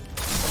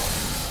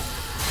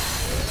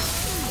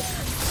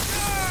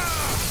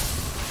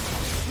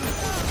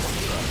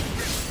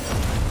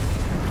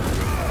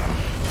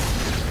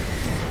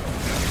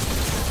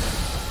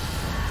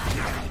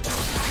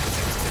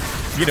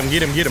 Get him,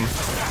 get him, get him.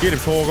 Get him,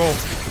 Torgal.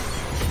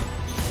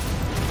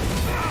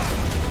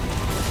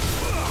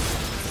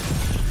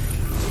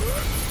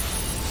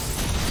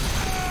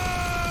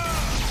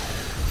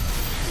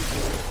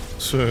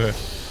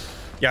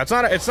 Yeah,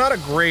 it's not a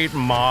great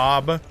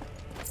mob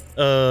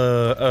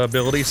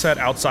ability set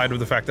outside of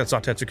the fact that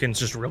Satetsukin's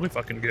just really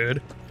fucking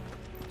good.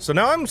 So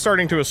now I'm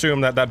starting to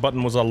assume that that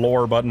button was a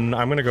lore button.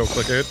 I'm gonna go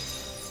click it.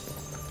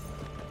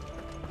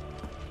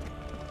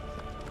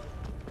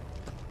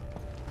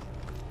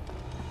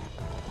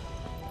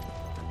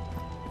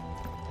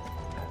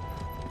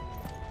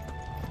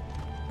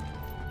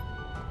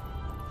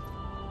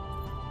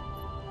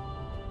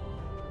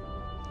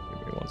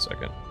 Give me 1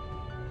 second.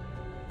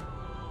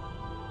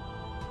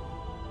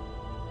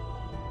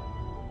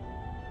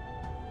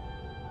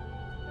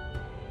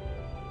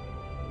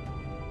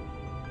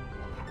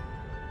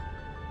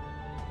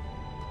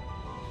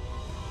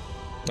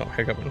 Oh,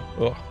 hiccuping.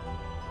 Ugh.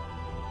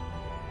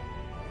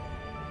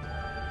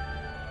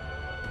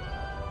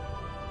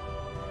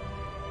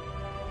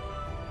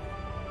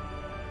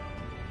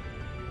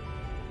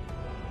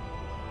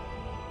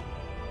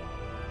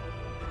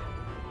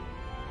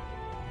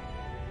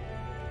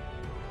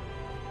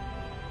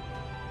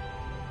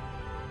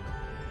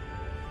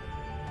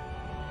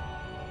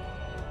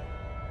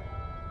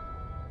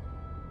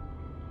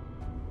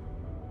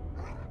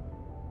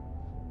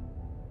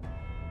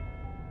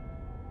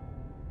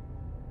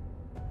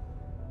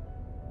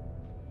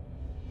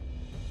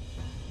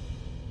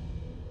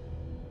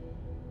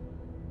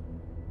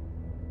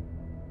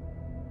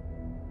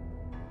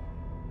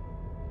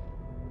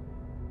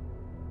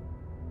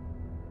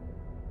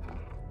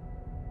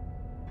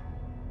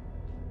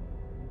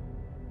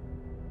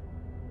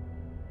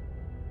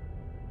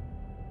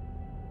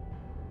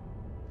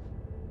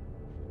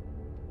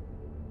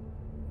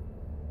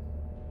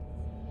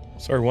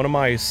 Sorry, one of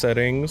my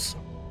settings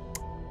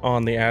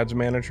on the ads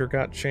manager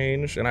got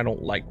changed, and I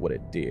don't like what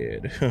it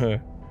did.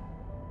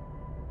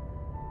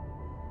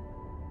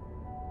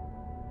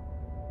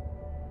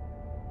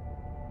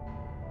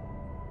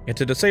 And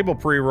to disable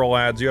pre-roll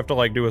ads, you have to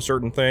like do a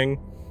certain thing.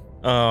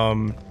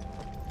 And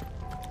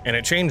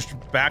it changed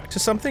back to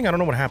something. I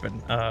don't know what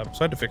happened. So I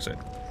had to fix it.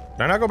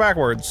 Did I not go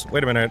backwards?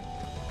 Wait a minute.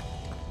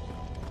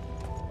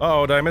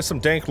 Uh-oh, did I miss some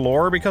dank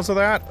lore because of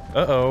that?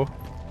 Uh-oh.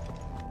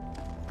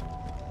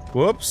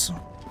 Whoops.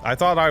 I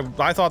thought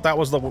that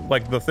was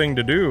the thing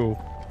to do.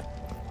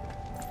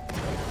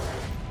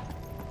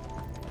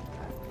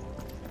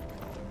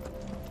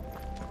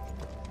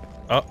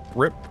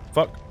 Rip.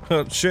 Fuck.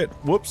 Shit.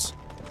 Whoops.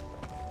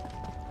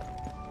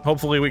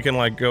 Hopefully we can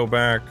like go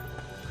back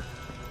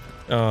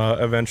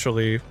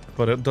eventually,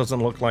 but it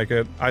doesn't look like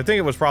it. I think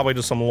it was probably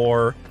just some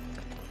lore.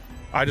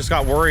 I just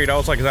got worried. I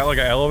was like, is that like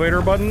an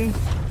elevator button?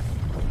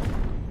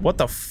 What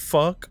the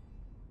fuck?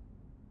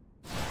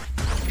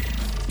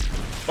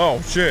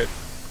 Oh, shit.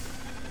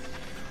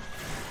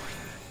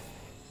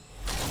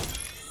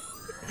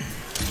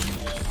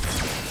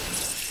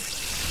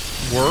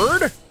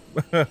 Word?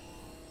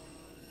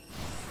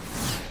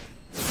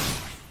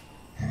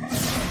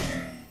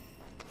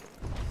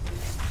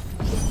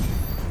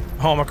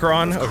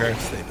 Omicron? Okay.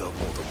 They built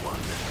more than one.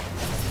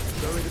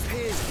 Though it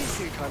appears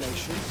this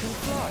incarnation can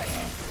fly.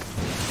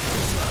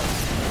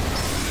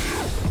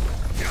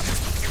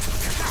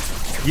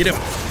 Get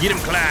him,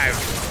 Clive.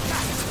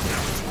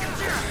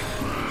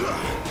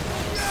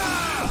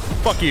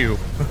 Fuck you.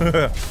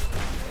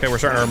 Okay, we're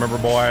starting to remember,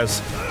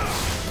 boys.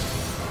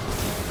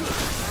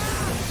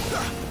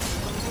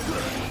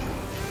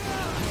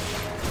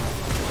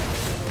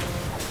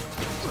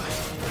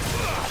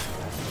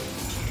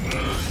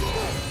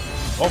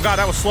 Oh god,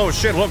 that was slow as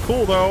shit. Looked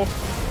cool though.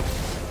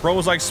 Bro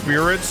was like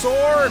spirit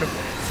sword.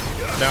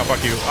 Now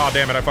fuck you. Oh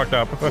damn it, I fucked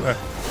up.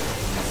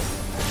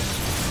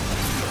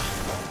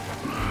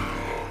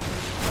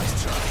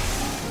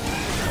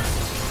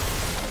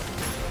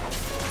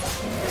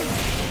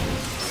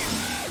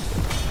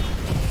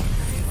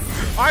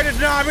 I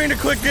did not mean to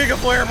click Giga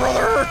Flare,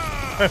 brother.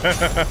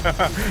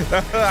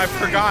 I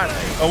forgot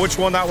which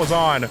one that was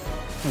on.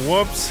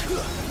 Whoops.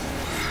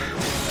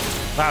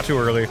 Not too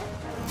early.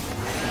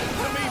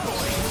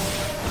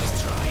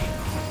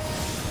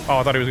 Oh,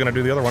 I thought he was gonna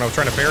do the other one. I was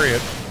trying to parry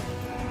it.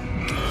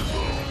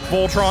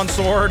 Voltron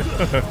sword.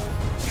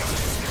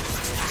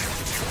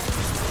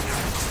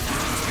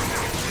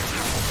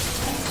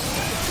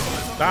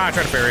 I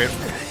tried to parry it.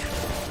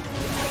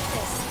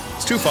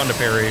 It's too fun to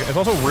parry. It's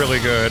also really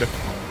good.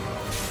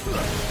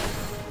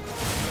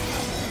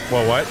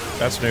 Whoa, what?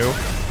 That's new.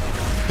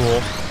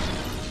 Cool.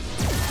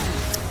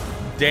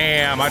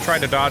 Damn, I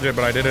tried to dodge it,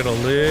 but I did it a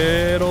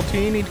little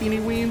teeny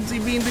weensy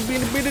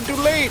beansy too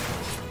late.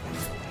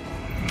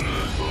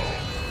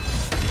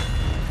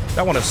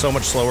 That one is so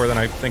much slower than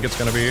I think it's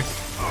gonna be.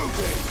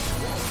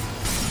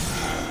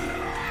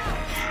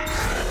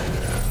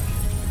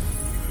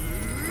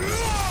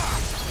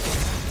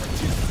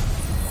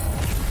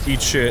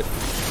 Eat shit.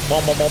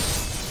 Bom, bom, bom.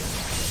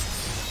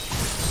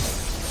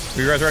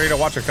 Are you guys ready to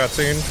watch a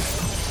cutscene?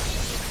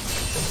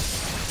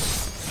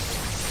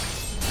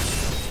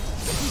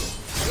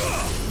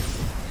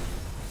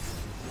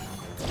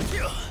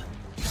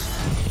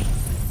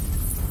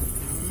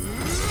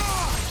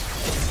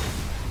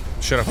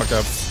 Shit, I fucked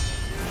up.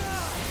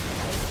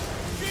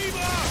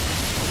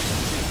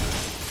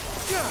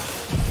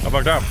 I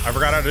fucked up. I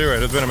forgot how to do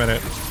it. It's been a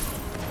minute.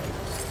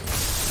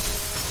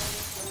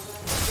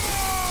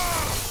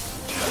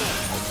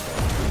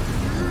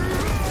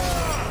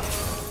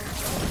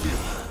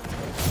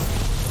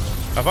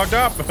 I fucked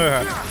up.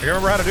 I can't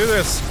remember how to do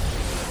this.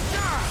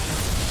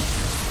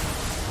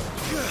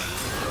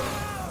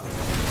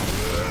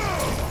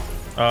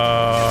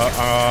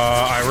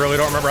 I really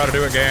don't remember how to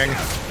do it, gang.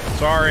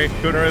 Sorry,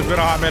 it's been a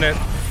hot minute.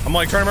 I'm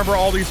like trying to remember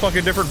all these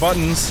fucking different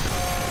buttons.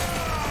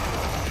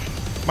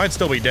 Might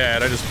still be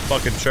dead. I just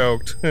fucking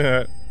choked.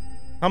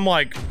 I'm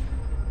like,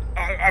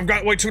 I've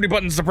got way too many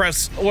buttons to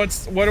press. When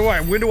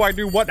do I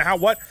do what? How?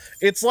 What?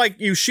 It's like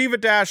you Shiva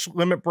dash,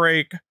 limit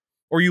break,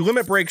 or you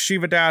limit break,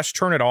 Shiva dash,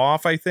 turn it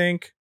off. I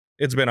think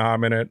it's been a hot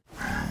minute.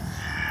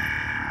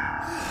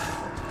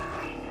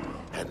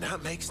 And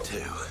that makes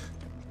 2.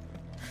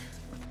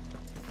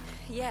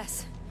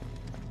 Yes,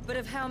 but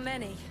of how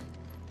many?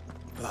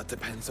 Well, that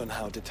depends on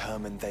how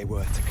determined they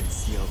were to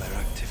conceal their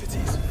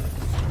activities.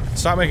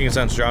 Stop making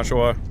sense,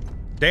 Joshua.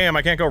 Damn,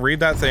 I can't go read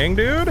that thing,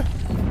 dude?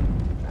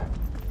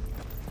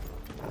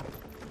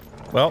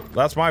 Well,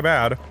 that's my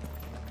bad.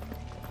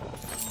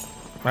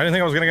 I didn't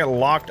think I was gonna get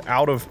locked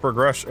out of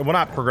progression. Well,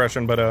 not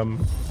progression, but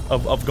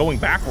of going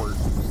backward.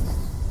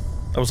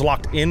 I was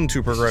locked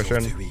into progression.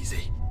 It's all too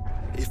easy.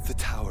 If the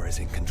tower is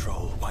in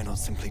control, why not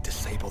simply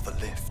disable the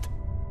lift?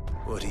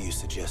 What are you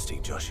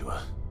suggesting,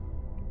 Joshua?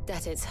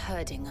 That it's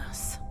hurting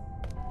us.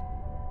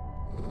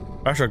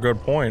 That's a good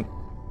point.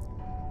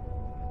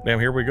 Damn,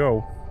 here we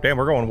go. Damn,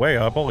 we're going way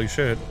up. Holy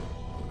shit.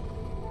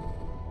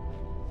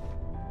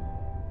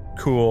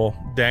 Cool.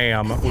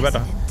 Damn. We about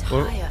to.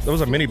 Well, that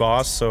was a mini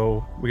boss,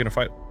 so we're gonna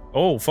fight.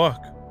 Oh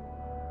fuck.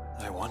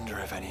 I wonder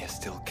if any are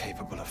still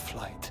capable of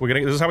flight. We're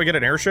gonna. This is how we get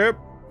an airship.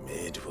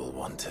 Mid will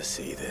want to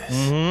see this.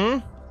 Mm-hmm.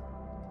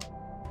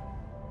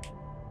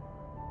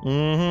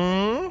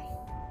 Mm-hmm.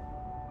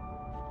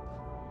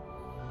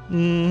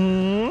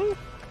 Mm-hmm.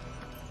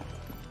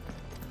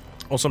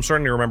 Also, I'm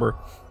starting to remember.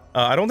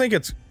 I don't think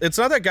it's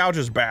not that gouge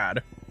is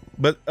bad,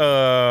 but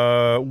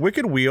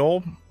Wicked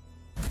Wheel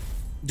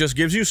just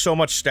gives you so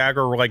much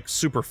stagger like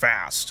super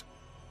fast.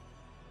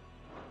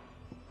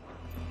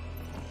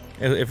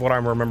 If what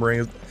I'm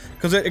remembering is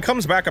because it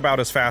comes back about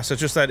as fast.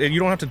 It's just that you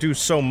don't have to do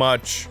so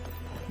much.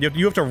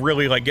 You have to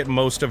really like get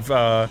most of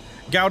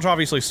gouge.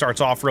 Obviously starts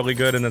off really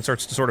good and then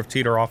starts to sort of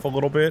teeter off a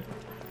little bit,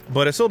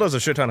 but it still does a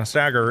shit ton of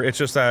stagger. It's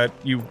just that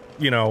you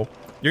know.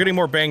 You're getting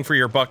more bang for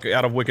your buck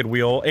out of Wicked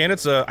Wheel, and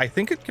it's I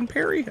think it can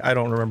parry? I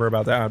don't remember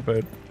about that,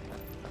 but...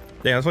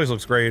 Damn, this place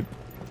looks great.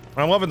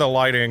 I'm loving the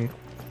lighting.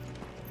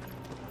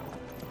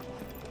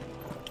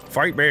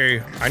 Fight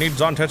me! I need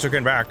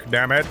Zantetsuken back,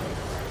 damn it!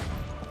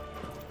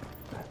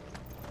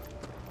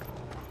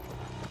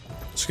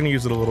 Just gonna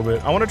use it a little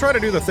bit. I want to try to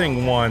do the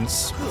thing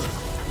once.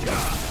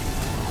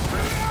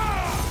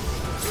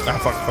 Ah,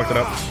 fucked it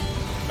up.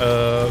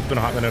 It's been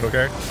a hot minute,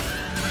 okay?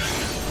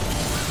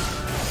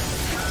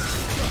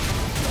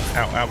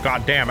 Ow, ow,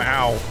 goddamn,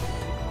 ow.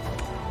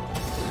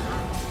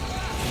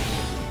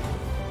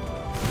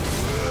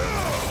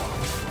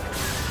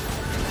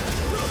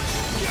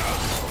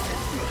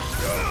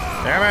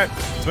 Damn it!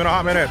 It's been a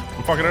hot minute.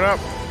 I'm fucking it up.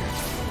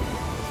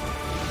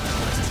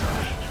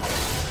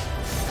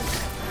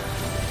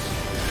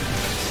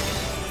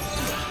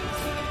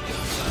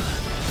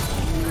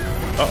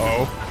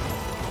 Uh-oh.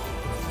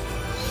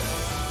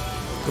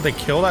 Did they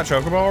kill that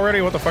chocobo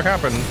already? What the fuck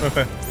happened?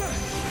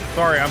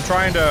 Sorry, I'm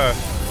trying to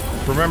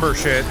remember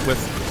shit with...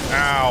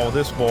 Ow,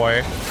 this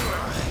boy.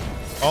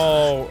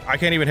 Oh, I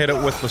can't even hit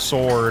it with the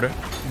sword.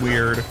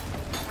 Weird.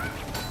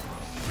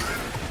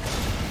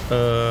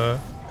 There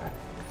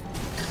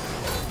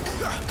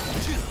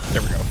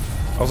we go.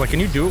 I was like, can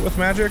you do it with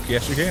magic?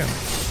 Yes, you can.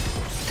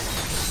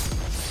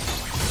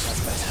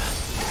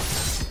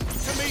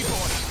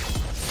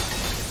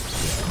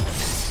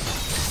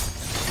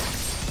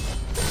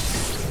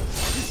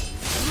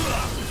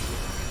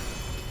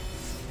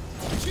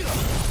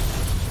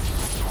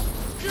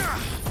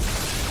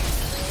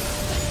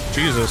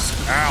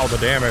 Jesus. Ow, the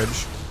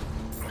damage.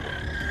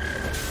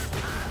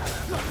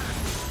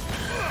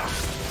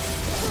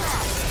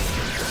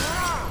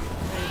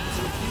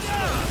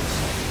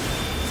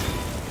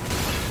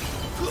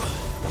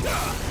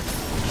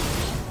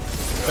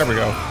 There we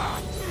go.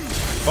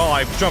 Well,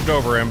 I jumped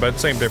over him, but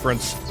same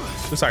difference.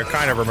 This I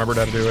kind of remembered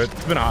how to do it.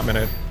 It's been a hot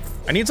minute.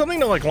 I need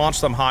something to like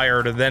launch them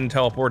higher to then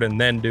teleport and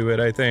then do it,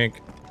 I think.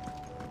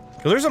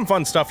 Because there's some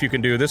fun stuff you can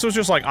do. This was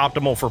just like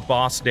optimal for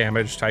boss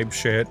damage type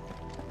shit.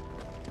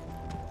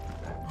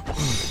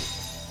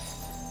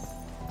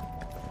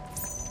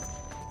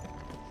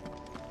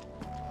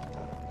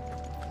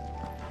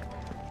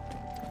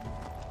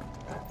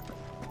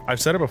 I've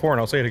said it before and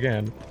I'll say it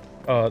again.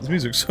 This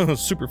music's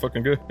super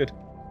fucking good.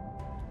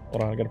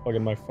 Hold on, I gotta plug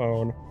in my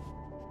phone.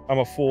 I'm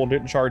a fool,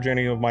 didn't charge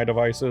any of my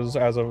devices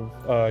as of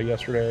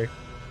yesterday.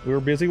 We were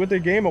busy with the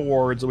Game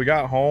Awards. We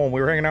got home,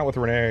 we were hanging out with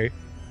Renee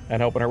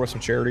and helping her with some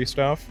charity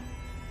stuff.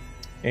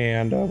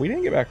 And we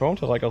didn't get back home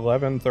till like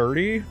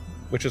 11:30,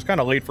 which is kind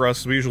of late for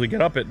us. We usually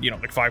get up at, you know,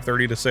 like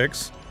 5:30 to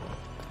 6.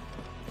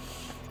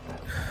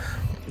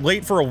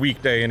 Late for a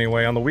weekday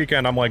anyway. On the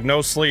weekend, I'm like,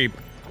 no sleep.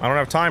 I don't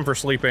have time for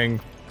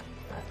sleeping.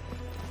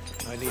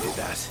 I needed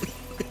that.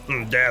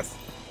 Death.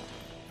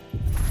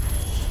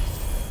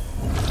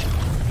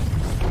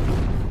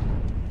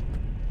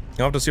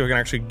 I'll have to see if I can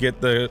actually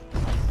get the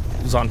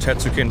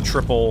Zantetsuken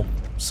triple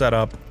set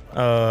up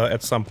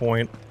at some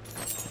point.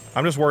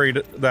 I'm just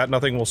worried that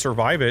nothing will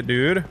survive it,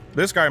 dude.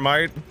 This guy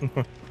might.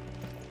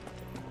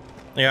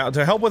 Yeah,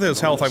 to help with his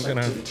health, I'm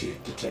gonna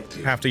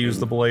have to use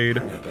the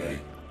blade.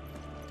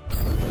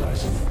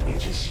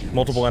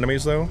 Multiple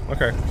enemies, though?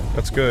 Okay,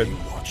 that's good. And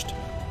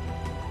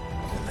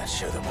let's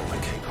show them what we're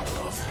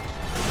capable of.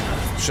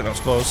 Shit, that was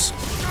close.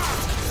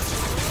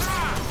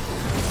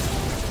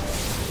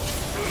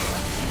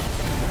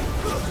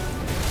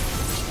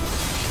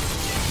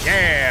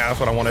 Yeah, that's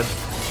what I wanted.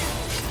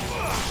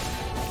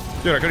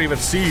 Dude, I couldn't even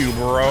see you,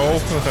 bro.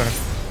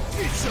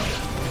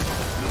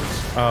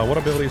 What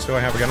abilities do I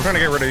have again? I'm trying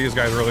to get rid of these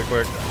guys really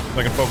quick so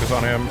I can focus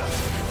on him.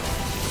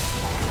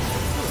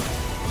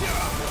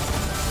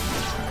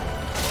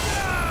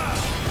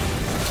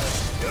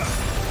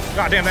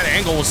 God damn, that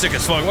angle was sick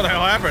as fuck. What the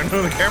hell happened?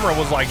 The camera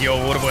was like,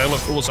 yo, what if I look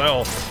cool as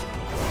hell?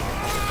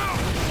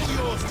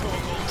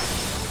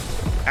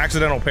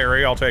 Accidental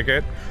parry, I'll take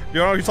it. You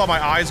know, you saw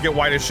my eyes get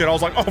white as shit. I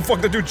was like, oh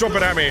fuck, the dude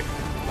jumping at me.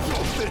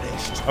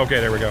 Okay,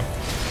 there we go.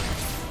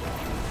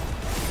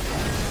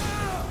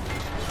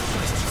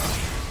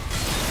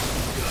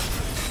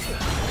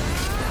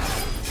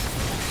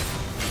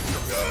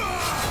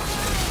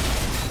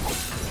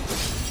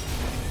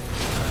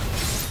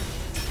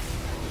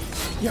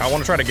 Yeah, I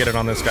want to try to get it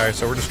on this guy,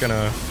 so we're just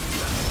gonna...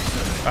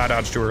 I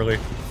dodged too early.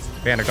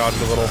 Panic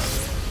dodged a little.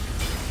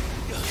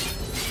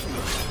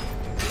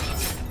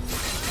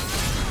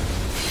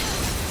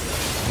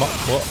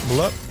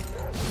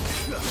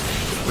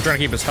 We're trying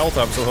to keep his health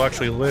up so he'll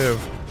actually live.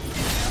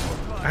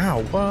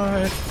 Ow,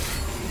 what?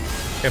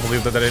 Can't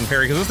believe that didn't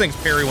parry, because this thing's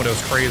parry when it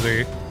was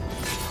crazy.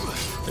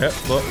 Yep,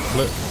 blip,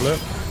 blip, blip.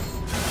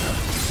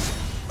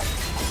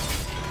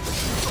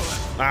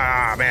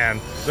 Ah, man.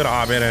 Been a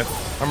hot minute.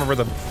 I remember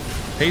the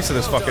pace of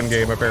this fucking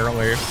game,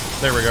 apparently.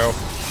 There we go.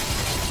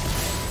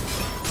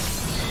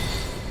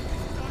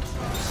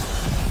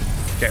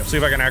 Okay, let's see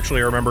if I can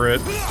actually remember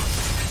it.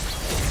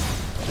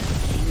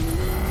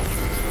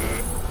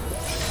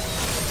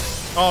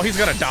 Oh, he's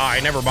gonna die.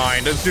 Never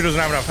mind. This dude doesn't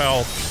have enough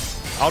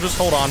health. I'll just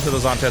hold on to the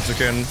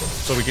Zantetsuken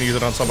so we can use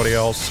it on somebody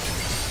else.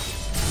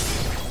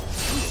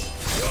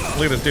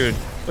 Look at this dude.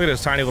 Look at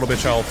his tiny little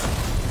bitch health.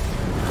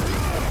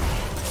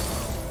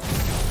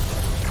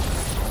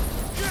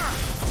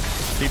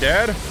 Is he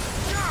dead?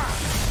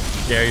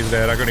 Yeah, he's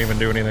dead. I couldn't even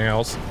do anything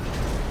else.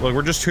 Look,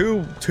 we're just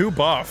too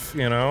buff,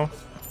 you know?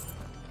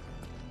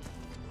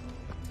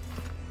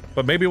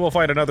 But maybe we'll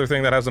fight another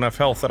thing that has enough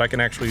health that I can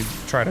actually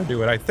try to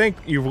do it. I think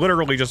you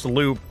literally just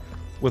loop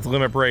with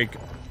Limit Break,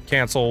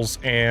 cancels,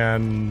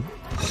 and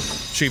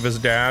Shiva's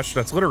Dash.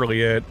 That's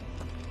literally it.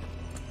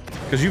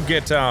 Because you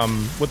get,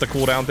 with the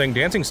cooldown thing,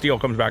 Dancing Steel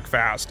comes back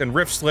fast, and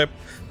Rift Slip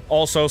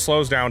also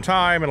slows down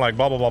time, and like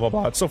blah blah blah blah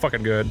blah. It's so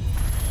fucking good.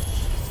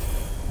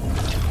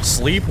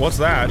 Sleep? What's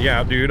that?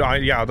 Yeah, dude.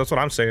 Yeah, that's what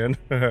I'm saying.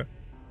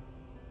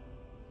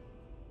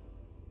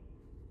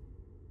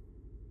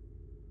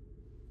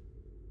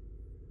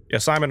 Yeah,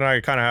 Simon and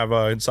I kind of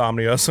have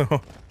insomnia,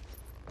 so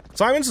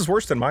Simon's is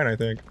worse than mine, I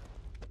think.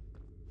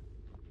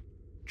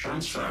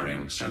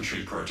 Transferring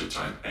Sentry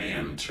Prototype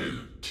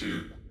AM2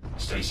 to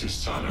Stasis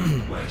Silo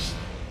West.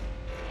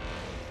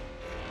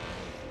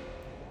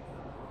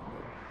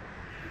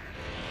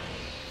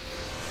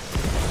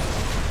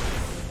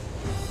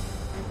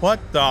 What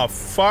the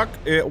fuck?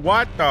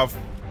 What the f—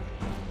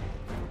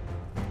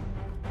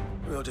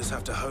 We'll just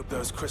have to hope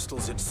those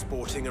crystals it's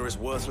sporting are as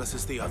worthless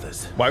as the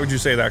others. Why would you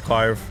say that,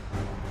 Clive?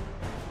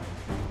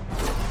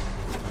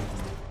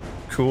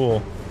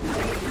 Cool.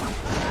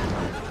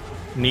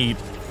 Neat.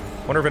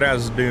 Wonder if it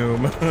has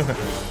Doom.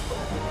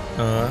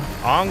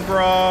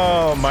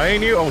 Angra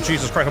Mainu. Oh,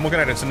 Jesus Christ, I'm looking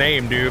at its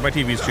name, dude. My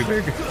TV's too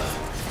big.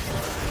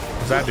 What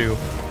does that do?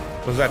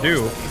 What does that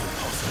do?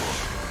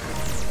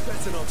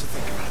 Better not to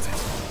think about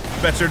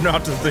it. Better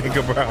not to think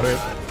about it.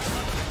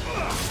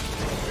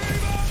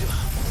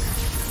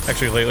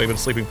 Actually, lately I've been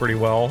sleeping pretty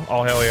well.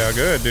 Oh, hell yeah.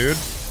 Good, dude.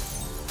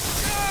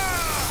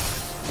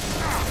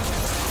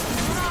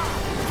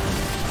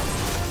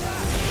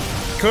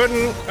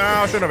 Couldn't.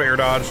 Oh, should have air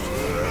dodged.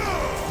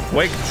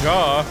 Wake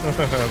jaw.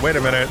 Wait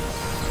a minute.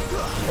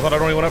 I thought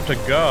I'd only went up to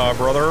Gah,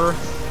 brother.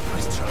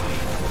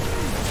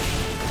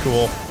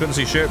 Cool. Couldn't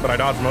see shit, but I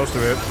dodged most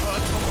of it.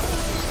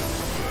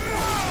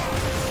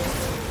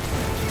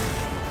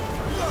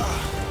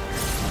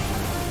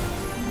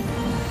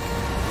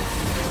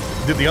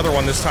 Did the other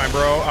one this time,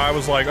 bro. I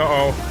was like,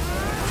 uh-oh.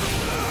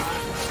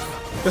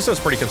 This is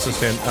pretty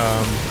consistent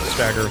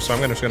stagger, so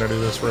I'm just gonna do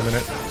this for a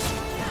minute.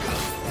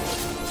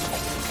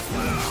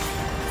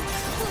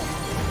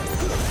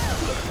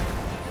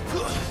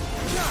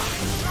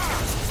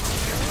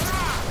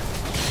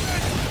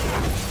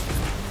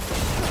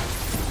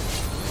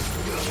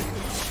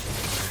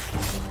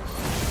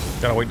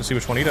 Gotta wait to see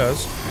which one he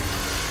does.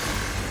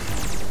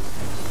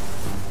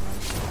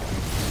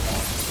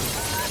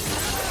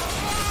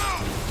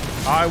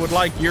 I would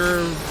like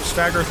your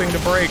stagger thing to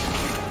break.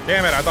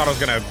 Damn it, I thought I was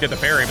gonna get the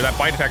parry, but that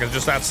bite attack is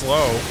just that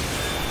slow.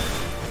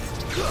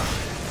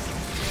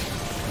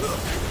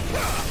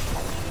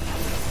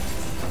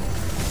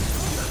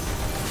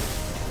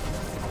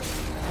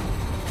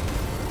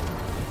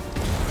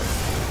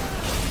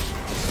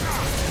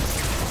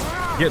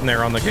 Getting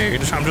there on the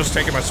gauge. I'm just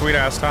taking my sweet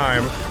ass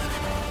time.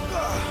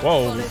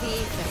 Whoa.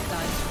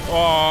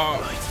 Oh.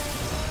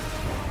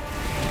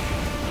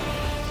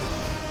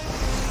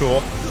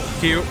 Cool.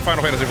 Cute.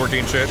 Final Fantasy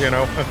 14 shit, you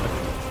know.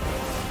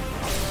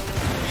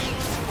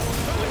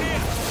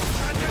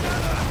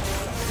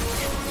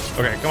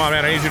 Okay, come on,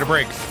 man. I need you to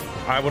break.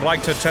 I would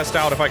like to test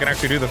out if I can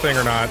actually do the thing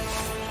or not.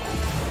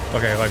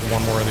 Okay, like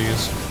one more of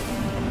these.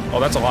 Oh,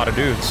 that's a lot of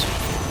dudes.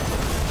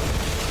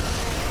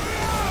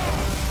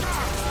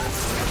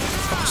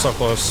 Oh, so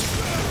close.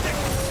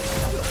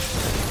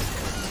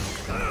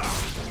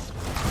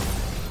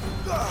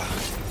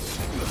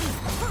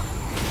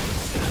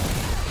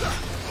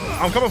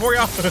 I'm coming for you.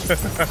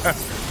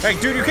 Hey,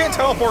 dude, you can't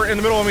teleport in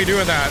the middle of me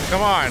doing that.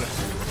 Come on.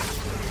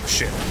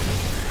 Shit.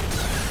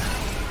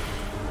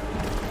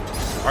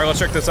 All right, let's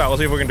check this out.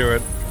 Let's see if we can do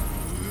it.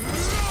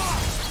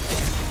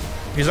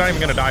 He's not even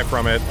gonna die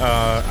from it.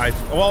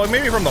 Well,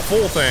 maybe from the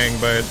full thing,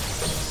 but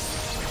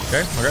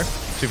okay.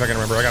 See if I can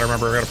remember. I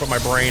gotta put my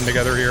brain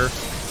together here.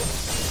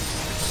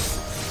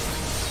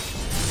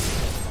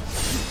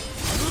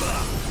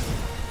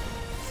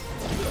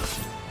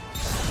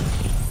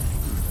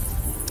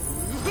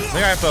 I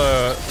think I have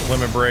to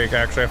limit break.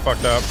 Actually, I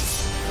fucked up.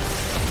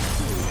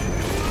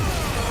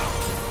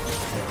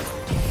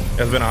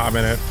 It's been a hot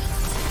minute.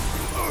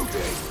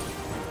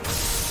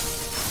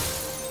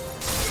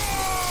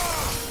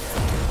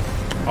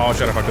 Oh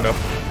shit, I fucked it up.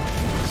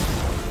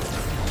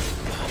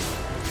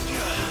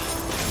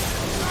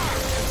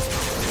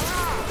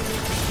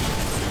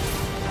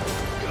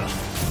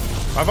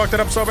 I fucked it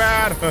up so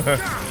bad.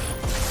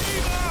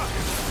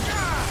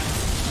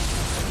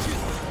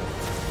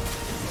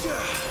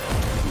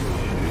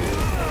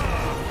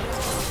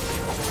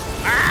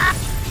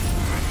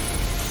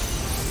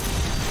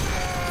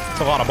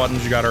 It's a lot of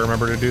buttons you gotta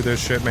remember to do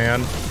this shit,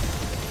 man.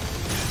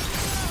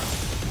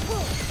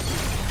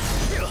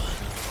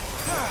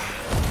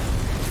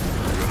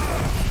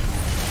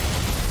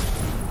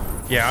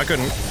 Yeah, I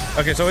couldn't.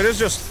 Okay, so it is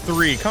just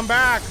 3. Come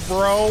back,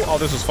 bro. Oh,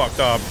 this is fucked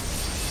up.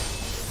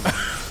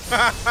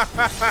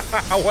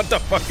 What the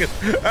fuck is...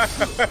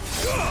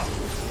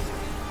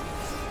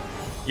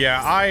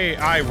 Yeah,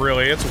 I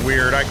really, it's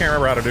weird. I can't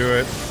remember how to do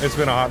it. It's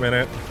been a hot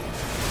minute.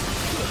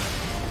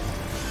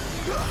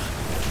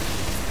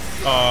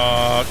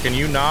 Can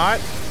you not?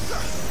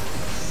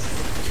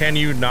 Can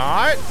you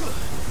not?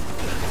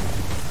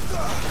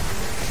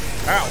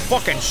 Ow,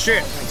 fucking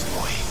shit.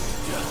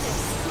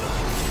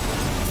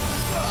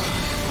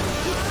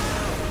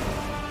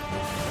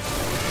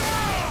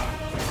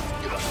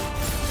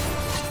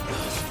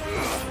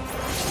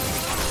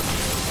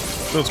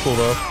 That was cool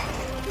though.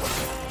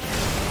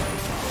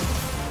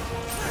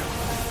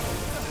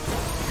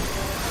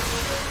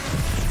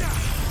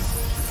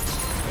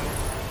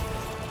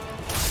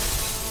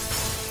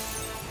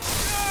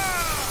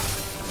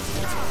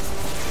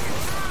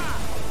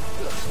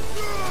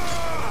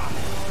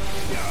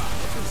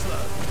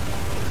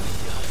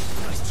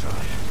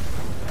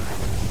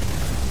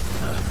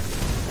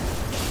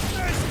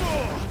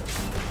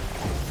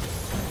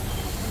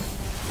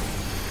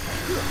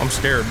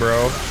 scared,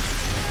 bro.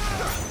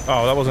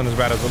 Oh, that wasn't as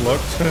bad as it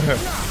looked.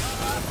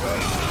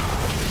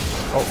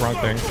 Oh, wrong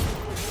thing.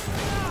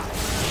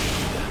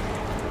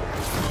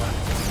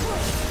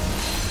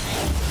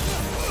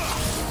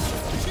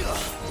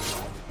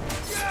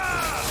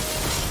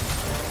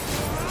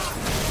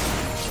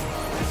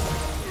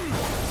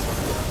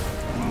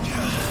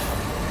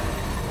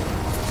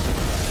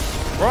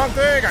 Wrong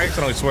thing! I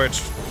accidentally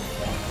switched.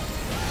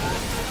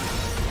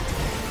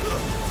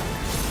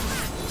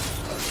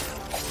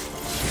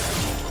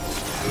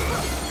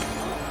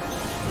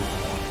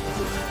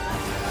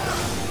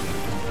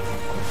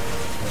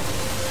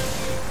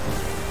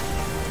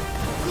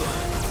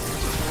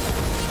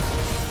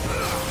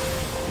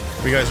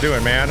 What are you guys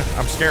doing, man?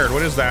 I'm scared.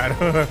 What is that?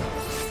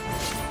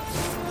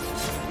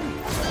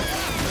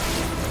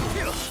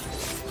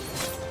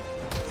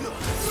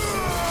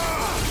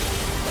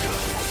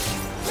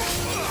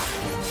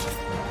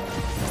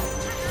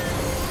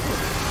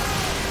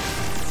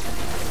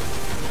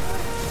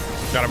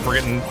 God, I'm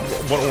forgetting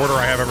what order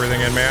I have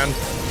everything in, man.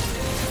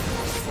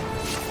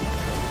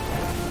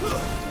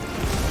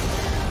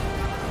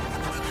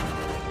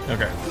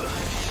 Okay.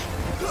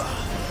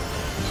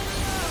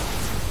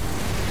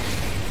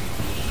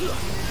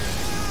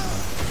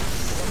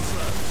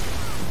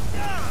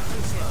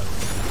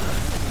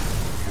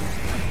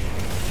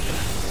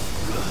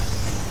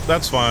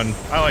 That's fun.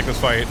 I like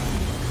this fight.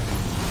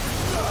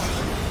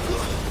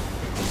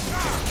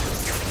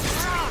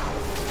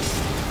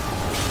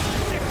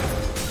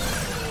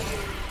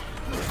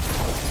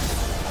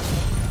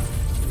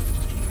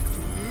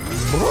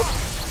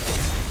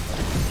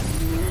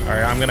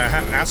 Alright, I'm gonna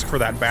ask for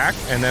that back,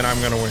 and then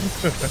I'm gonna win.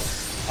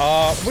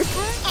 I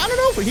don't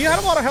know, he had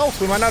a lot of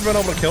health. We might not have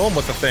been able to kill him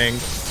with the thing.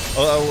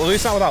 At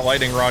least not without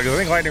Lightning Rod, because I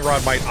think Lightning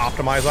Rod might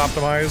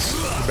optimize.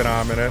 It's been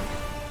on a minute.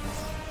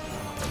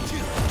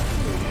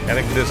 I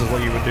think this is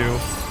what you would do.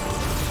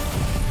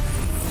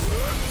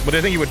 But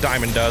I think you would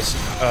Diamond Dust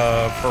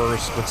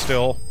first, but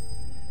still.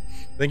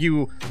 I think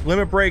you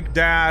Limit Break,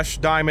 dash,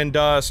 Diamond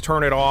Dust,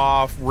 turn it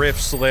off,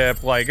 Rift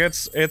Slip. Like,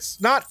 it's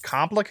not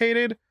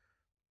complicated,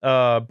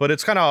 but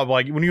it's kind of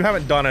like when you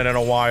haven't done it in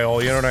a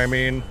while, you know what I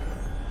mean?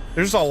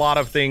 There's just a lot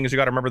of things you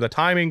got to remember the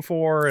timing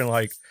for, and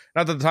like,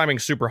 not that the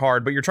timing's super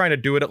hard, but you're trying to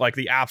do it at like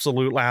the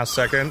absolute last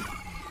second.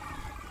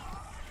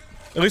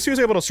 At least he was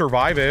able to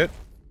survive it.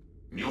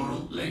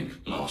 Neural link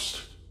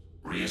lost.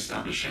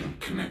 Re-establishing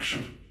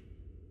connection.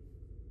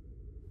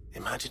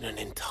 Imagine an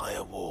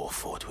entire war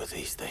fought with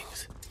these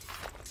things.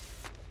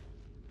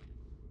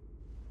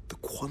 The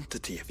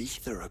quantity of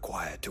ether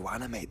required to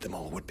animate them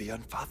all would be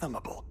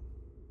unfathomable.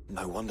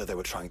 No wonder they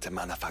were trying to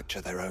manufacture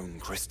their own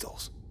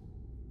crystals.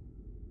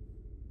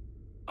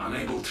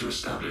 Unable to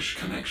establish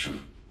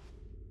connection.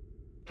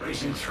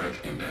 Raising threat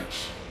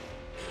index.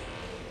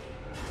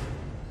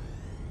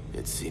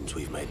 It seems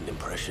we've made an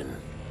impression.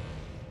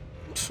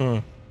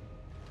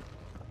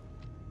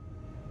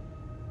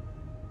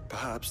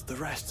 Perhaps the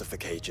rest of the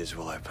cages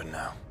will open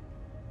now.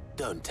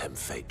 Don't tempt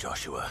fate,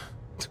 Joshua.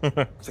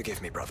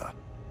 Forgive me, brother.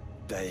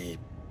 They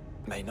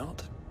may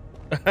not?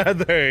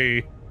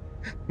 They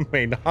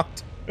may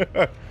not.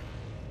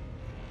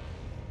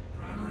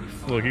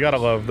 Look, you gotta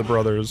love the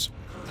brothers.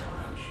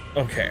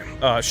 Okay,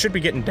 should be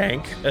getting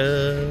dank.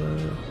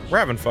 We're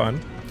having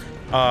fun.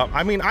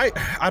 I mean,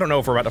 I don't know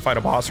if we're about to fight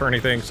a boss or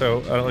anything, so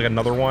like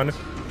another one.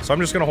 So I'm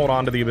just gonna hold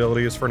on to the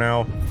abilities for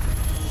now.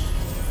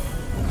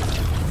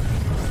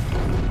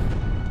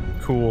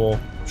 Cool.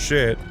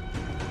 Shit.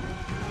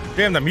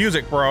 Damn the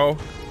music, bro.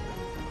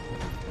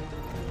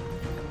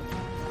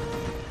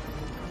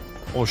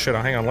 Oh shit,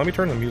 hang on, let me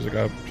turn the music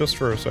up just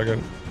for a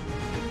second.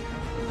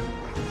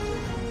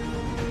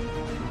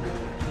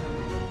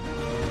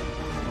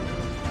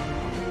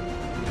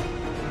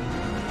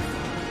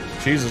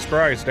 Jesus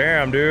Christ,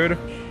 damn, dude.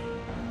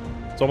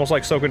 It's almost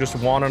like Soka just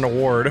won an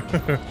award.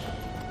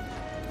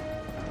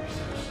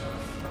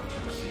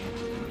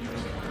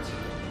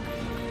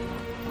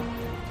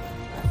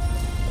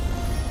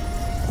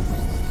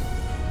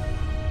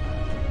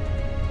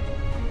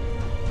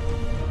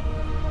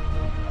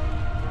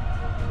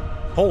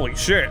 Holy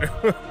shit.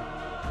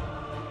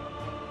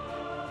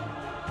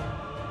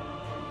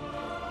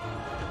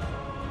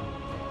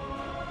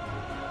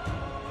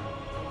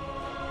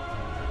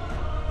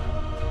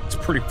 It's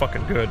pretty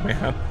fucking good,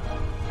 man.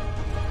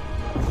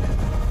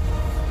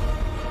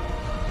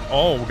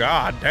 Oh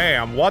god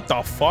damn, what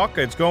the fuck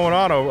is going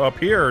on up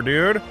here,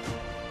 dude?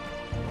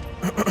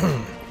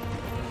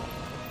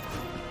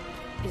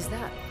 Is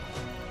that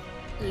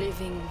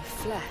living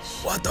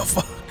flesh? What the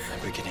fuck? I'm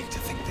beginning to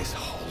think this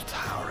whole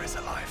tower is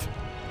alive.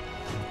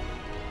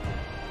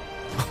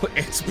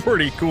 It's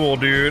pretty cool,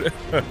 dude.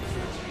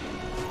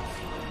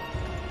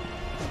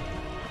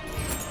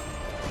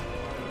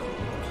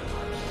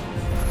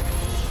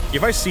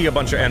 If I see a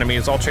bunch of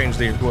enemies, I'll change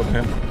the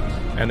equipment.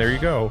 And there you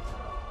go.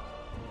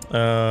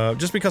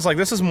 Just because, like,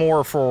 this is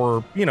more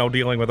for, you know,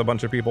 dealing with a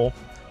bunch of people.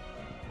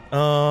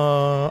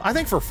 I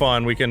think for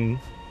fun, we can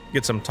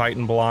get some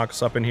Titan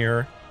blocks up in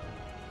here.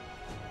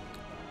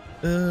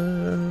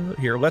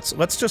 Here, let's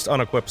just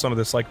unequip some of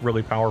this like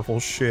really powerful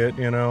shit,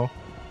 you know.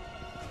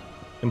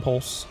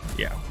 Impulse,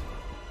 yeah.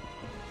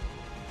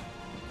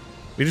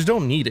 We just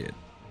don't need it.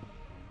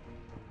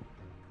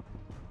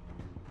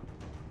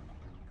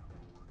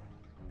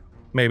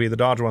 Maybe the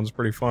dodge one's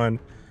pretty fun.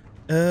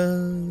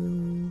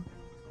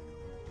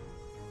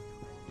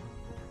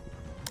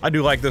 I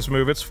do like this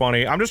move, it's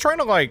funny. I'm just trying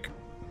to like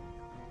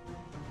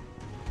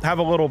have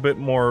a little bit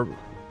more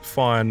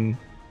fun.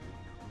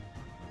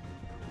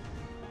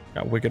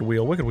 Got Wicked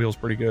Wheel. Wicked Wheel's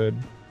pretty good.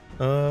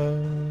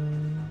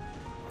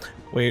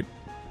 Wait.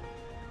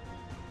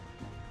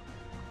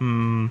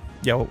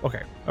 Yeah,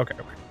 okay. Okay.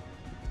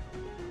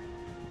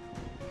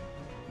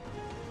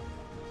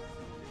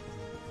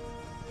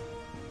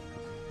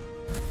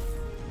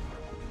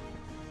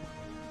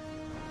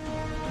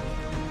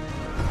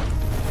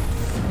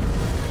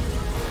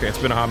 Okay, it's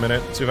been a hot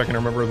minute. See if I can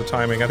remember the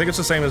timing. I think it's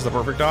the same as the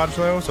perfect dodge,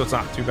 though, so it's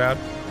not too bad.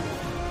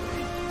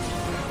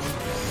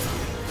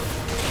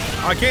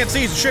 I can't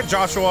see shit,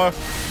 Joshua.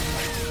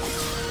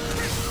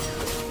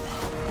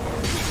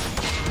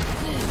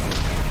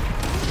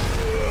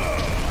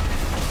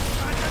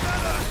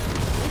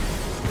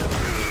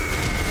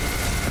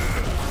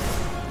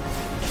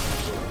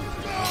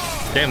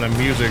 Damn, the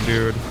music,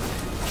 dude.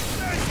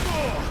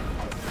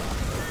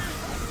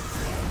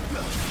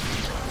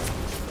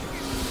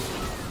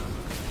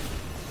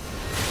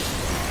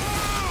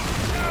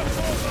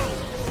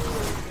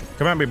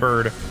 Come at me,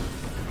 bird.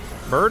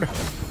 Bird?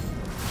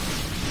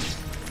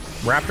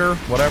 Raptor?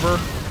 Whatever.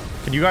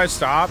 Can you guys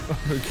stop?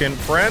 Can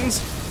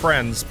friends?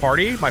 Friends.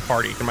 Party? My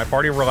party. Can my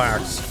party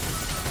relax?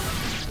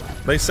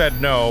 They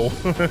said no.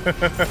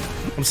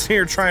 I'm sitting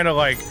here trying to,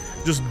 like,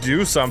 just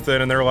do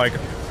something, and they're like,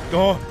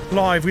 oh,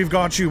 Clive, we've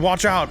got you.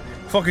 Watch out.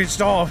 Fucking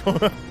stop.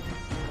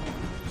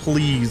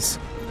 Please.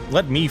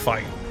 Let me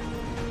fight.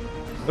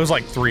 There's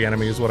like 3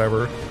 enemies,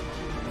 whatever.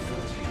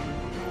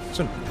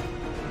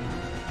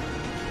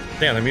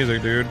 Damn, the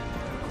music, dude.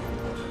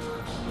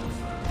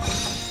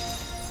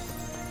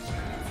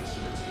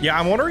 Yeah,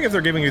 I'm wondering if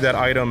they're giving you that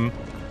item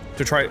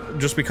to try,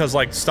 just because,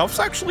 like, stuff's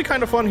actually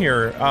kind of fun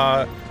here.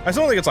 I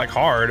still don't think it's, like,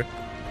 hard,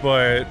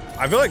 but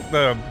I feel like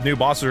the new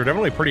bosses are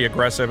definitely pretty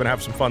aggressive and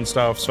have some fun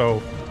stuff,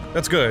 so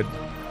that's good.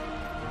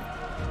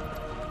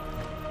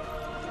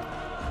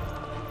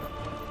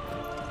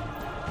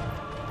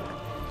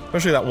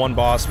 Especially that one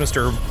boss,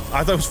 Mr.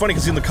 I thought it was funny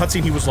because in the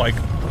cutscene he was like...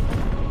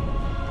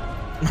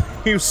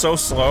 he was so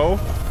slow. No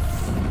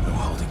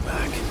holding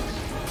back.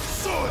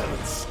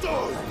 Silent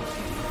stone.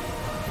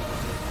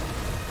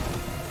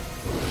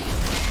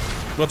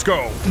 Let's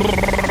go.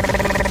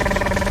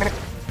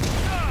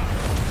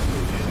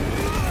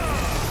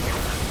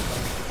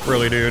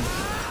 Really, dude.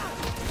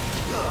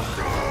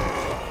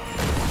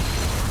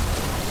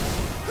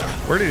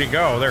 Where did he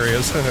go? There he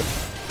is.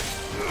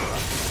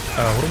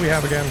 What do we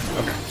have again?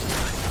 Okay.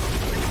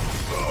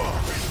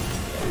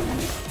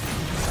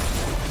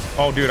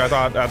 Oh, dude, I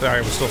thought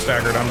I was still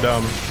staggered. I'm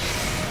dumb.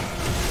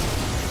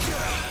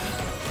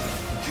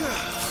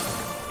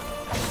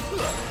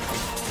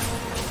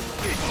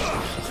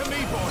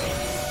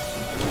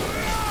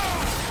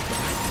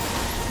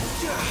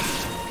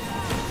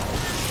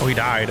 Oh, he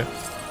died.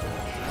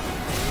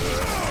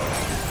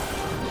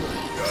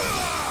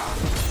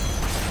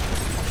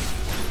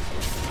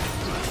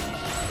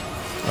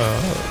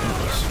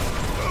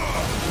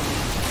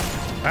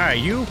 Ah,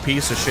 you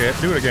piece of shit.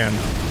 Do it again.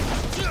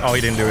 Oh,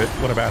 he didn't do it.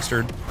 What a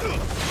bastard.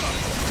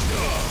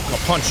 I'll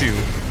punch you.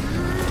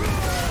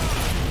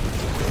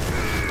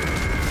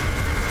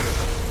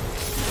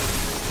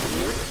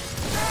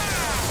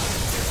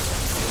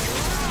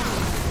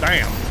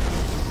 Damn.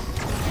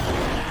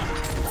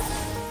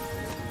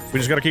 We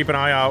just gotta keep an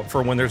eye out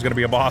for when there's gonna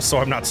be a boss, so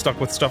I'm not stuck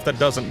with stuff that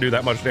doesn't do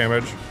that much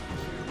damage.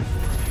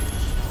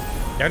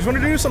 Yeah, I just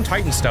wanted to do some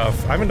Titan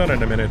stuff. I haven't done it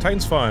in a minute.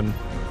 Titan's fun.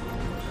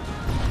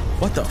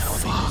 What the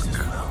fuck?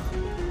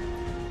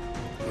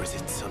 Or is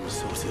it some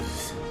sort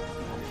of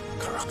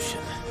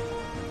corruption?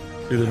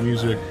 Do the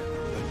music.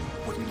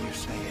 Wouldn't you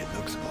say it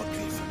looks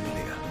oddly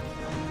familiar?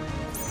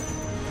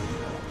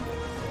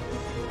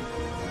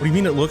 What do you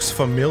mean it looks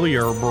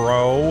familiar,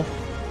 bro?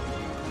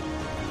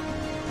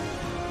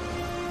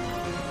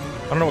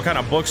 I don't know what kind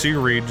of books you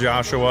read,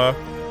 Joshua.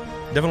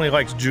 Definitely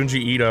likes Junji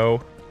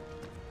Ito.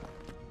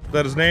 Is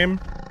that his name?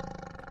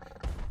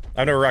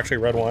 I've never actually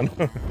read one.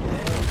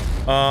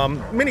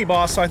 Mini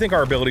boss, so I think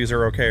our abilities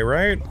are okay,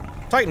 right?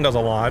 Titan does a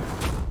lot.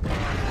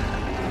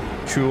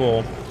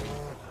 Cool.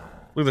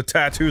 Look at the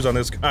tattoos on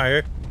this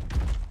guy.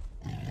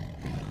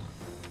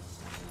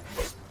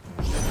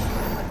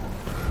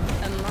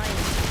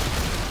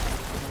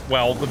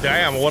 Well,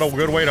 damn, what a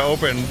good way to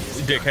open,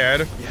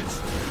 dickhead.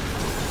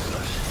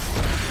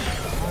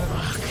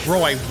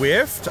 Bro, I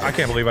whiffed? I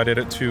can't believe I did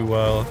it too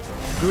well.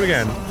 Do it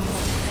again.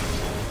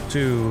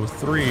 2,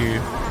 3.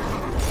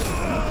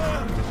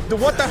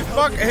 What the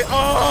fuck?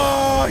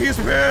 Oh, he's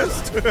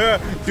pissed.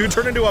 Dude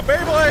turned into a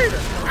Beyblade.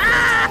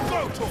 Ah!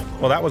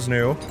 Well, that was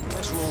new.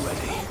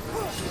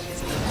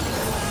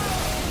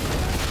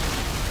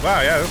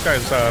 Wow, yeah, this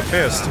guy's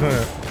pissed.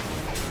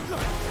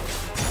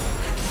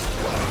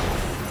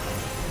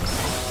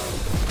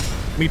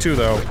 Me too,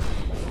 though.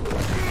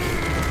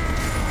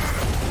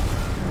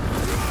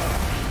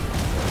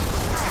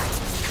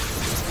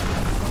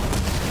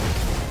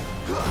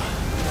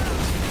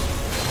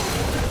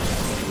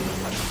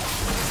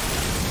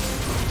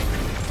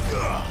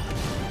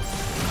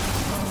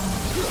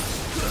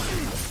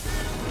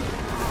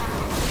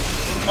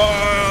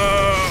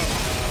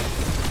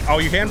 Oh,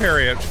 you can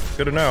parry it.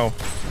 Good to know.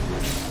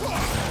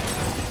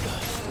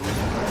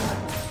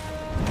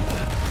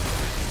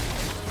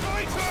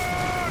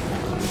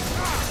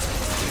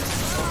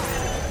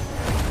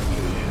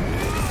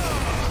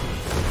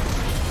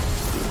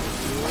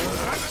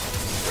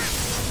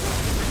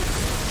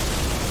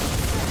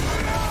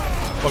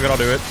 Fuck it, I'll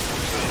do it.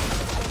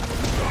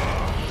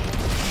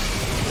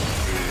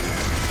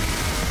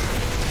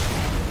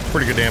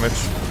 Pretty good damage.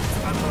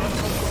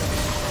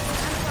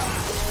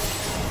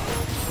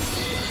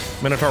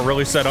 Minotaur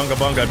really said unga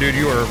bunga. Dude,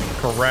 you are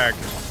correct.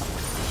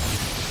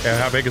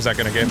 Yeah, how big is that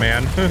gonna get,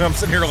 man? I'm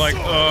sitting here like,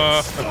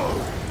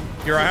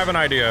 here, I have an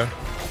idea.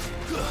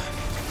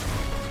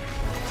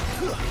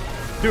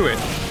 Do it.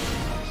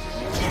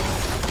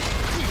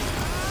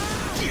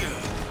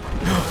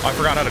 I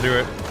forgot how to do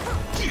it.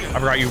 I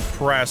forgot you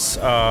press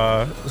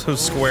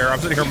square. I'm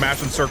sitting here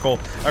mashing circle.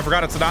 I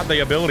forgot it's not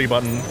the ability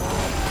button.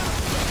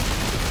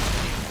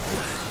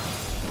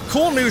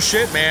 Cool new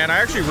shit, man. I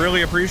actually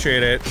really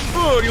appreciate it.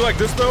 Oh, do you like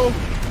this though?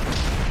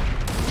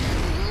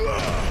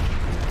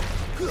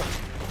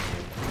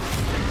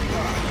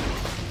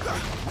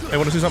 Hey,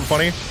 want to see something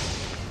funny?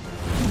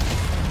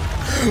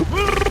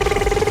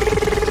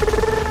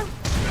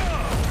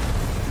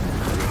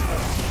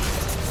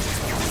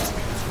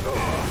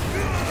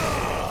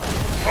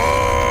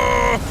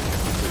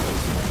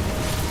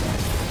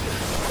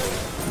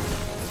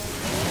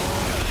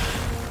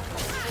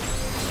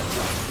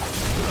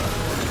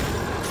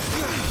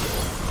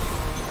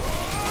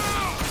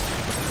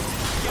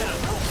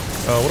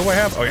 What do I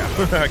have? Oh yeah,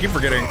 I keep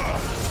forgetting.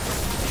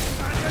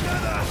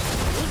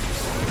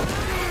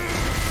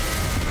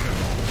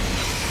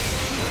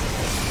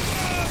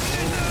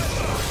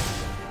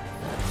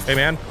 Hey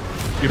man,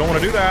 you don't want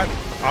to do that.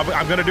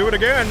 I'm gonna do it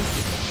again.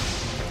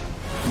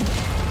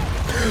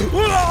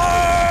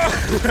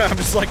 I'm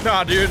just like,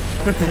 nah, dude.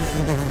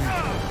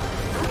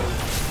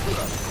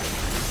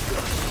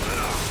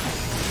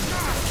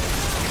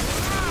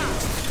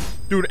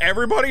 Dude,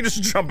 everybody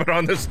just jumping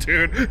on this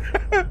dude.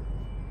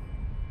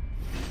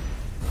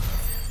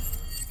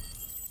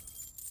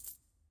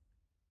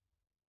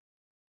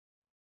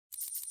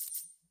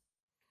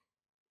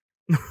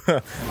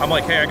 I'm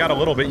like, hey, I got a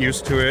little bit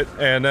used to it,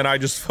 and then I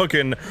just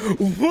fucking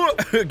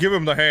give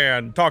him the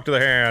hand, talk to the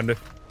hand.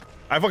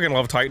 I fucking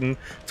love Titan.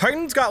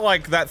 Titan's got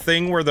like that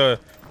thing where the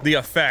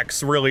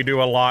effects really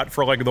do a lot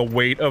for like the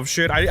weight of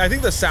shit. I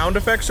think the sound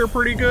effects are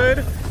pretty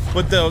good,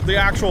 but the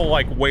actual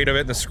like weight of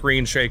it and the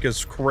screen shake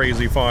is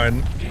crazy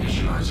fun.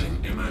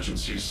 Initializing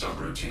emergency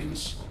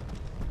subroutines.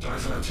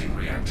 Diverting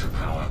reactor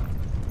power.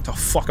 What the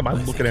fuck am I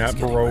looking at,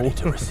 bro?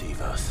 To receive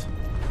us.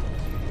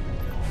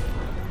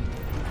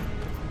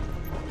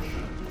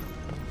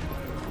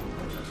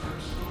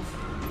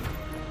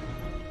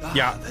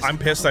 Yeah, I'm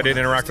pissed I didn't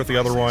interact with the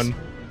other one.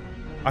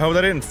 I hope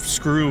that didn't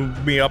screw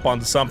me up on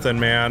something,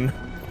 man.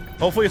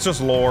 Hopefully it's just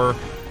lore.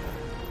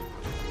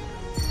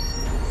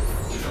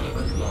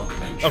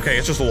 Okay,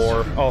 it's just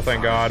lore. Oh,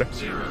 thank God.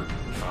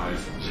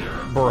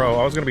 050. Bro,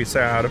 I was gonna be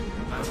sad.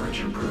 Average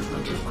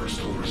improvement of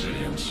crystal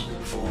resilience,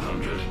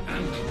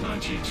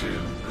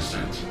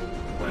 492%.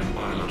 When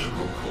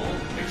biological core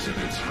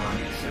exhibits high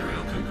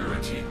ethereal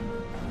congruity.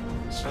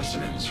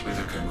 Specimens with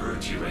a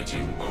congruity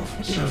rating of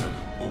 7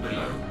 or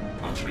below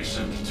are to be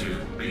sent to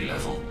B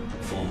level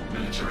for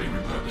military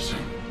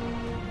repurposing.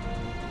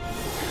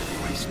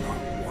 Waste not,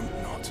 want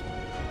not.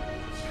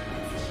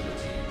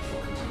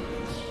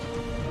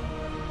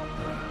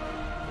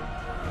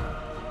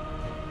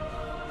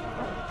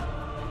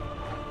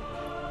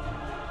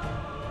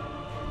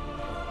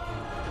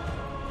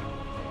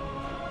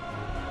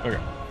 Okay.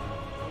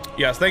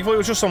 Yes, thankfully it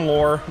was just some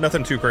lore.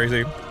 Nothing too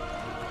crazy.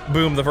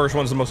 Boom, the first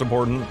one's the most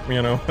important,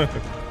 you know.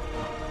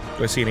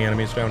 Do I see any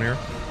enemies down here?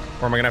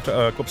 Or am I gonna have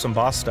to equip some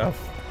boss stuff?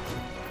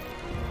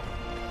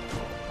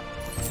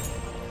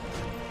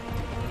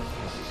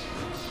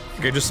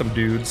 Okay, just some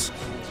dudes.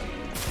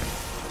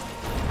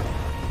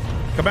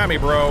 Come at me,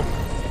 bro.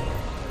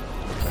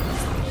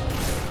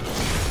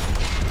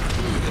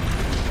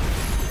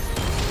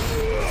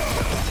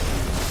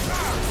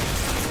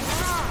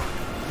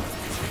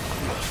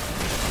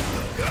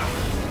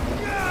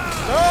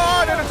 Oh,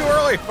 I did it too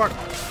early. Fuck.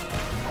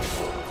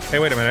 Hey,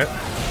 wait a minute.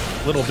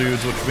 Little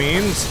dudes, which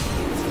means...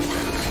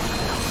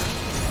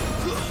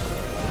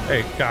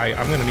 Hey, guy,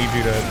 I'm gonna need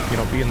you to, you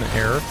know, be in the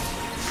air.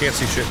 Can't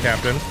see shit,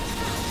 Captain.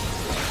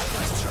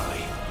 Let's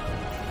try.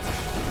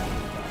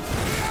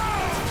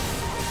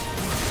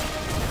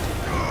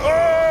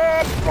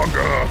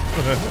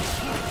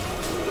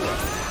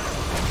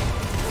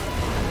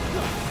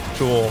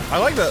 Cool. I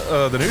like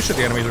the new shit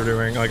the enemies are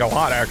doing, like a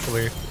lot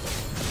actually.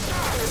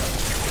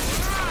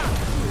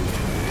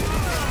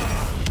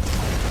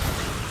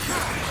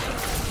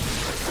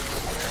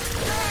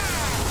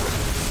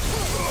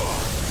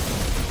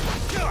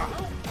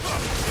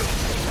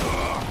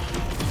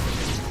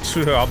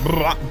 This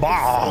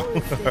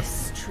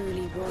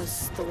truly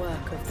was the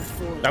work of the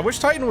Fallen. I wish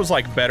Titan was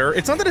like better.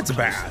 It's not that it's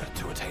bad.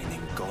 To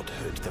attaining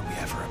godhood than we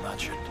ever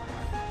imagined.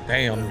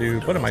 Damn,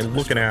 dude, what am I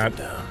looking at?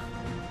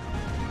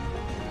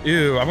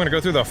 Ew, I'm gonna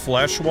go through the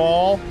flesh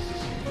wall.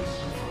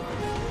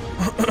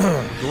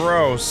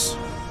 Gross.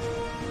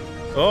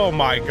 Oh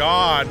my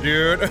god,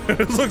 dude.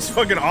 This looks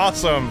fucking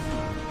awesome.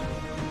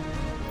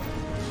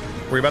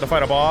 Were you about to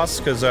fight a boss?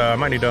 Because I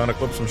might need to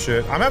unclip some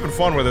shit. I'm having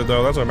fun with it,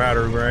 though. That's what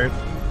matters, right?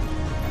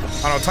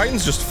 I don't know.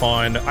 Titan's just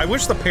fun. I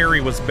wish the parry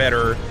was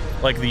better.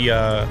 Like the,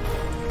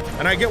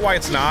 and I get why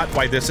it's not,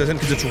 why this isn't,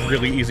 because it's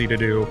really easy to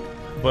do.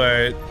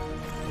 But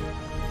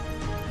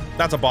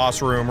that's a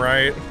boss room,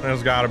 right?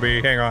 There's gotta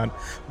be. Hang on.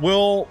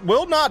 We'll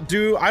not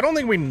do... I don't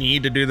think we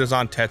need to do this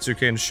on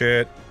Tetsuki and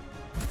shit.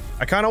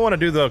 I kind of want to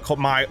do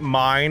the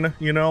mine,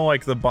 you know,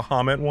 like the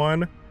Bahamut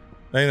one.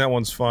 I think that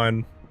one's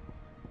fun.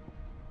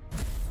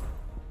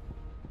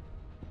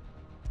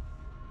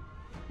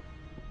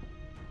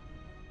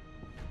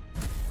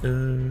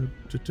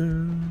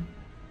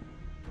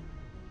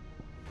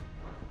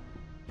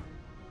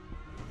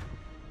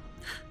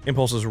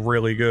 Impulse is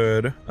really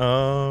good.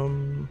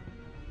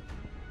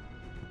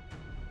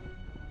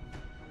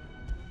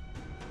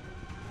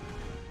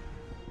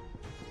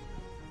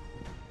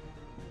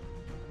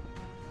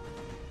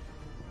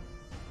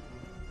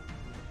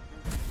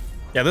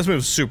 Yeah, this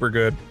move's super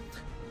good.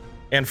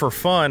 And for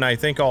fun, I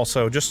think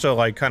also, just to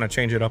like kind of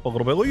change it up a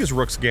little bit, we'll use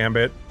Rook's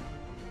Gambit.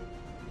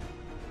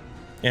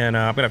 And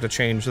I'm gonna have to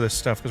change this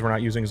stuff because we're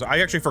not using it.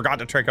 I actually forgot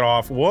to take it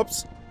off.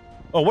 Whoops.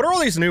 Oh, what are all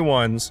these new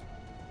ones?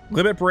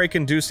 Limit break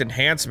induced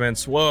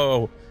enhancements.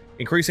 Whoa.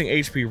 Increasing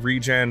HP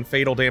regen.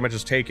 Fatal damage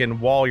is taken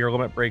while your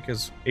limit break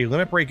is... A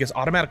limit break is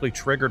automatically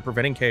triggered,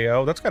 preventing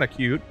KO. That's kind of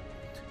cute.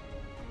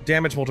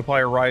 Damage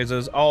multiplier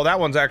rises. Oh, that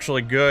one's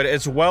actually good.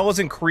 As well as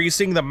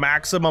increasing the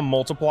maximum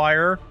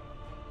multiplier.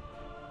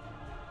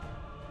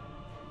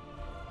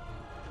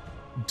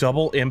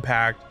 Double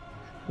impact.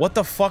 What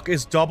the fuck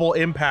is double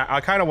impact? I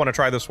kind of want to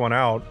try this one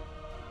out.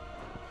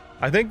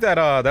 I think that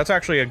that's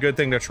actually a good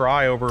thing to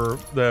try over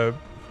the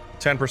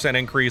 10%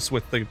 increase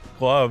with the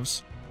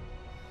gloves.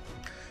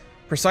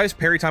 Precise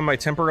parry time by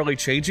temporarily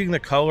changing the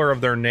color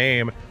of their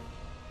name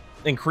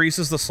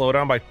increases the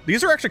slowdown by...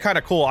 These are actually kind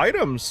of cool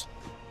items.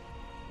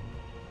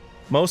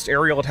 Most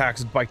aerial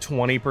attacks by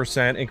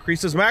 20%.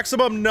 Increases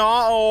maximum...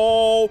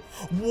 No!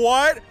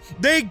 What?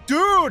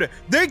 Dude!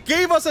 They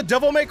gave us a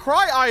Devil May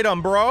Cry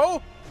item,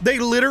 bro! They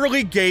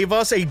literally gave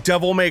us a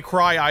Devil May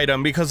Cry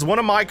item because one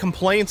of my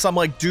complaints, I'm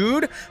like,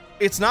 dude,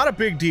 it's not a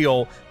big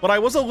deal, but I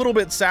was a little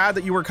bit sad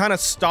that you were kind of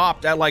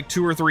stopped at like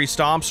 2 or 3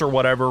 stomps or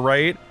whatever,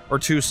 right? Or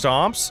 2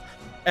 stomps.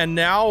 And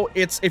now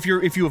it's, if you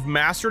have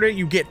mastered it,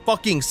 you get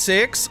fucking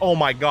 6. Oh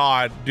my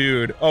god,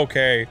 dude.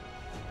 Okay.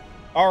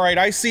 All right,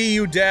 I see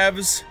you,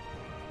 devs.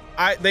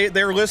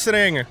 They're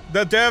listening.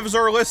 The devs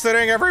are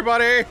listening,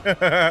 everybody.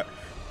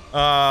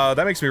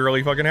 That makes me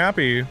really fucking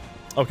happy.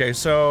 Okay,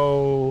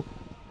 so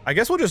I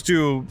guess we'll just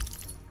do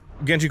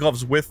Genji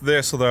gloves with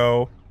this,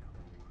 though.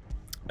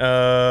 And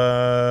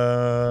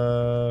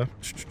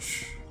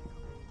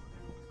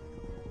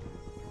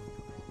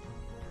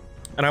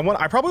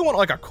I probably want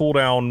like a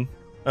cooldown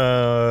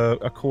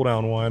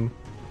one.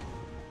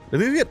 Did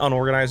these get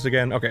unorganized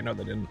again? Okay, no,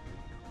 they didn't.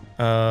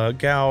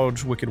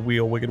 Gouge, Wicked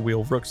Wheel,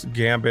 Rook's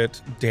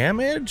Gambit,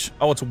 damage?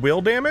 Oh, it's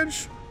will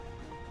damage?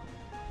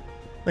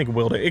 I think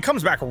it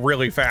comes back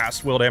really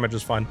fast. Will damage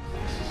is fun.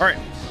 All right,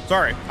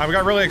 sorry. I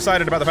got really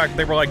excited about the fact that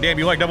they were like, damn,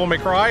 you like Devil May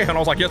Cry? And I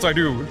was like, yes, I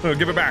do.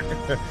 Give it back.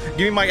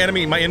 Give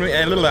me my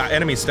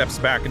enemy steps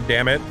back,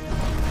 damn it.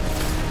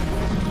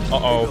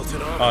 Uh-oh.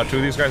 2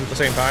 of these guys at the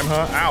same time,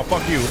 huh? Ow,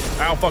 fuck you.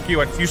 Ow, fuck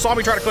you. You saw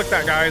me try to click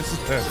that, guys.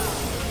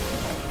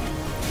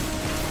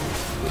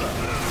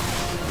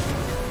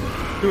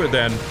 Do it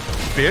then,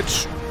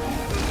 bitch.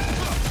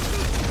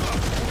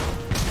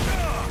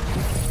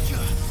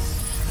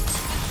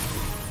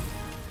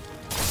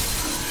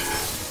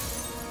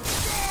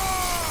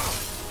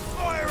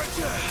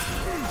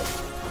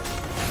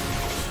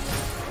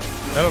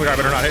 That other guy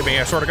better not hit me,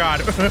 I swear to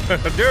God.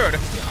 Dude.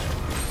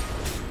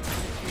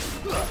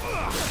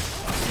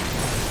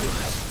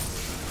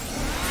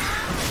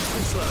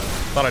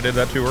 Thought I did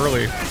that too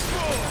early.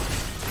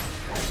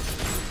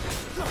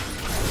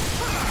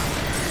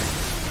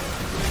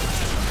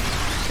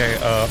 Okay,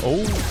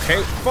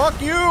 okay,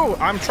 fuck you!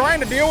 I'm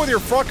trying to deal with your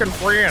fucking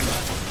friend.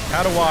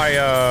 How do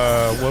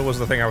I, what was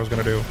the thing I was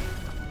gonna do?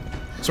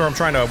 So I'm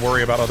trying to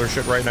worry about other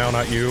shit right now,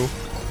 not you.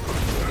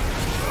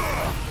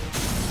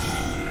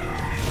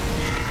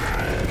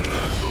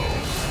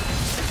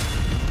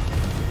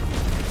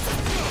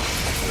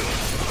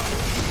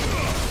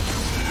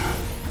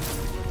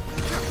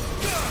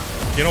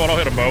 You know what, I'll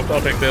hit them both.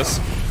 I'll take this.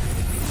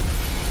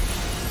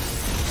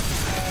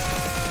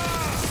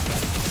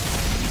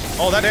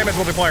 Oh, that damage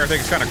multiplier thing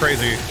is kind of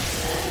crazy.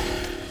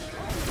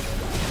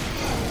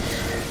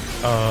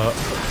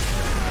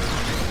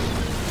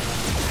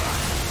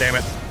 Damn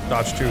it.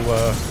 Dodged too,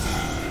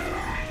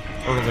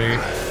 early.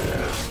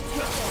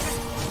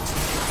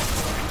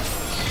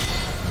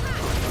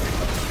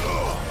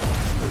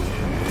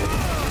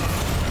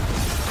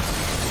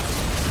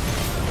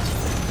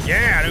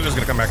 I knew he was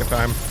gonna come back in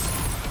time.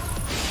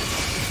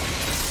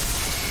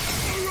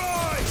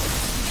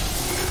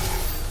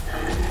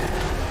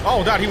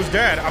 Oh god, he was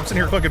dead. I'm sitting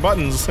here clicking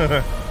buttons.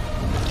 Yeah,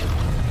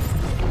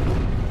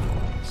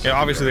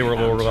 obviously they were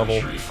lower level.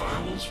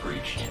 Firewalls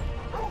breached.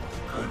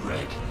 Code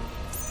red.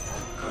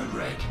 Code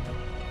red.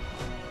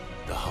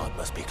 The heart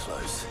must be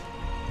close.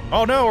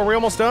 Oh no, are we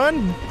almost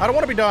done? I don't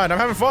want to be done. I'm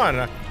having fun.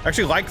 I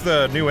actually like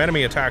the new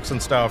enemy attacks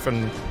and stuff,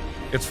 and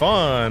it's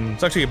fun.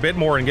 It's actually a bit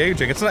more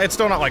engaging. It's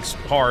still not like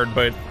hard,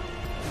 but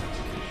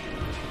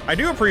I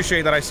do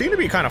appreciate that I seem to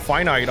be kind of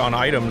finite on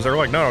items. They're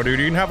like, no, dude,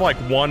 you can have like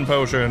one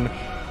potion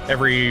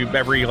every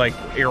like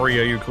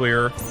area you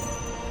clear,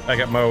 like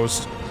at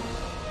most.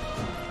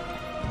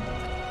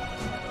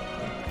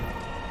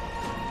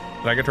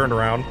 Did I get turned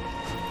around?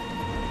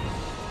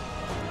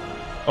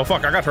 Oh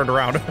fuck, I got turned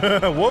around.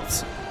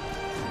 Whoops.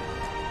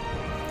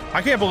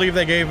 I can't believe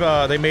they gave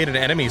they made an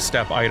enemy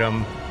step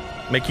item.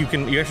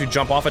 You actually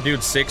jump off a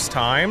dude 6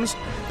 times.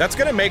 That's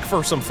gonna make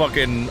for some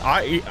fucking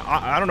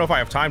I don't know if I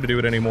have time to do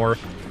it anymore.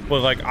 But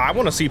like I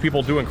want to see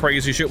people doing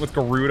crazy shit with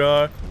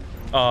Garuda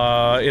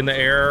in the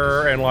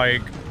air and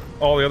like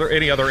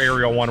any other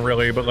aerial one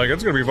really, but like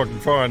it's gonna be fucking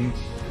fun.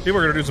 People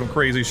are gonna do some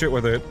crazy shit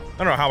with it. I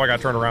don't know how I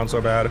got turned around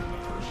so bad.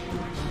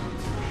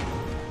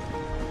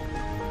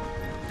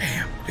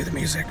 Damn, do the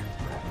music.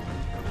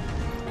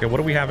 Okay, what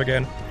do we have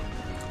again?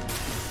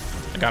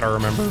 I gotta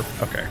remember.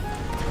 Okay.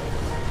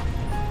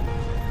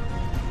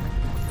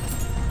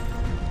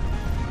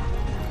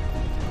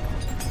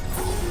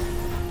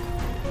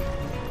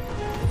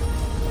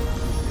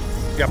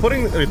 Yeah,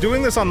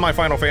 doing this on my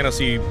Final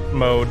Fantasy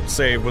mode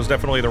save was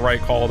definitely the right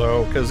call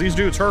though, because these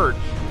dudes hurt.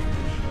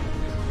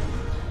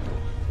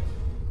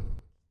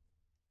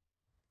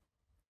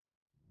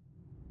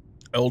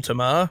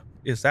 Ultima,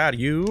 is that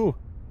you?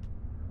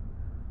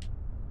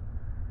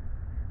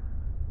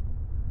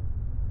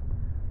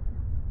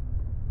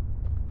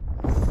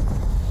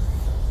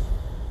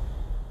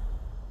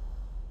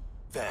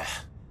 There.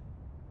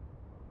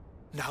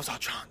 Now's our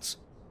chance.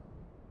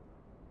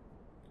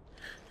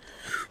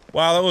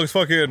 Wow, that looks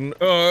fucking,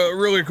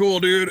 really cool,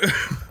 dude.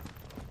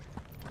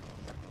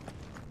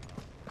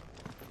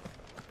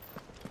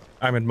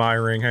 I'm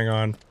admiring, hang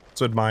on.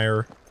 Let's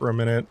admire for a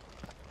minute.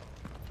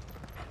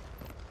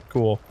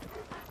 Cool.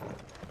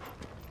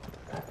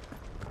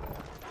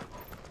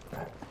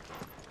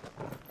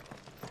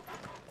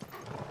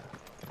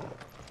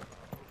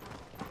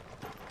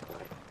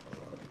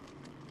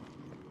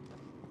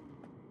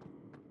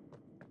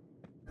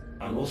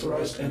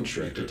 Unauthorized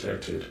entry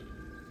detected.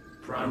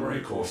 Primary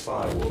core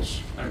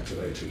firewalls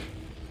activated.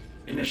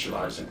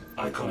 Initializing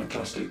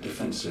iconoclastic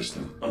defense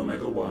system,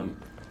 Omega-1.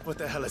 What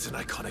the hell is an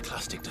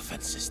iconoclastic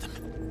defense system?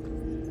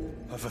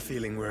 I have a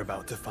feeling we're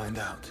about to find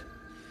out.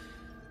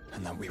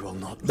 And that we will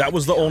not. That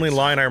was the only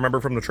line I remember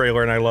from the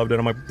trailer, and I loved it.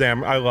 I'm like,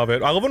 damn, I love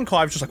it. I love when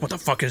Clive's just like, what the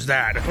fuck is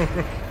that?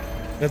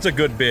 That's a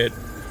good bit.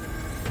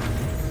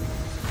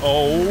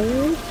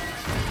 Oh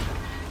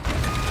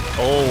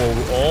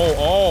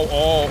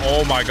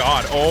my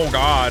god. Oh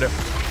god.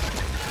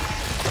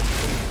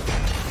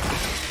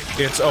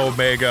 It's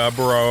Omega,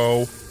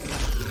 bro.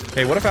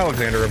 Hey, what if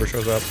Alexander ever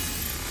shows up?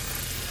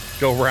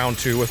 Go round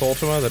 2 with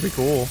Ultima? That'd be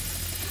cool.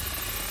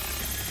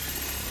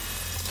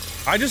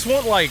 I just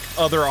want, like,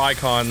 other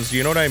icons,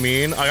 you know what I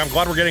mean? I'm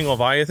glad we're getting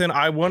Leviathan.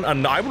 I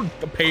would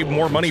pay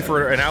more money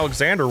for an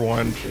Alexander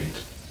one.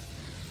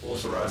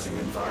 Authorizing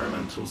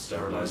environmental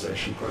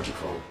sterilization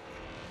protocol.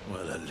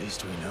 Well, at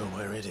least we know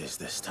where it is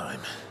this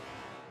time.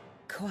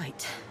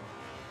 Quite.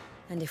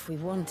 And if we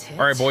want it...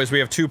 Alright, boys, we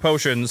have 2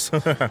 potions.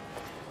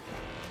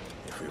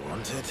 If we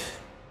want it,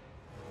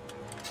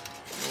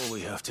 all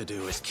we have to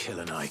do is kill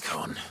an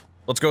icon.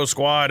 Let's go,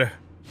 squad.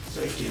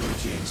 Safety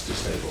routines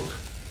disabled.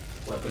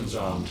 Weapons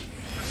armed.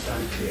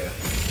 Stand clear.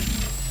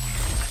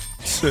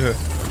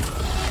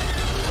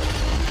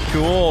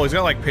 Cool, he's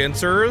got like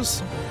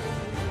pincers.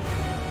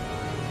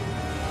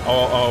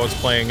 Oh, it's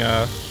playing,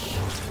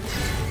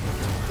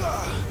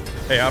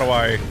 Hey, how do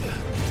I...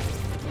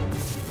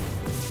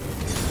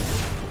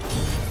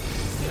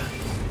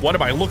 What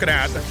am I looking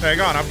at?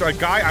 Hang on,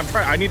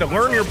 I need to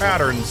learn your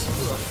patterns.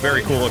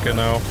 Very cool looking,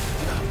 though.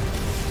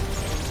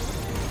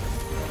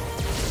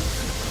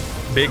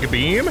 Big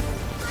beam?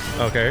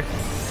 Okay.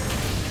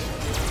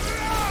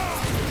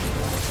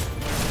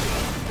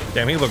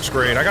 Damn, he looks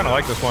great. I kinda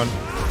like this one.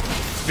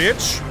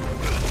 Bitch.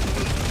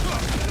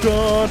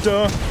 Da,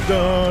 da,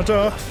 da,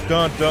 da,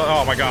 da,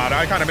 da. Oh my god,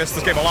 I kinda missed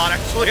this game a lot,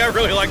 actually. I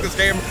really like this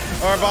game.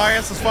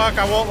 Biased as fuck,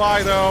 I won't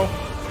lie, though.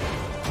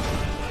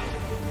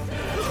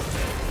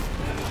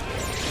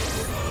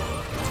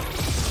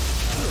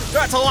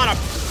 That's a lot of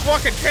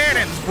fucking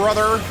cannons,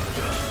 brother.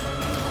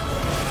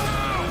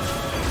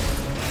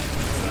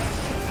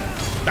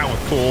 That was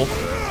cool.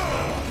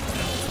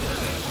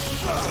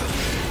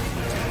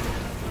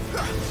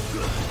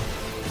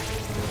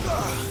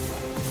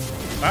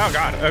 Oh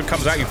god, it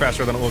comes at you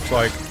faster than it looks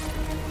like.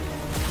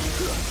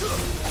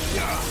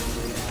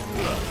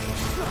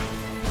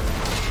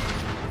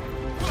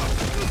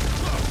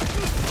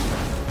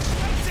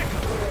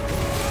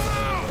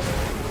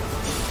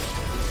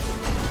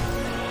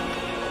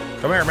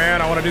 Come here,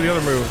 man. I want to do the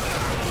other move.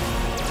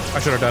 I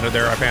should have done it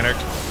there. I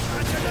panicked.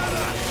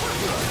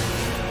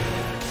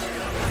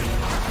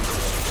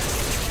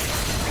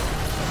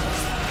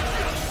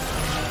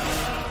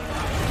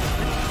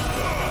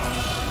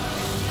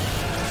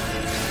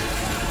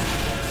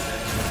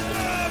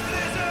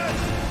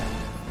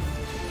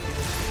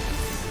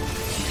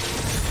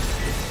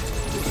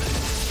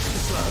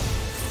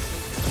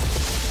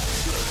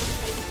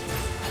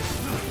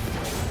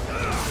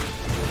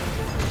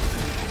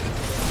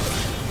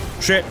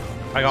 Shit.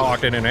 I got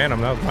locked in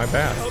Anim. That was my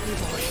bad.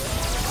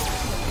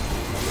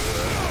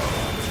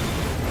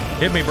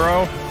 Hit me,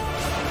 bro.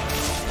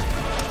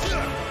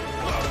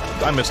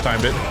 I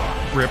mistimed it.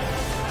 Rip.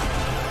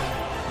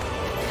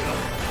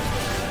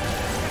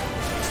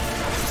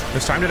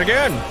 Mistimed it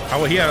again.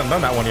 Oh, he hasn't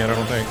done that one yet, I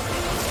don't think.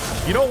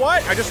 You know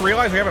what? I just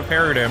realized we haven't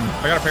parried him.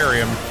 I gotta parry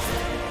him.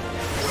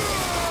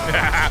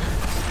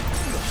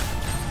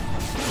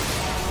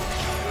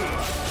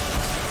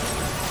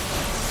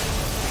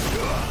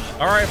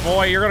 All right,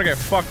 boy, you're gonna get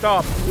fucked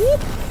up.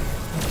 Whoop.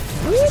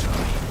 Whoop.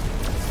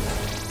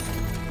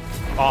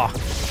 Ah,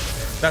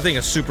 that thing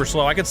is super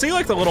slow. I can see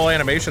like the little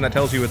animation that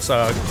tells you it's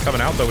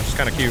coming out though, which is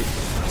kind of cute.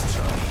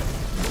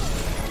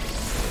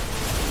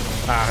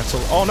 Ah, so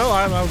oh no,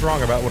 I was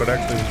wrong about what it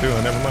actually was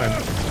doing. Never mind.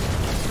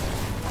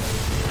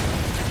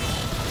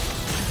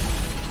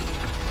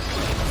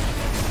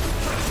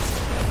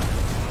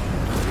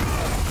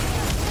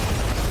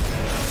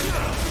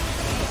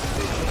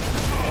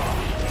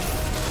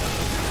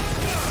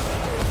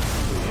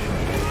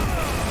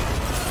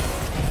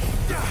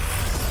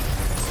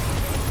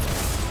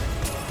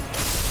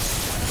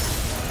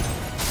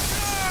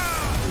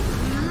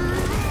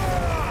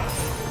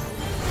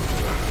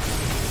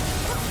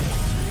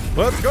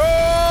 Let's go!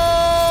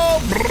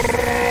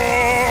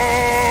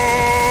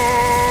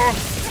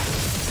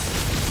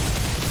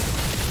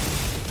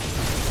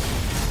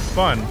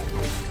 Fun.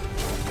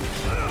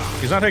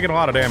 He's not taking a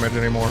lot of damage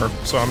anymore,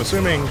 so I'm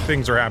assuming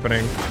things are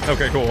happening.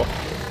 Okay, cool.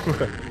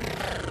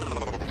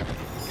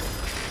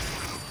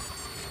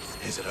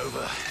 Is it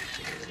over?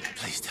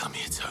 Please tell me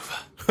it's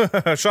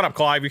over. Shut up,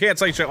 Clive. You can't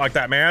say shit like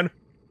that, man.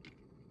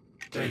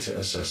 Data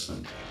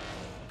assessment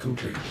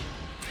complete.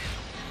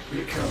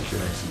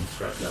 Recalculating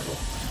threat level.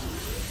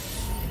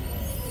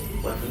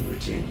 Weapon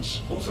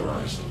routines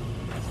authorized.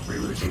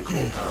 Rerouting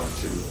core power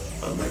to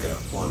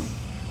Omega-1.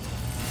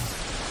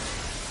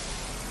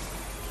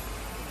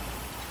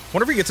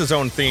 Wonder if he gets his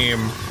own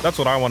theme. That's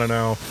what I want to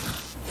know.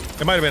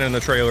 It might have been in the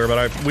trailer,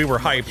 but we were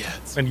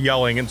hyped and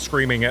yelling and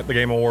screaming at the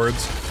Game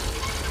Awards.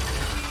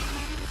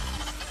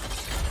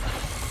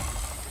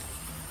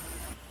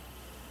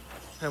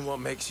 And what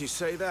makes you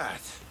say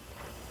that?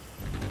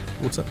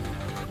 What's that?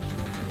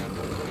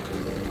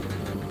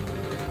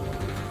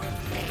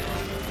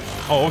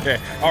 Oh, okay.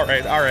 All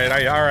right.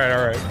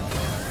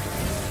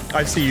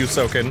 I see you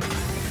soaking.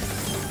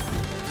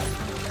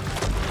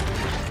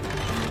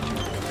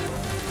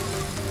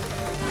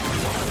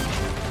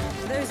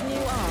 Those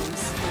new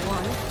arms,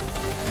 one.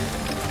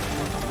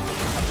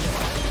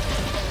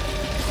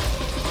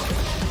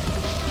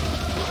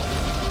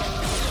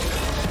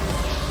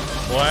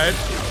 What?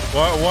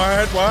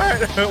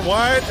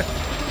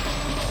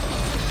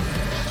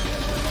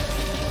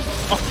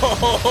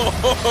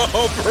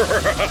 Oh, bro.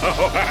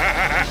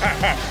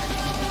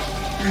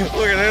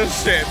 Look at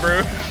this shit, bro.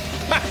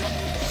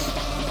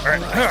 All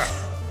right.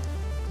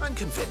 I'm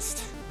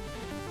convinced.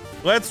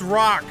 Let's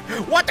rock.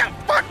 What the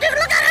fuck, dude?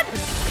 Look at him.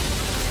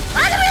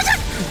 Ah, the music.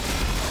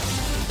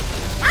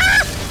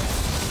 Ah!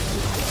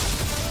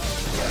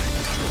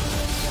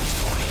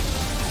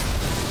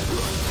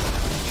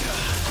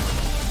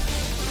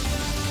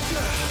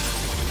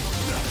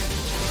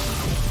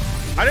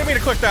 I didn't mean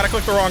to click that. I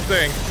clicked the wrong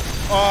thing.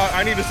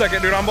 I need a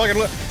second, dude. I'm fucking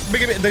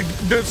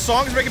the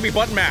song's making me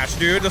button mash,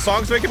 dude. The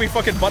song's making me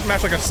fucking button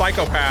mash like a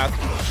psychopath.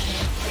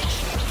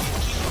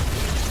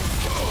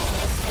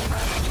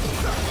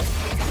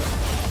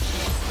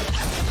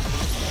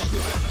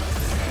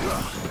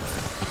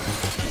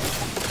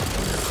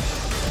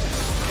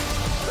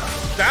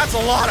 That's a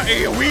lot of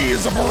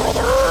AoEs,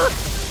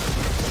 brother.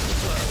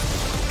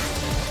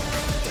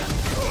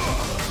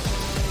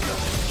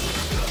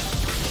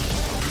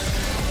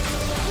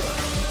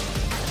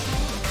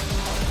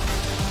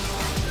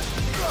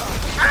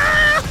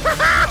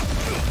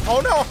 Oh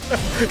no!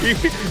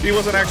 he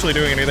wasn't actually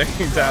doing anything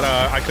that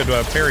I could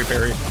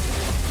parry.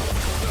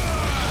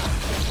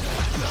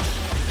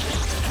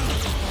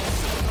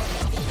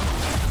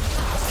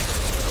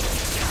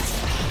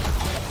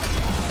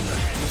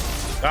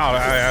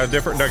 Oh,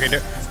 different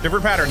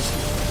patterns.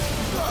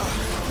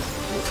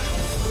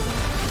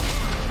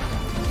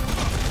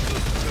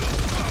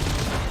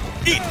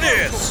 Eat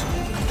this!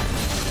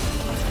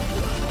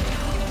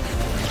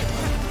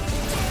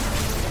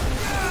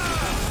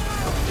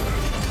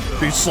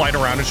 He slide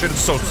around and shit. It's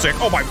so sick.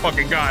 Oh my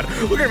fucking god!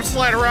 Look at him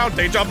slide around.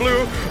 Deja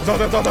Blue.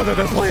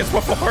 That's played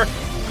before.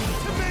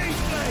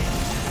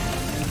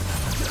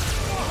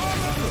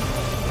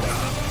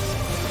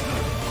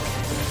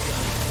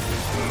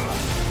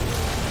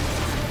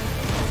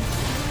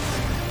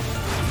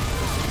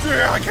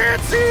 I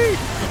can't see!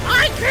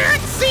 I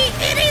can't see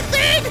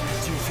anything! Do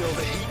you feel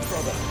the heat,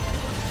 brother?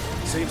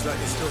 Seems like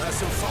it still has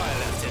some fire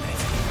left in it.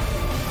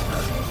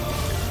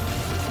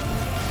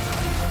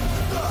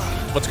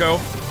 Let's go.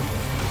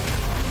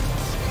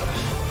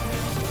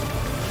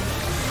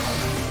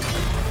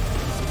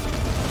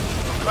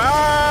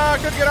 Ah,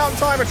 couldn't get out in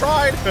time. I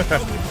tried.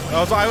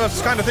 I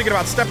was kind of thinking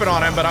about stepping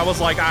on him, but I was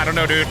like, I don't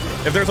know, dude.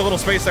 If there's a little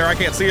space there, I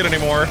can't see it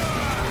anymore.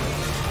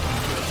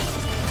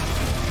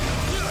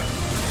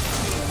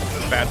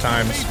 Bad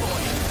times.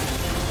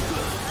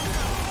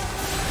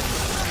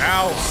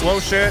 Ow, slow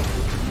shit.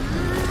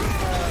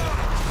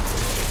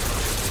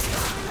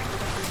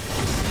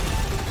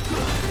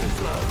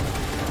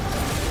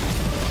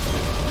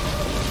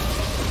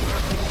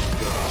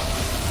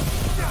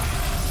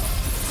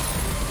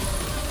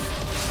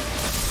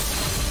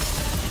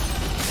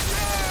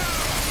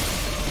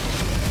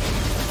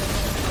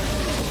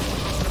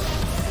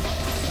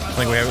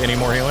 I think we have any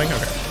more healing?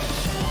 Okay.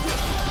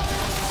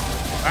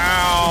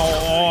 Ow!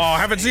 Oh, I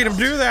haven't seen him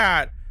do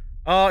that.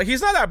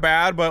 He's not that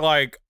bad, but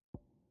like,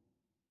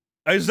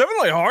 it's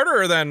definitely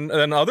harder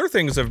than other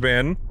things have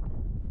been.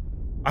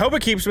 I hope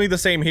it keeps me the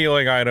same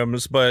healing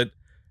items, but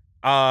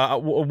how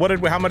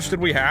much did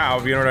we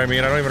have? You know what I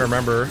mean? I don't even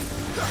remember.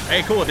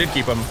 Hey, cool, it did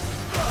keep him.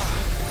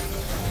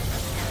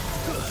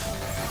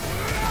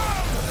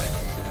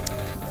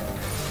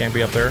 Can't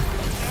be up there.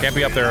 Can't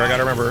be up there, I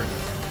gotta remember.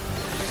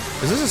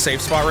 Is this a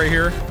safe spot right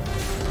here?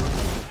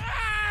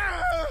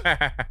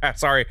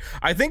 Sorry.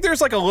 I think there's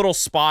like a little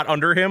spot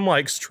under him,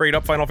 like straight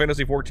up Final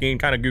Fantasy 14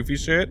 kind of goofy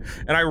shit.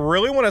 And I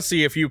really want to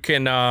see if you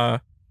can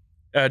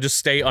just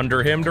stay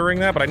under him during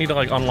that, but I need to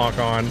like unlock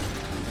on.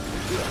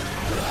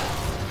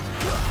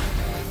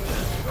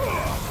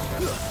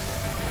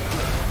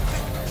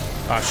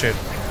 Ah, shit.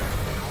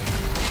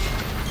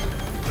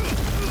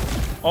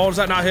 Oh, is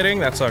that not hitting?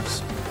 That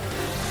sucks.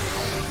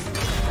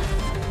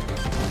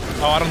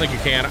 Oh, I don't think you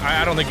can.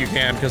 I don't think you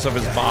can because of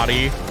his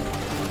body.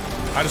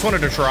 I just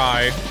wanted to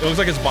try. It looks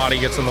like his body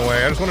gets in the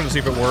way. I just wanted to see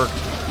if it worked.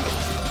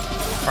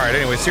 Alright,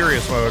 anyway,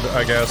 serious mode,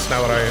 I guess,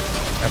 now that I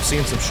have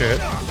seen some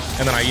shit.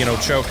 And then I, you know,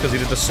 choke because he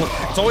did the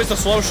it's always the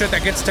slow shit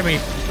that gets to me.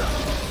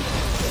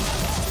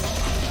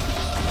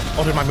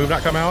 Oh, did my move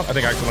not come out? I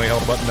think I accidentally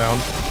held the button down.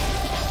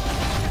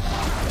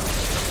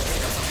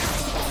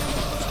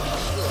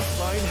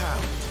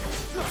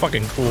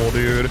 Fucking cool,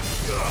 dude.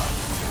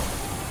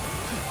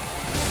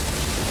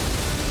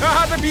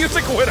 Ah, the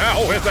music went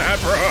out with that,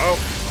 bro.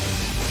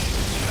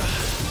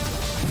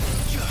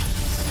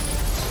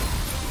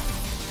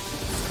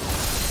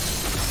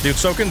 Dude,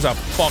 Soken's a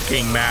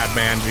fucking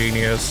madman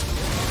genius.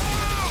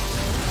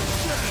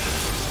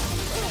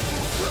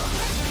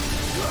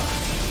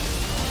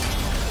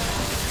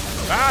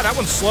 Ah, that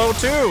one's slow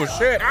too.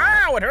 Shit.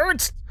 Ow, it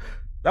hurts.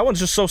 That one's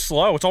just so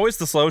slow. It's always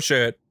the slow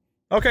shit.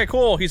 Okay,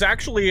 cool. He's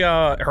actually,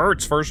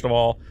 hurts, first of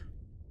all.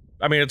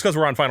 I mean, it's because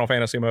we're on Final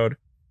Fantasy mode.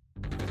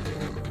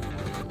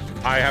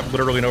 I have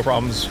literally no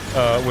problems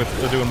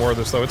with doing more of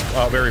this, though. It's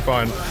very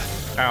fun.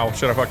 Ow,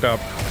 shit, I fucked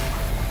up.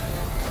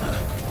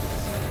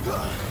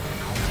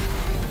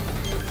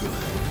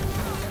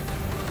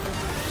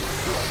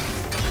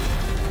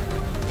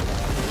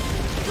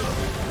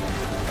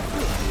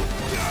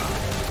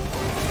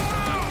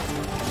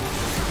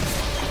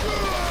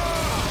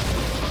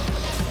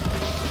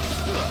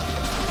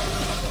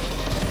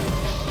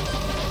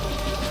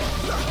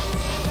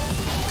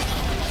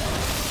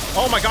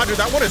 Oh my god, dude,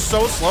 that one is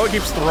so slow, it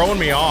keeps throwing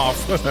me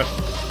off.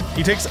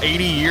 He takes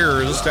 80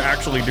 years to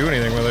actually do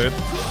anything with it.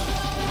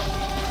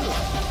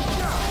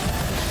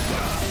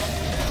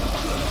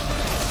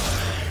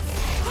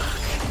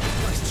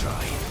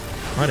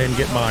 I didn't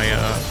get my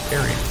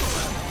parry.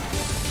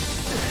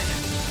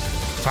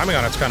 Timing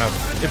on it's kind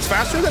of... It's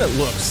faster than it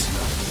looks.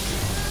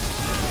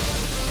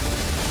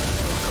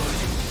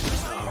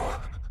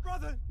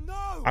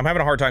 I'm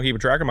having a hard time keeping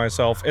track of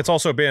myself. It's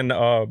also been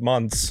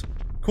months.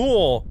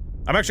 Cool.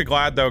 I'm actually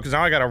glad though, because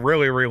now I gotta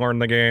really relearn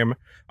the game.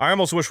 I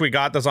almost wish we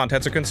got this on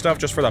Tetsuken stuff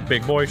just for that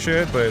big boy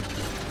shit, but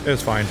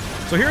it's fine.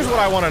 So here's what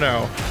I want to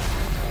know.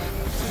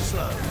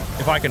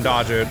 If I can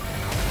dodge it.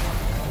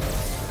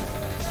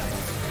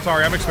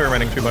 Sorry, I'm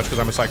experimenting too much because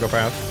I'm a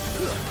psychopath.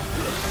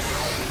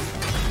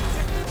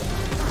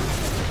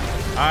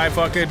 I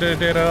fucking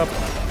did it up.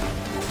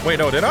 Wait,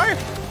 no, did I?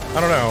 I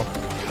don't know.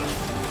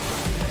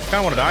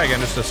 Kinda want to die again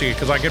just to see,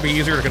 because I could be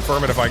easier to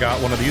confirm it if I got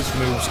one of these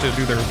moves to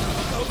do their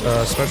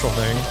special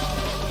thing.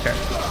 Okay.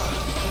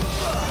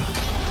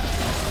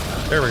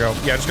 There we go.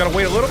 Yeah, just gotta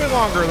wait a little bit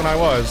longer than I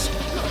was.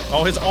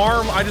 Oh, his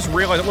arm, I just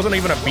realized it wasn't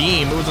even a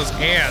beam, it was his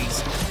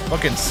hands.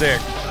 Fucking sick.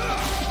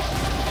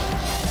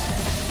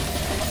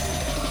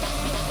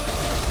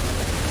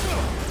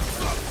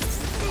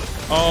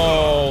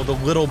 Oh, the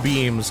little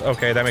beams.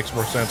 Okay, that makes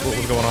more sense. What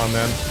was going on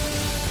then?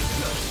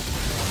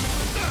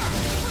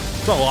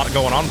 There's a lot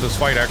going on with this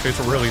fight, actually. It's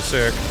really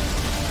sick.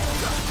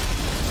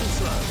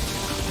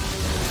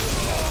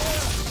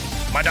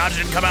 My dodge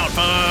didn't come out,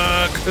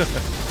 fuck!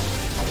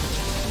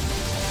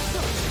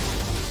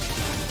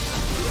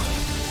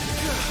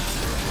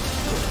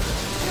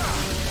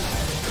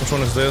 Which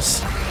one is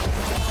this?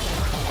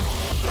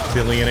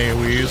 Billion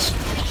AoEs.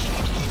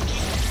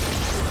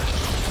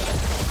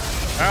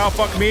 Ow,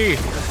 fuck me.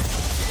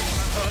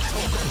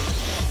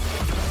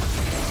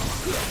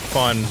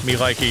 Fun. Me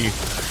likey.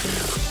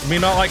 Me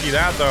not likey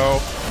that, though.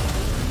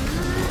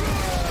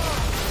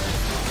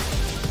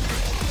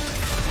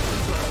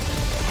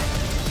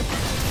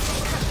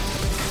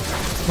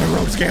 My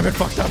rogue's gambit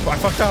fucked up. I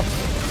fucked up.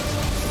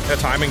 That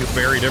timing is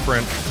very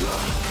different.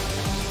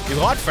 He's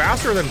a lot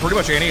faster than pretty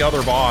much any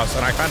other boss,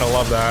 and I kind of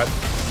love that.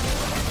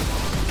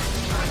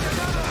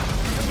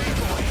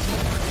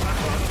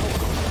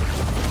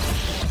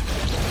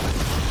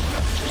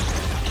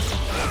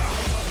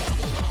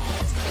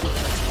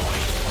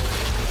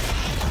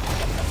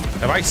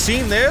 Have I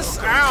seen this?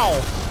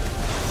 Ow!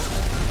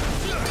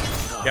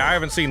 Yeah, I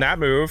haven't seen that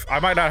move. I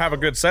might not have a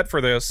good set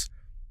for this.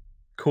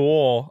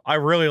 Cool. I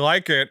really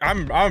like it.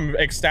 I'm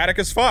ecstatic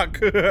as fuck.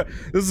 This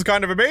is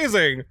kind of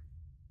amazing.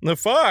 The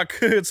fuck?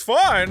 It's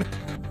fun.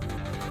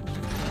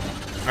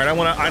 All right,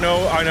 I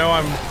know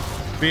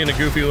I'm being a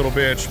goofy little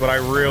bitch, but I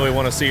really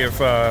want to see if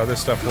this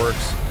stuff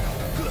works.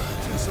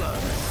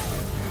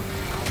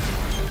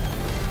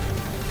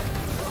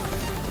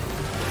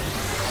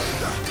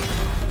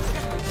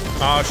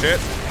 Oh shit.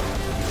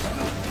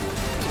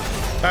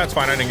 That's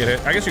fine, I didn't get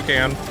hit. I guess you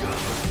can.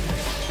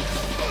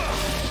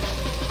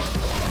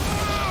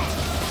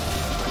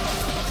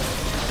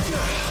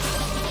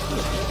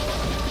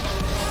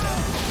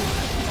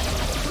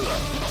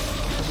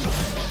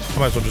 I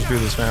might as well just do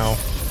this now.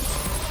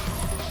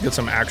 Get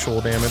some actual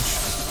damage.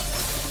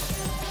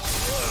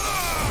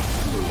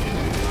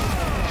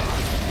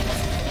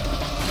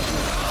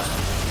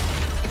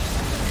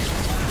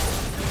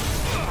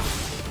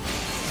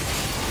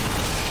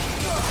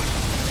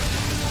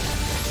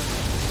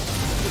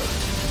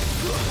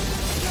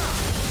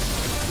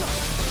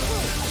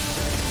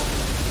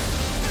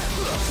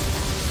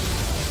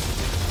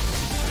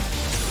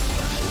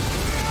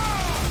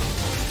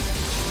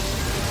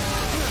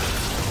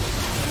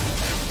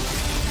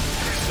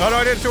 Oh no,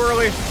 I did it too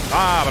early.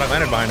 Ah, but I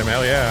landed behind him.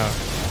 Hell yeah.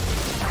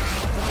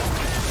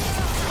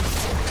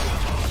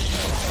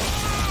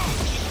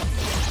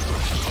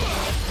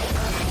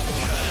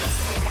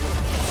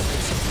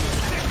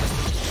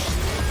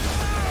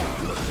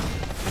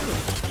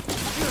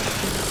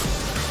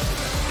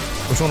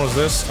 Which one was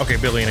this? Okay,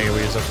 billion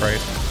AoEs, that's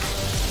right.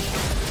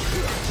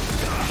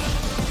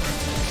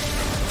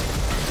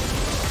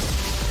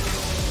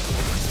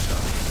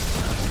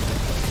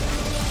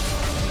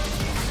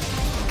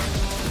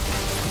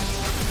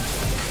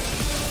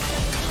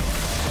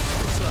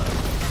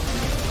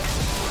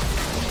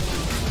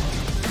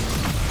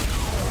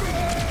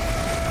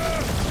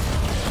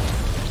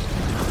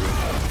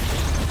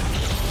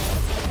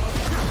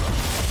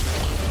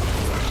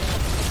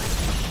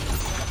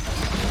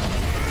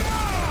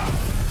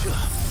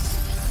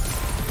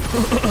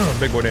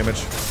 Big boy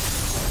damage.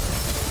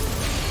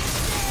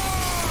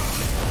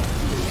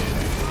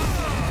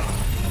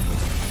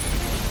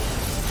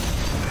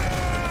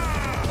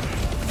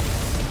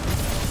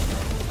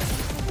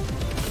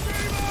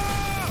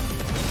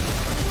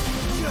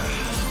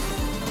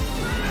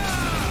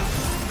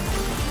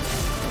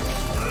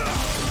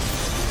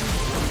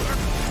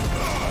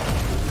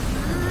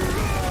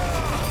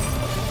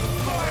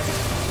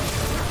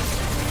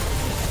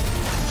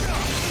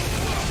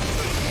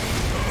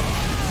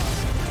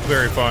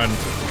 Very fun.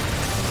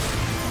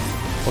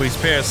 Oh, he's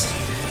pissed.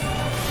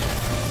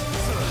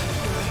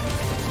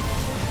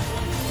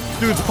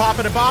 Dude's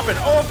popping and bopping.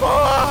 Oh,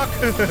 fuck!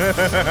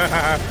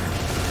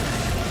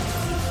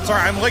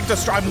 Sorry,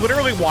 I'm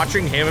literally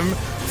watching him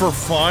for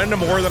fun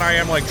more than I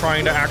am like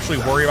trying to actually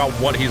worry about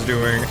what he's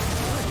doing.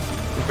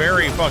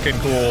 Very fucking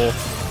cool.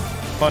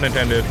 Pun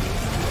intended.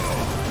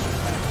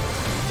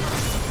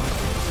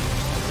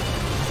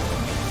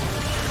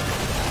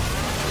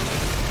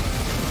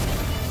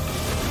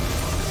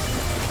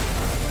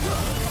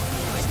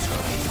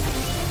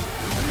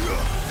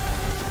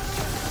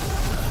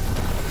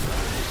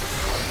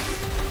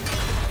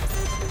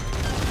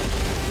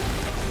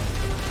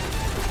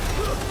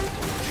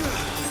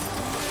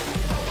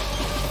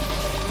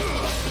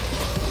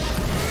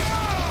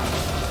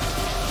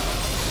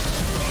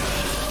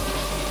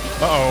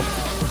 Uh-oh.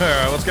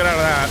 Let's get out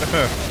of that.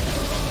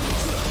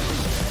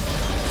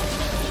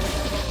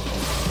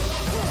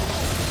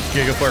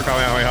 Giga Flare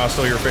Kamehameha,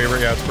 still your favorite?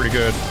 Yeah, it's pretty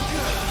good.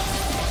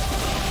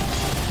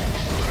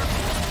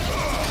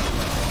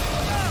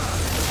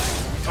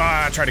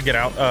 I tried to get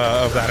out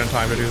of that in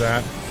time to do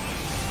that.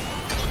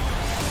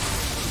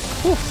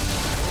 Whew.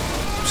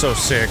 So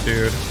sick,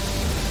 dude.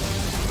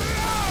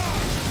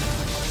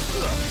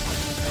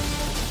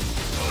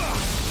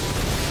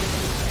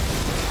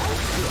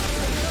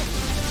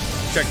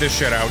 Check this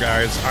shit out,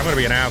 guys. I'm gonna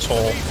be an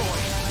asshole.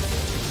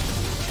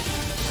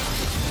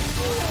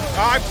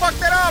 Oh, I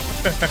fucked it up!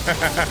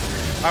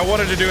 I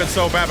wanted to do it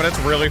so bad, but it's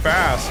really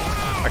fast.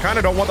 I kind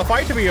of don't want the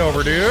fight to be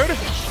over, dude.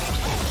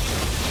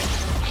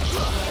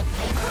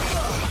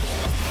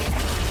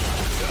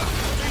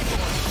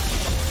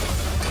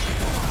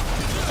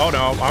 Oh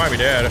no, I might be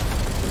dead.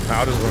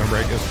 I'll just let him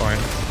break. It's fine.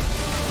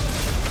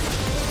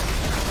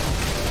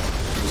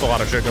 There's a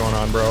lot of shit going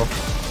on, bro.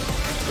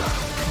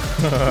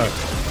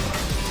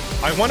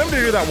 I want him to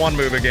do that one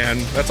move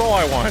again. That's all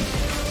I want.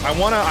 I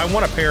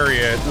wanna parry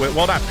it with,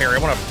 well, not parry. I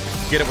wanna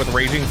get it with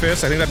Raging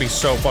Fist. I think that'd be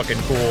so fucking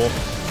cool.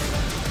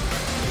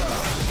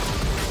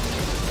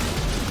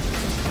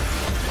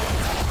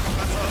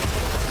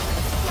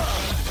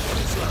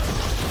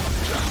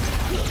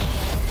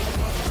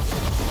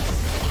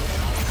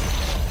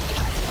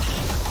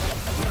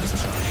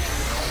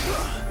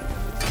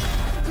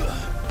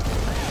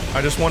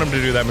 I just want him to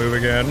do that move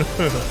again.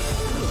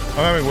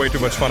 I'm having way too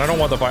much fun. I don't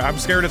want the fight. I'm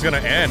scared it's gonna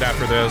end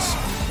after this.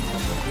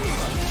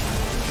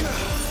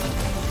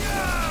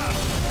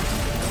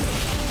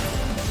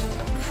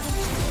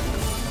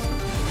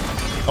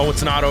 Oh,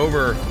 it's not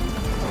over.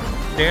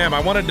 Damn,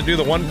 I wanted to do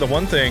the one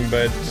thing,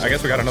 but I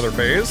guess we got another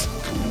phase.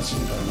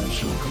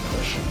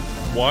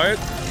 What?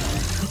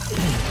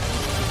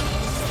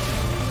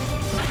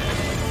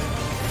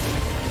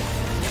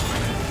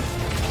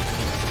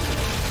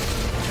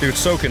 Dude,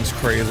 Soken's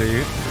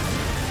crazy.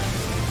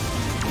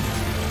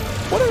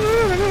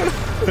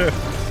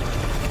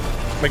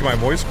 Making my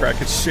voice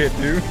crack as shit,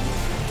 dude.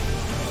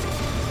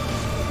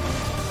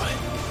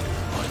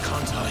 Why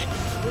can't I?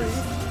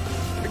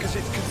 Breathe. Because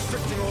it's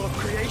constricting all of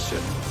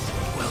creation.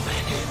 Well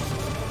then.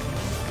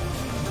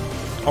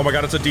 Oh my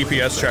god, it's a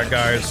DPS check,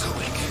 guys.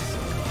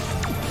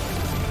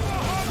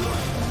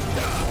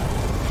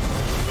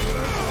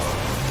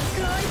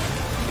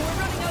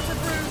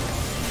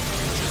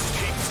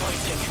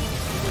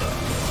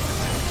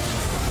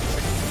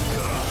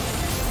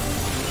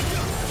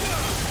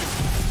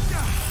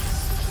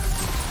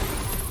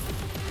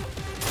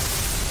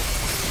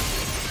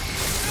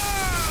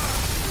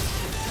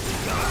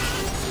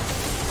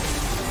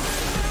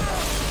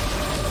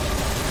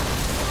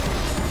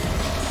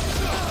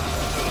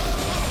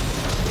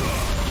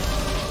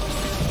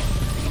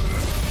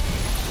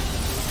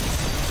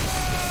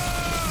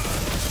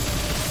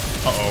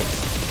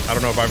 I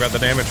don't know if I've got the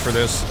damage for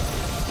this.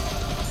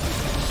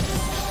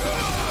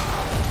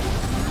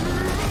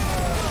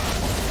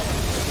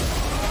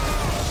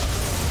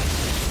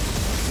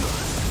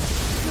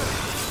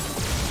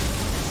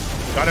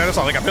 God, that's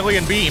like a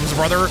billion beams,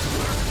 brother.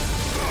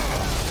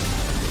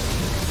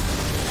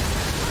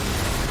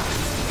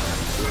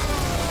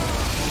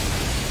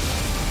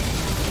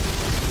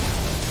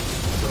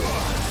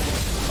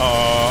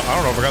 I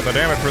don't know if I got the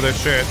damage for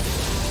this shit.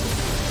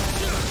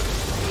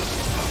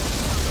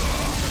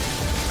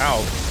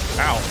 Ow,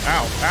 ow,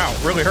 ow,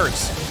 ow. Really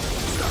hurts.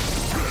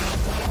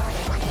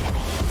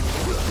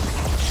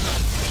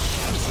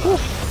 Whew,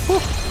 whew.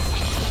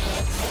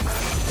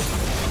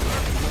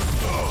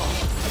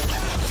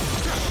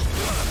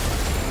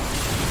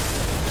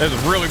 This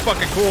is really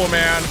fucking cool,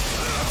 man.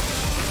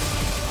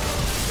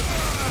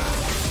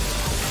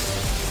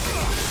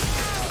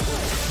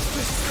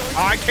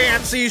 I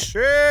can't see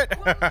shit.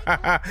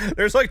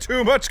 There's like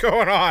too much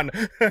going on.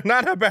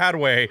 Not in a bad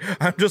way.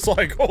 I'm just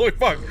like, holy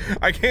fuck,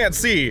 I can't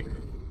see.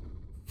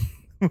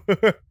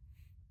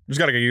 Just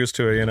gotta get used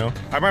to it, you know?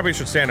 I probably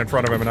should stand in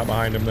front of him and not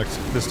behind him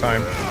this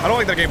time. I don't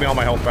think that gave me all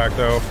my health back,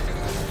 though.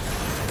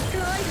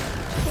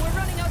 Clive, we're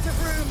running out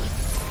of room.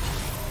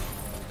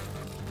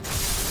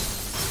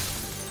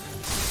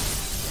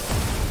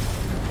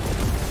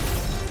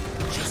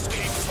 Just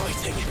keep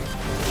fighting.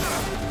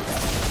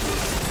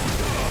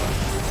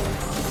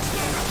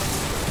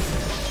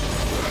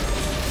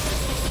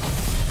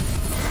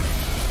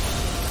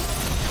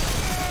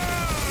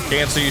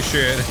 Can't see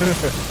shit.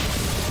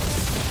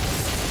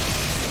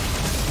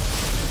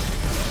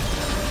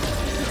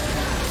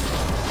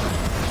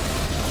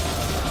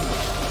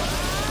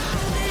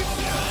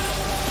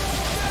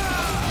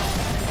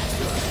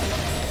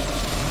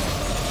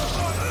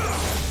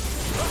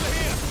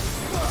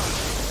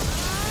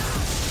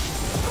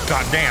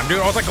 God damn, dude.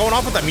 I was like going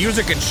off with the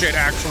music and shit,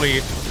 actually.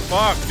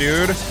 Fuck,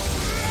 dude.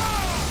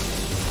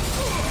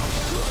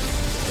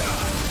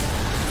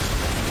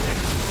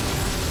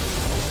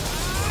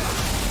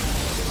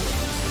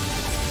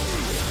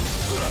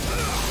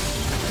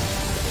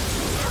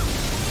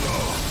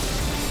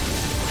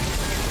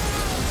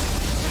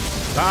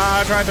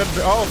 I tried to.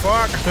 Oh,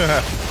 fuck.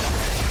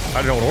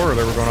 I didn't know what order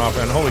they were going off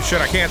in. Holy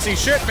shit, I can't see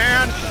shit,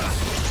 man.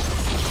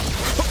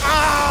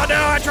 Oh, no,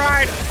 I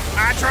tried.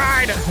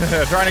 Trying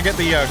to get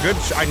the good.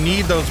 I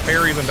need those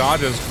parries and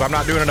dodges because I'm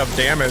not doing enough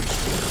damage.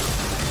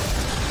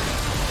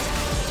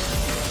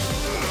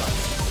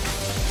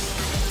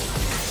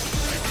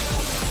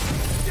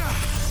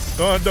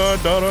 Dun, dun,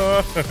 dun,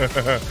 dun.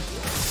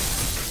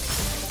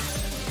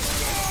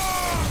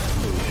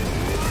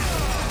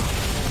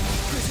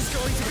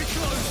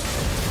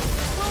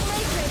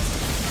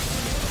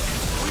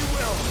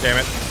 Damn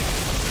it.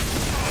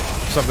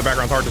 Stuff in the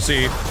background's hard to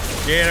see.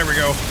 Yeah, there we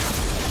go.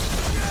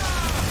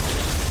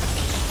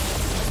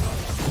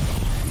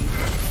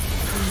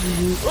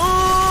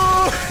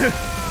 Oh!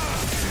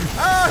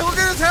 Ah, look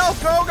at his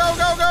health! Go, go,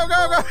 go, go,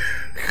 go, go!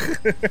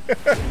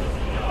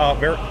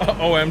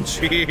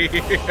 OMG.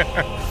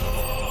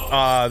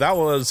 That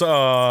was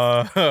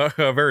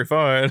very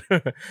fun.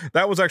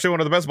 That was actually one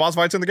of the best boss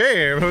fights in the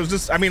game. It was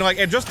just, I mean, like,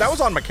 that was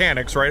on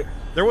mechanics, right?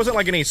 There wasn't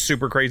like any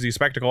super crazy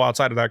spectacle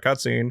outside of that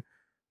cutscene.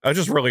 It was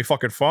just really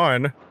fucking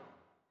fun.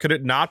 Could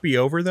it not be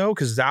over though?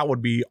 Because that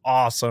would be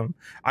awesome.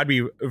 I'd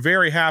be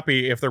very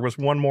happy if there was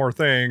one more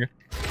thing.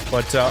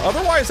 But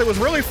otherwise, it was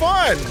really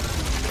fun.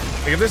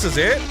 Like, if this is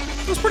it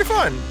was pretty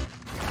fun.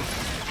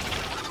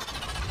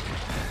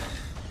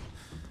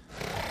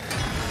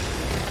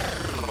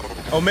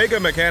 Omega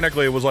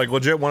mechanically was like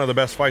legit one of the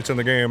best fights in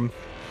the game.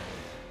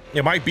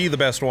 It might be the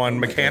best one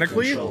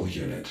mechanically. Control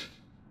unit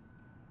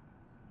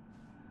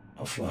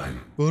offline.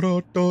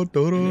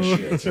 Da-da-da-da-da.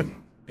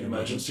 Initiating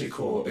emergency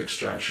core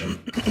extraction.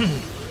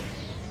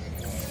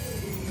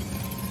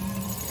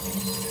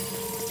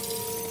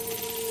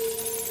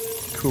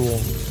 Cool.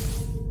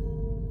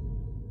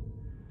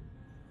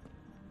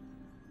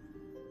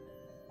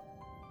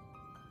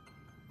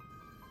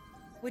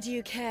 Would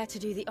you care to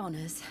do the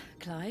honors,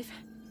 Clive?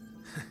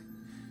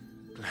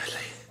 Gladly.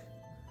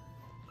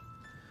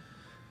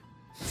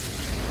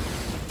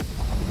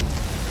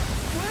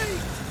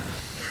 Wait!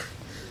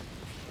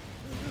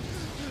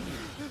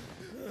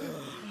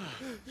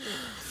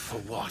 For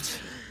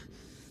what?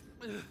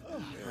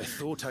 I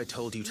thought I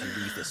told you to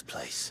leave this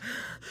place.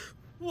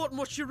 What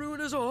must you ruin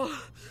us all?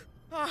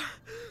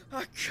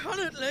 I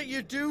cannot let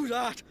you do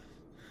that.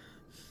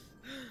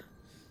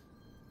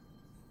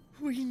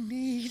 We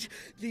need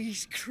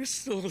these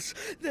crystals.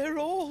 They're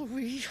all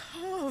we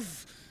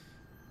have.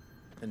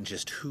 And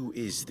just who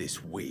is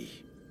this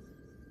we?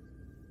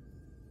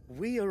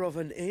 We are of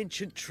an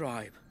ancient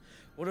tribe,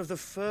 one of the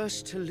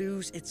first to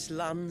lose its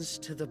lands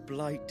to the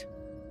Blight.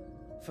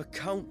 For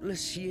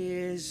countless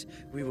years,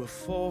 we were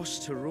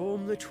forced to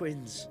roam the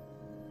Twins.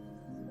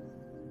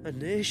 A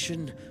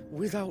nation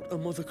without a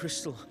mother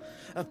crystal,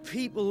 a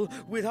people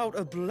without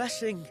a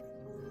blessing.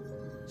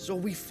 So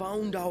we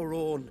found our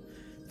own.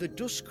 The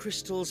dust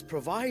crystals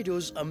provide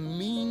us a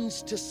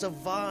means to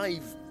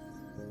survive.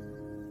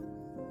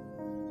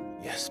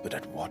 Yes, but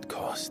at what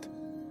cost?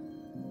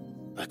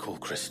 Like all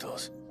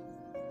crystals,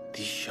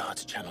 these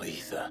shards channel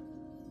ether.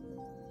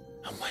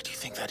 And where do you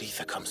think that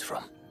ether comes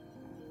from?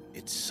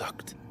 It's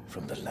sucked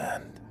from the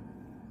land,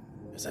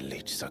 as a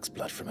leech sucks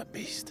blood from a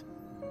beast.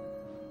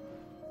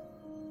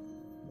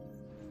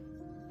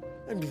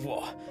 And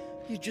what?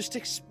 You just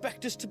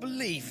expect us to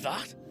believe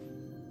that?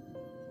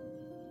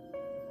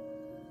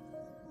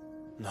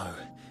 No,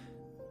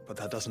 but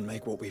that doesn't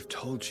make what we've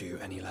told you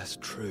any less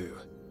true.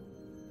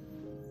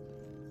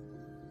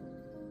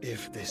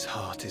 If this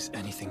heart is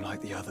anything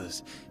like the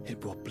others,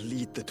 it will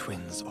bleed the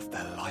twins of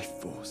their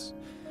life force,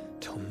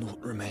 till naught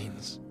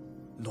remains,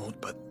 naught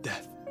but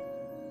death.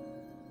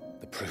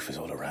 The proof is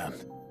all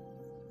around.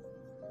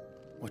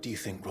 What do you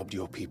think robbed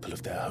your people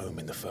of their home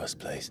in the first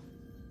place?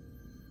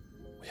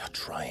 We are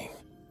trying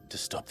to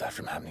stop that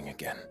from happening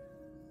again.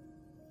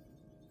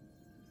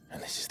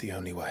 And this is the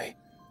only way.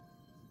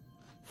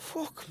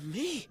 Fuck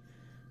me.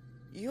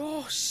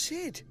 You're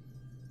Sid.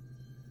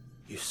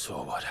 You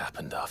saw what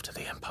happened after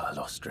the Empire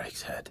lost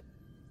Drake's head.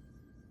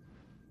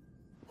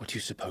 What do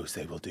you suppose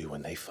they will do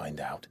when they find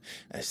out,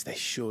 as they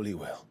surely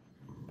will,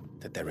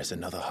 that there is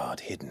another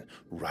heart hidden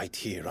right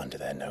here under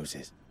their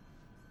noses?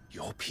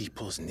 Your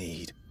people's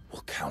need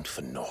will count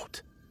for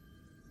naught.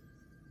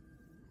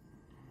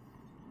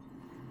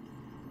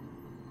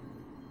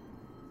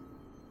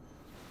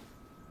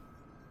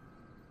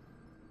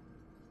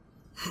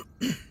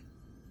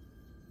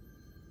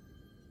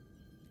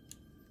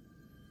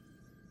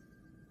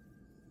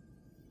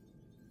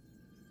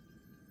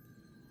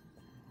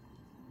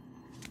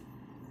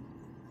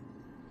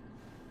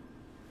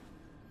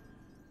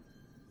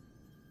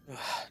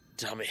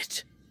 Damn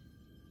it.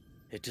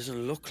 It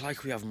doesn't look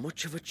like we have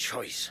much of a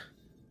choice.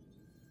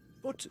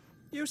 But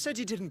you said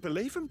you didn't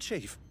believe him,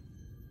 Chief.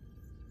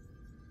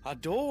 I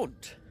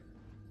don't.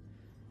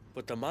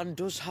 But the man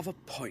does have a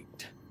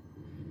point.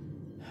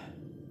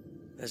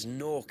 There's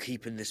no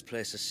keeping this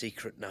place a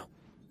secret now.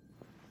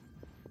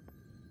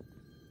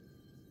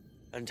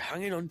 And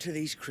hanging on to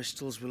these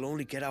crystals will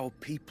only get our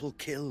people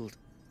killed.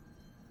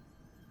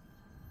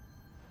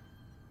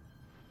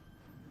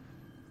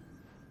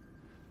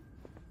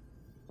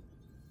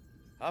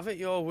 Have it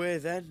your way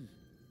then.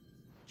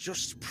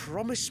 Just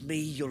promise me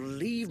you'll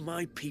leave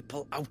my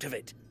people out of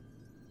it.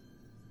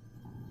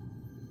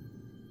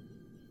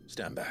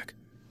 Stand back.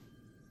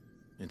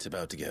 It's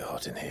about to get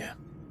hot in here.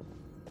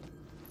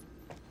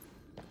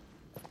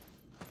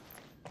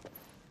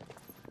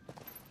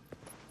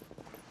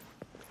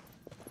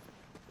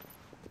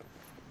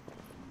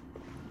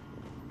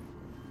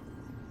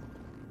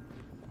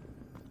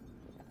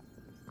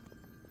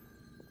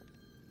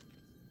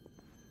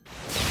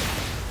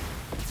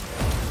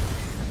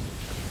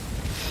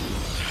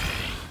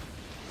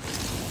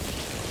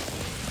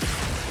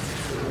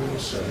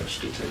 Surge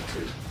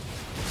detected.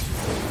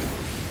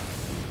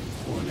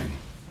 Warning.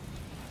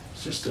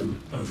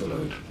 System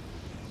overload.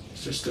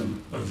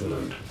 System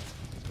overload.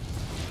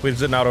 Wait,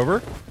 is it not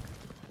over?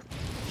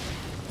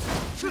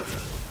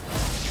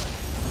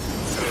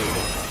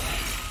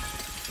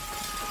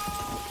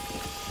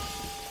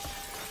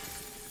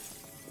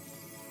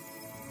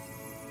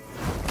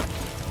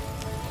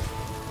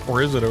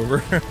 or is it over?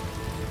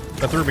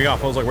 That threw me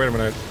off. I was like, wait a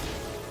minute.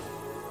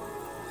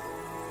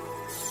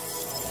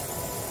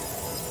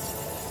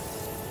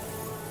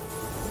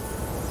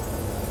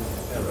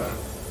 Error.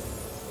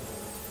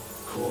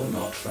 Core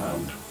not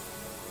found.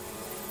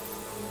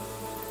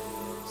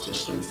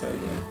 System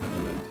failure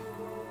imminent.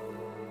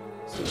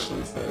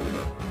 System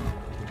failure.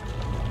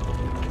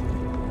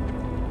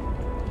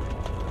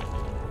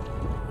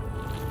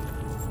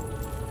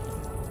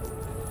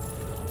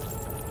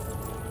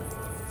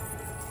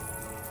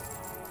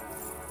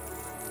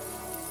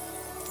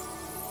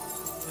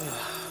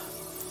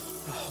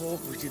 I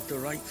hope we did the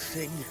right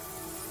thing.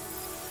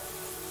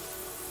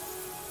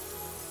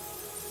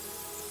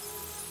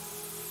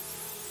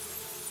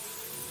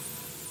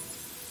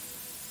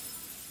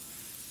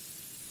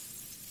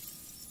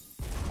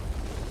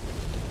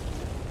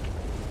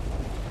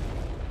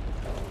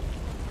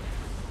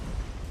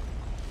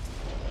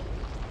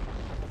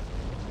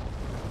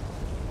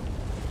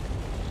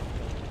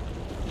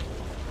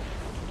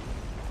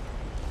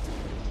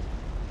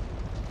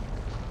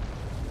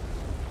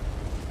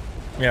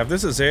 Yeah, if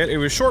this is it, it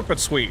was short but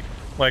sweet.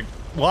 Like,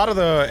 a lot of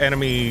the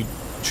enemy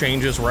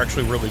changes were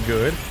actually really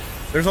good.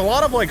 There's a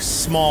lot of, like,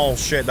 small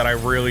shit that I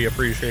really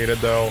appreciated,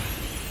 though.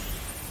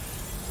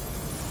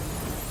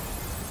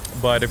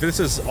 But if this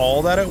is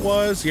all that it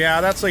was,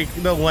 yeah, that's, like,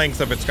 the length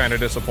of it's kind of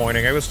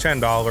disappointing. It was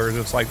 $10,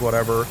 it's like,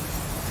 whatever.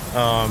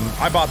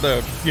 I bought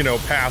the, you know,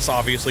 pass,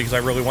 obviously, because I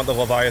really want the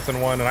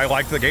Leviathan one, and I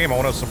like the game, I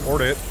want to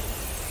support it.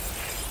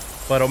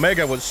 But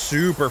Omega was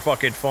super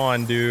fucking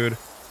fun, dude.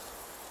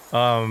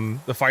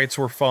 The fights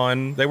were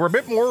fun. They were a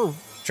bit more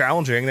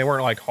challenging. They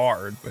weren't like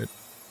hard, but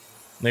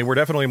they were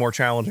definitely more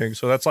challenging.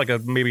 So that's like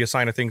maybe a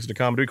sign of things to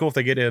come. It'd be cool if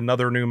they get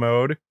another new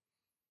mode.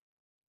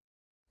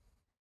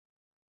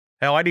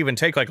 Hell, I'd even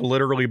take like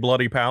literally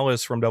Bloody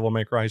Palace from Devil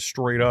May Cry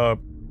straight up.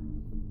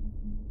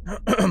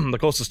 The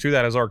closest to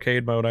that is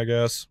arcade mode, I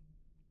guess.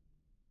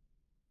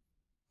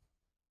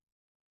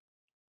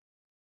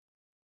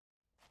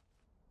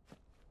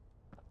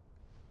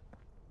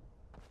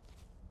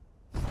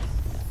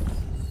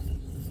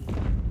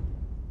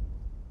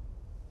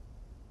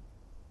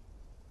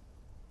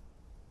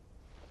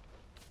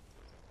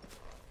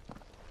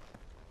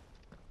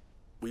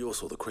 We all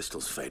saw the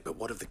crystals fade, but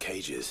what of the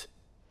cages?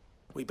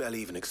 We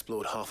barely even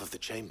explored half of the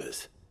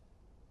chambers.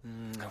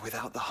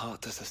 Without the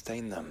heart to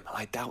sustain them,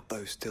 I doubt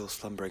those still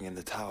slumbering in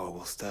the tower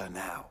will stir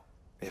now,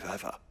 if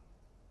ever.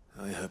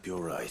 I hope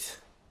you're right.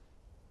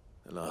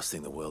 The last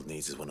thing the world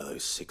needs is one of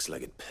those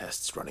six-legged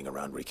pests running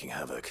around wreaking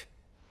havoc.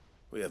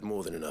 We have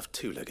more than enough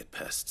two-legged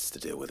pests to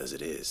deal with as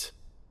it is.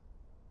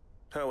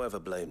 However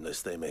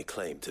blameless they may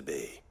claim to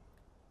be.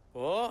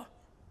 What?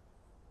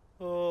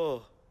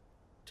 Oh,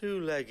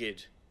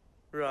 two-legged.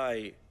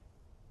 Right.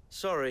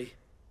 Sorry.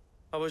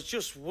 I was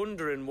just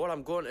wondering what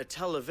I'm going to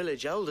tell the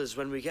village elders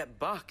when we get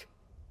back.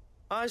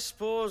 I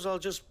suppose I'll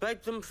just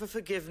beg them for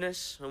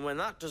forgiveness, and when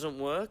that doesn't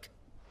work,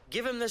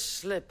 give them the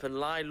slip and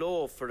lie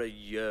low for a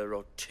year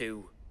or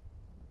two.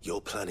 You're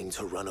planning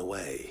to run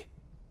away?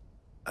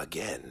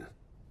 Again?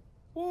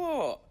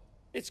 What?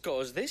 It's got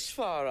us this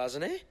far,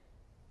 hasn't it?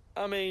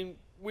 I mean,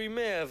 we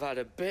may have had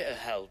a bit of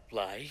help,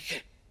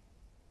 like.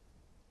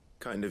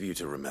 Kind of you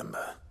to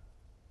remember.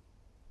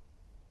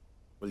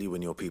 Will you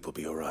and your people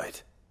be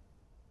alright?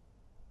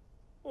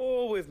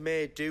 Oh, we've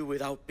made do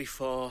without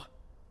before.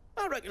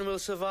 I reckon we'll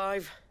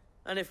survive.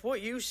 And if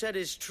what you said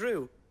is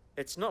true,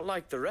 it's not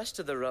like the rest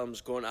of the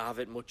realm's going to have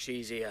it much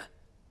easier.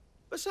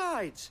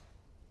 Besides,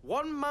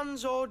 one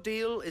man's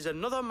ordeal is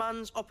another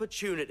man's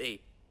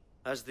opportunity,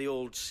 as the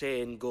old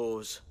saying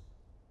goes.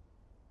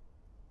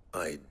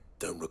 I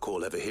don't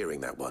recall ever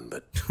hearing that one,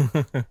 but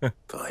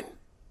fine.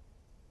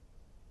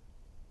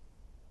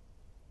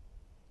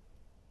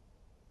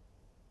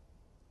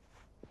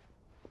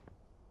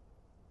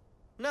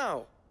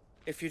 Now,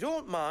 if you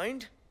don't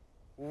mind,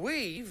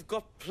 we've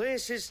got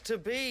places to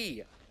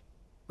be.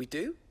 We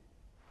do?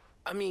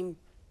 I mean,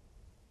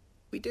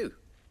 we do.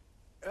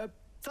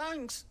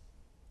 Thanks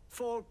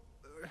for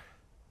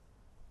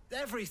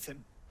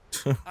everything.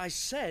 I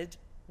said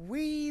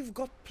we've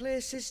got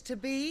places to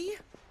be.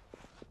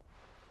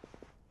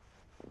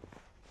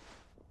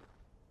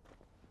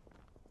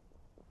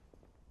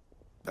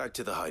 Back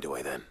to the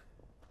hideaway, then.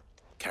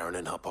 Karen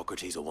and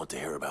Hippocrates will want to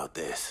hear about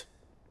this.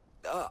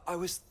 I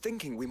was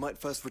thinking we might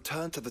first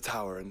return to the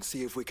tower and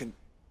see if we can...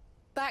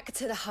 Back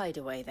to the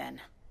hideaway,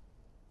 then.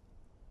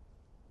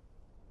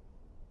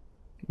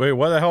 Wait,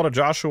 what the hell did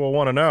Joshua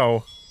want to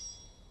know?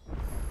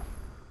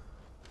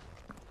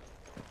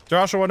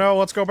 Joshua, no,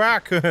 let's go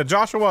back.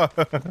 Joshua!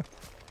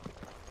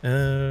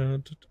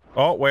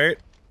 Oh, wait.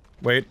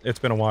 Wait, it's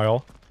been a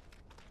while.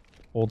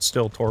 Hold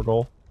still,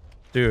 Torgal.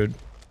 Dude.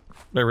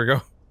 There we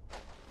go.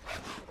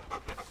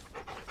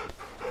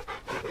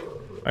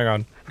 Hang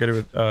on. Get it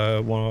with,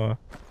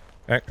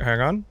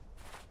 hang on.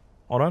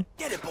 Hold on.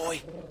 Get it, boy!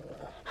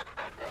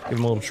 Give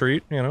him a little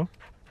treat, you know.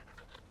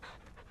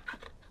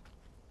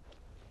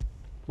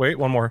 Wait,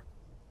 one more.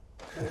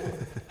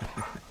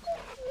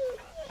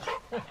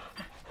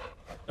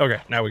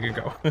 Okay, now we can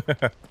go.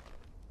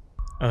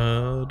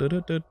 Da, da,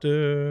 da,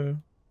 da.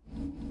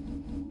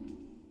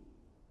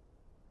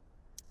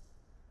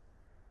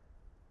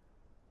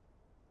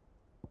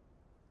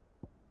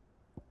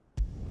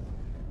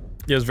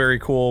 Yeah, it's very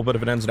cool, but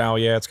if it ends now,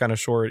 yeah, it's kind of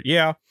short.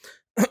 Yeah,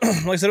 like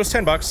I said, it was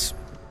 $10.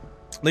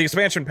 The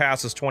expansion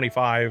pass is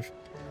 25,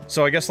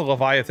 so I guess the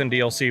Leviathan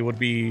DLC would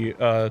be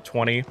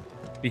 20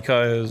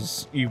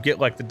 because you get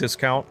like the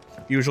discount.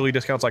 Usually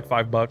discounts like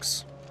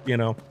 $5, you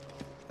know.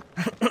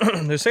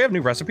 They say I have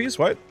new recipes.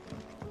 What?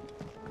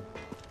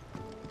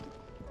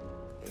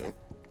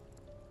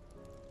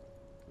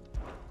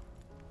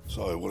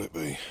 So, what'll it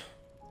be?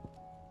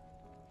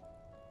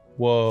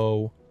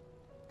 Whoa.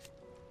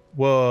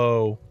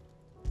 Whoa.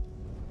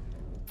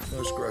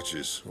 No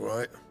scratches,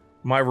 right?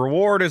 My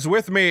reward is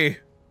with me.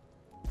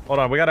 Hold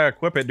on, we gotta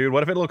equip it, dude.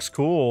 What if it looks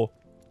cool?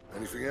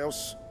 Anything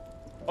else?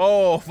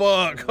 Oh,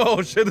 fuck.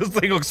 Oh, shit, this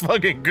thing looks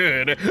fucking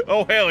good.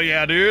 Oh, hell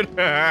yeah, dude.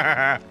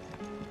 How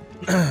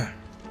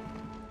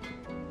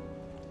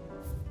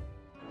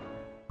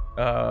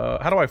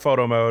do I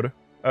photo mode?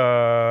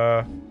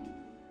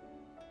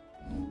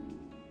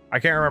 I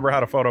can't remember how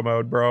to photo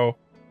mode, bro.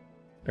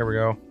 There we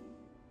go.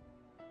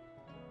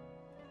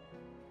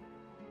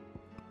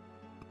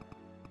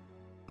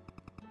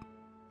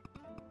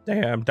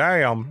 Damn,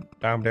 damn.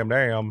 Damn, damn,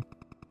 damn.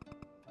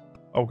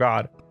 Oh,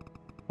 God.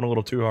 Went a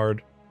little too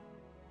hard.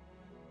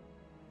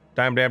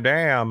 Damn, damn,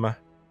 damn.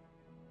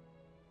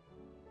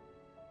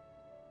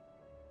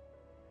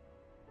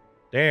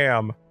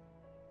 Damn.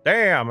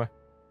 Damn. It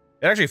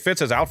actually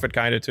fits his outfit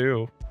kind of,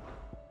 too.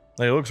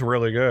 Like, it looks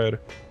really good.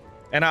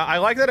 And I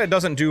like that it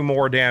doesn't do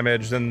more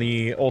damage than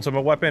the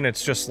ultimate weapon.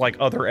 It's just, like,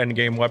 other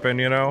endgame weapon,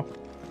 you know?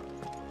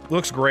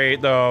 Looks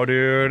great, though,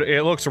 dude.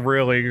 It looks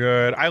really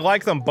good. I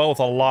like them both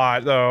a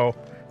lot, though.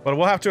 But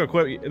we'll have to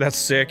equip... That's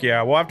sick,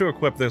 yeah. We'll have to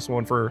equip this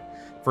one for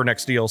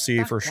next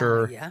DLC, for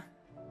sure. Yeah.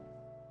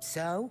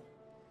 So?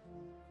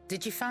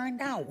 Did you find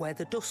out where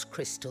the dust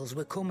crystals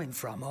were coming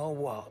from, or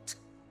what?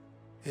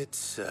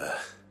 It's, a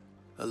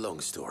long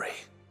story.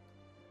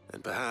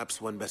 And perhaps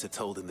one better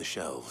told in the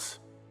shelves.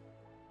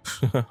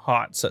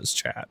 Hot, says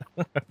chat.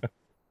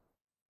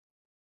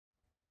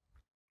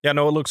 Yeah,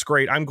 no, it looks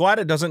great. I'm glad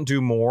it doesn't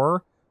do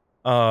more.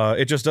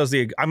 It just does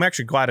the... I'm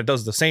actually glad it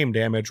does the same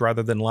damage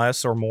rather than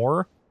less or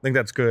more. I think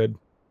that's good.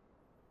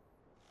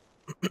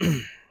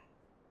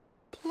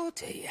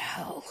 Bloody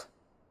hell.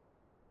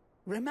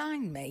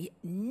 Remind me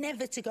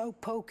never to go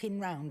poking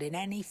round in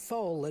any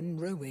fallen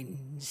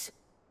ruins.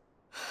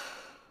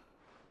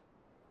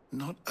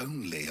 Not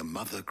only a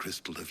mother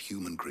crystal of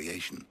human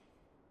creation,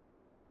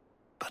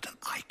 but an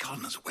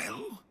icon as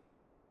well.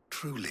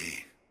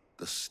 Truly,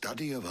 the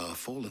study of our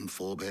fallen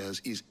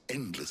forebears is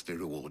endlessly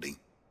rewarding.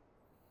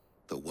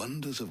 The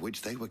wonders of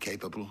which they were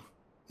capable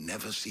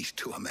never ceased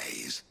to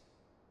amaze.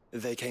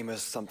 They came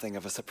as something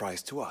of a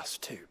surprise to us,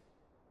 too.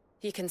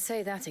 You can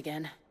say that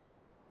again.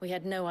 We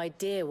had no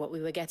idea what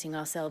we were getting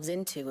ourselves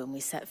into when we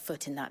set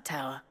foot in that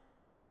tower.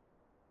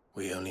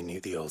 We only knew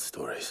the old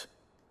stories.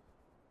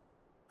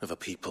 Of a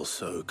people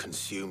so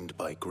consumed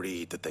by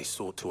greed that they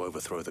sought to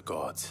overthrow the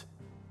gods.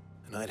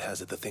 And I'd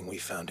hazard the thing we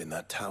found in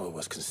that tower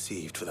was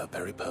conceived for that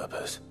very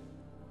purpose.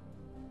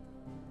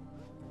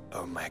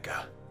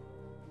 Omega,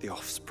 the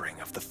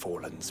offspring of the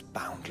Fallen's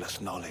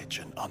boundless knowledge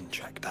and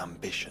unchecked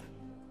ambition.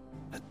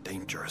 A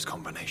dangerous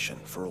combination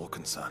for all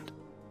concerned.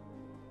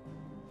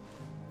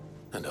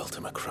 And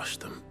Ultima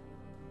crushed them.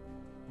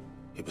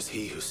 It was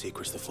he whose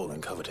secrets the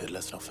Fallen coveted,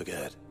 let's not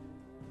forget.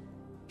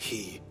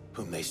 He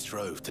whom they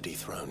strove to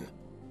dethrone.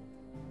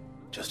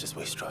 Just as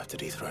we strive to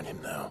dethrone him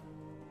now.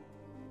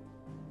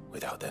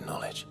 Without their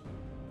knowledge.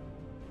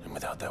 And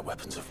without their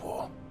weapons of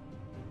war.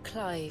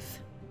 Clive.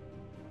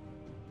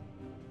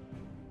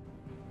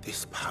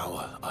 This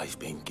power I've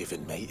been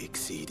given may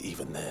exceed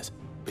even theirs.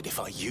 But if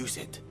I use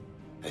it,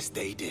 as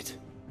they did,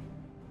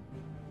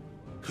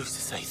 who's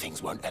to say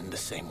things won't end the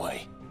same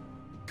way?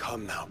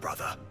 Come now,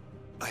 brother.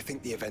 I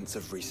think the events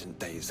of recent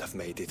days have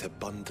made it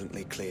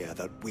abundantly clear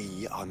that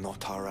we are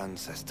not our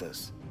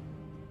ancestors.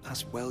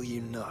 As well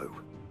you know.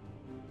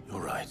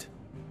 You're right.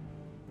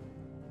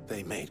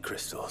 They made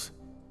crystals.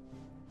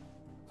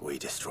 We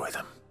destroy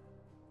them.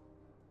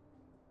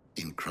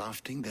 In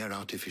crafting their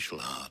artificial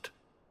art,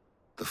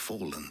 the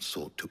Fallen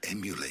sought to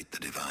emulate the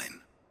divine.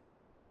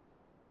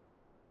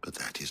 But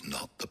that is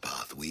not the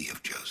path we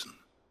have chosen.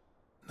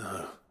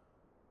 No.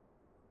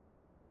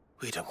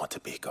 We don't want to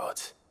be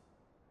gods.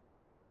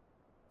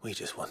 We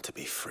just want to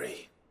be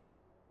free.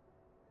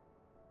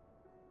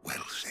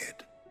 Well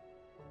said.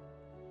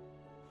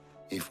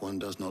 If one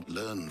does not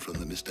learn from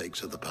the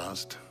mistakes of the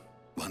past,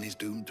 one is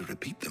doomed to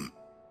repeat them.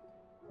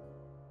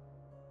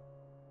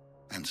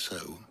 And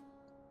so,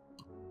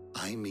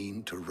 I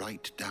mean to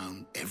write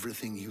down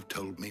everything you've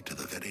told me to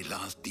the very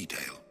last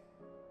detail,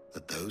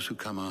 that those who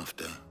come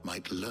after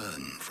might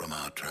learn from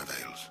our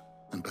travails,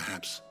 and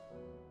perhaps,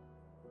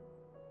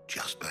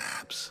 just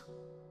perhaps,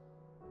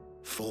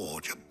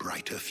 forge a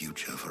brighter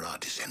future for our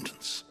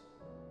descendants.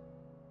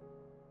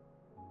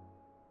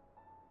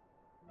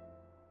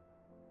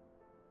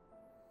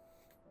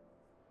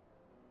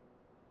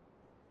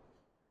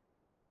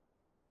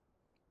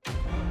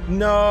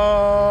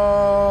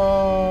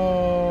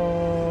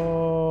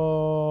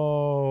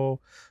 No.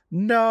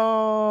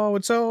 No,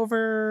 it's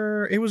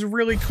over. It was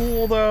really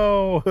cool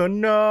though.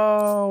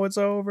 No, it's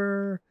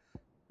over.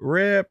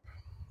 Rip.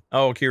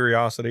 Oh,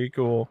 curiosity.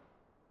 Cool.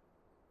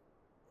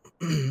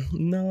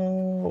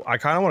 No. I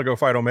kind of want to go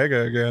fight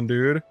Omega again,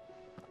 dude.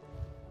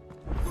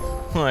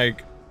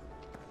 Like,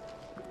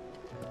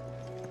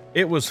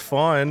 it was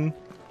fun.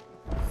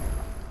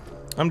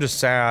 I'm just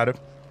sad.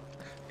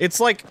 It's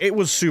like, it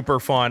was super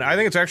fun. I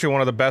think it's actually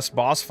one of the best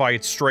boss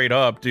fights straight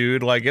up,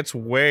 dude. Like, it's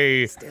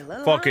way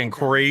fucking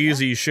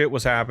crazy shit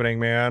was happening,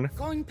 man.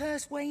 Coin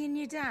purse weighing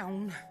you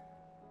down.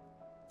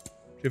 Do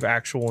you have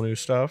actual new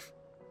stuff?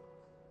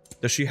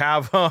 Does she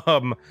have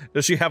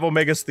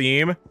Omega's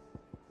theme?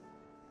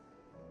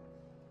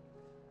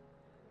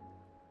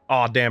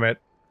 Aw, damn it.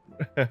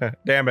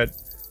 Damn it.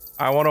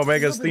 I want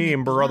Omega's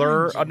theme,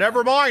 brother.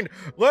 Never mind.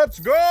 Let's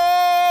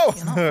go!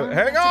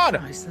 Hang on!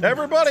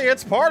 Everybody,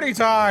 it's party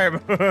time!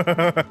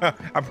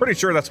 I'm pretty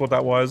sure that's what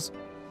that was.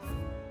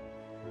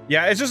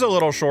 Yeah, it's just a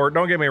little short,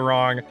 don't get me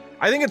wrong.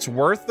 I think it's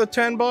worth the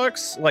 10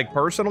 bucks, like,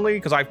 personally,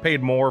 because I've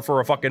paid more for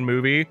a fucking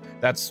movie.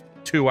 That's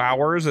 2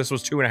 hours. This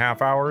was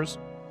 2.5 hours.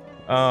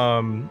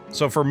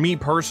 So for me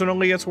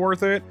personally, it's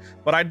worth it.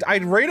 But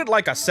I'd rate it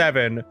like a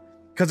 7,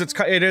 because it's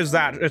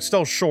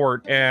still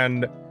short,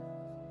 and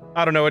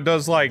I don't know, it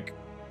does like,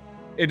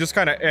 it just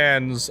kind of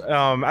ends.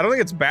 I don't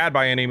think it's bad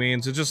by any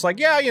means. It's just like,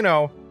 yeah, you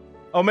know,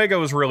 Omega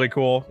was really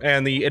cool,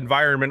 and the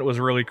environment was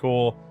really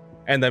cool,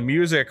 and the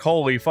music,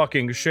 holy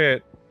fucking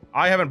shit.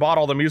 I haven't bought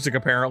all the music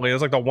apparently.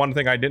 It's like the one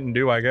thing I didn't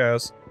do, I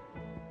guess.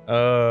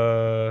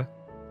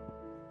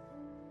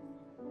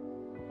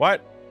 What?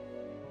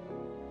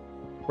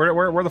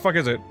 Where the fuck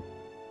is it?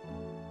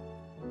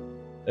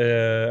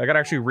 I gotta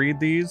actually read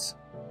these.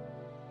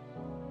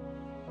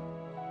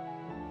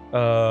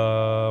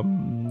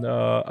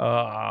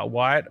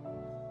 What?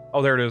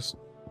 Oh, there it is.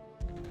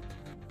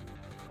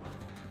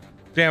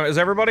 Damn, is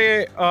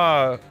everybody,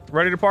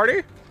 ready to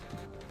party?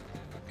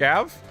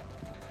 Gav?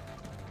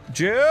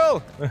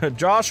 Jill?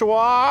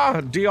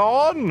 Joshua?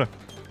 Dion?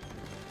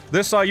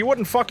 This, you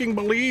wouldn't fucking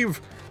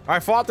believe. I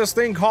fought this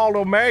thing called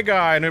Omega,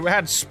 and it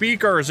had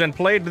speakers and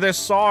played this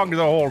song the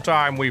whole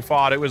time we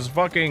fought. It was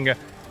fucking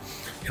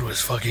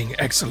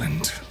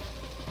excellent.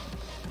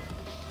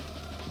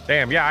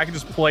 Damn, yeah, I can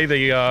just play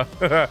the,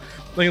 I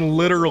can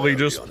literally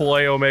just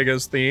play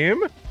Omega's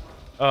theme,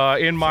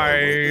 in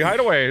my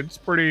hideaway. It's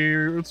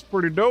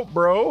pretty dope,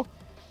 bro.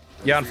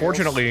 Yeah,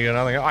 unfortunately, you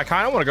know, I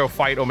kind of want to go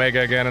fight Omega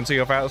again and see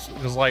how fast,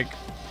 because, like,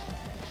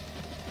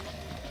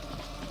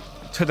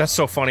 that's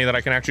so funny that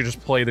I can actually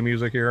just play the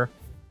music here.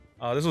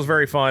 This was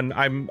very fun.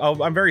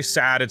 I'm very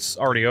sad it's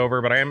already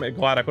over, but I am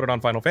glad I put it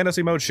on Final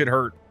Fantasy mode. Shit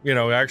hurt. You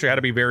know, I actually had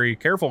to be very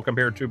careful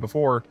compared to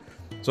before.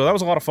 So that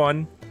was a lot of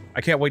fun. I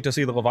can't wait to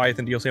see the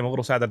Leviathan DLC. I'm a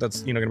little sad that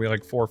that's, you know, gonna be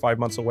like 4 or 5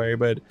 months away,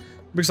 but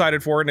I'm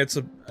excited for it,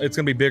 and it's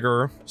gonna be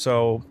bigger.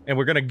 So, and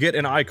we're gonna get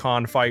an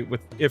icon fight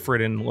with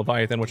Ifrit and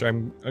Leviathan, which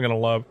I'm gonna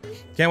love.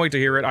 Can't wait to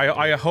hear it.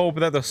 I hope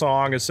that the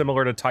song is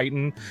similar to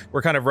Titan,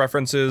 where kind of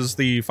references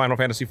the Final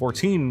Fantasy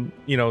 14,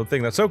 you know,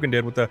 thing that Soken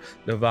did with the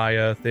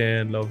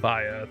Leviathan,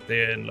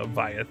 Leviathan,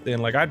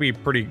 Leviathan. Like, I'd be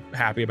pretty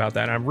happy about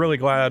that. And I'm really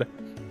glad,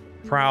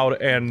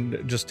 proud,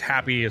 and just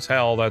happy as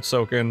hell that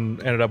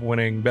Soken ended up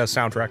winning Best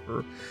Soundtrack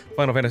for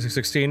Final Fantasy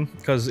 16,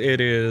 because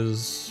it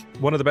is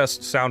one of the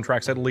best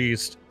soundtracks, at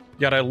least.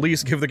 You gotta at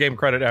least give the game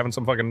credit having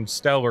some fucking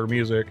stellar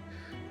music.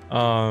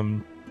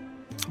 This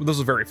was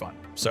very fun.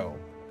 So,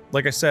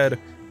 like I said,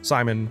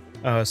 Simon,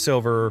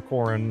 Silver,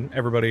 Corin,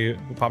 everybody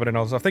popping in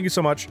all this stuff, thank you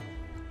so much.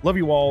 Love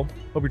you all.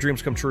 Hope your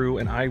dreams come true,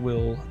 and I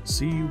will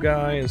see you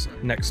guys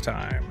next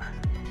time.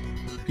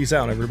 Peace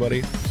out,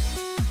 everybody.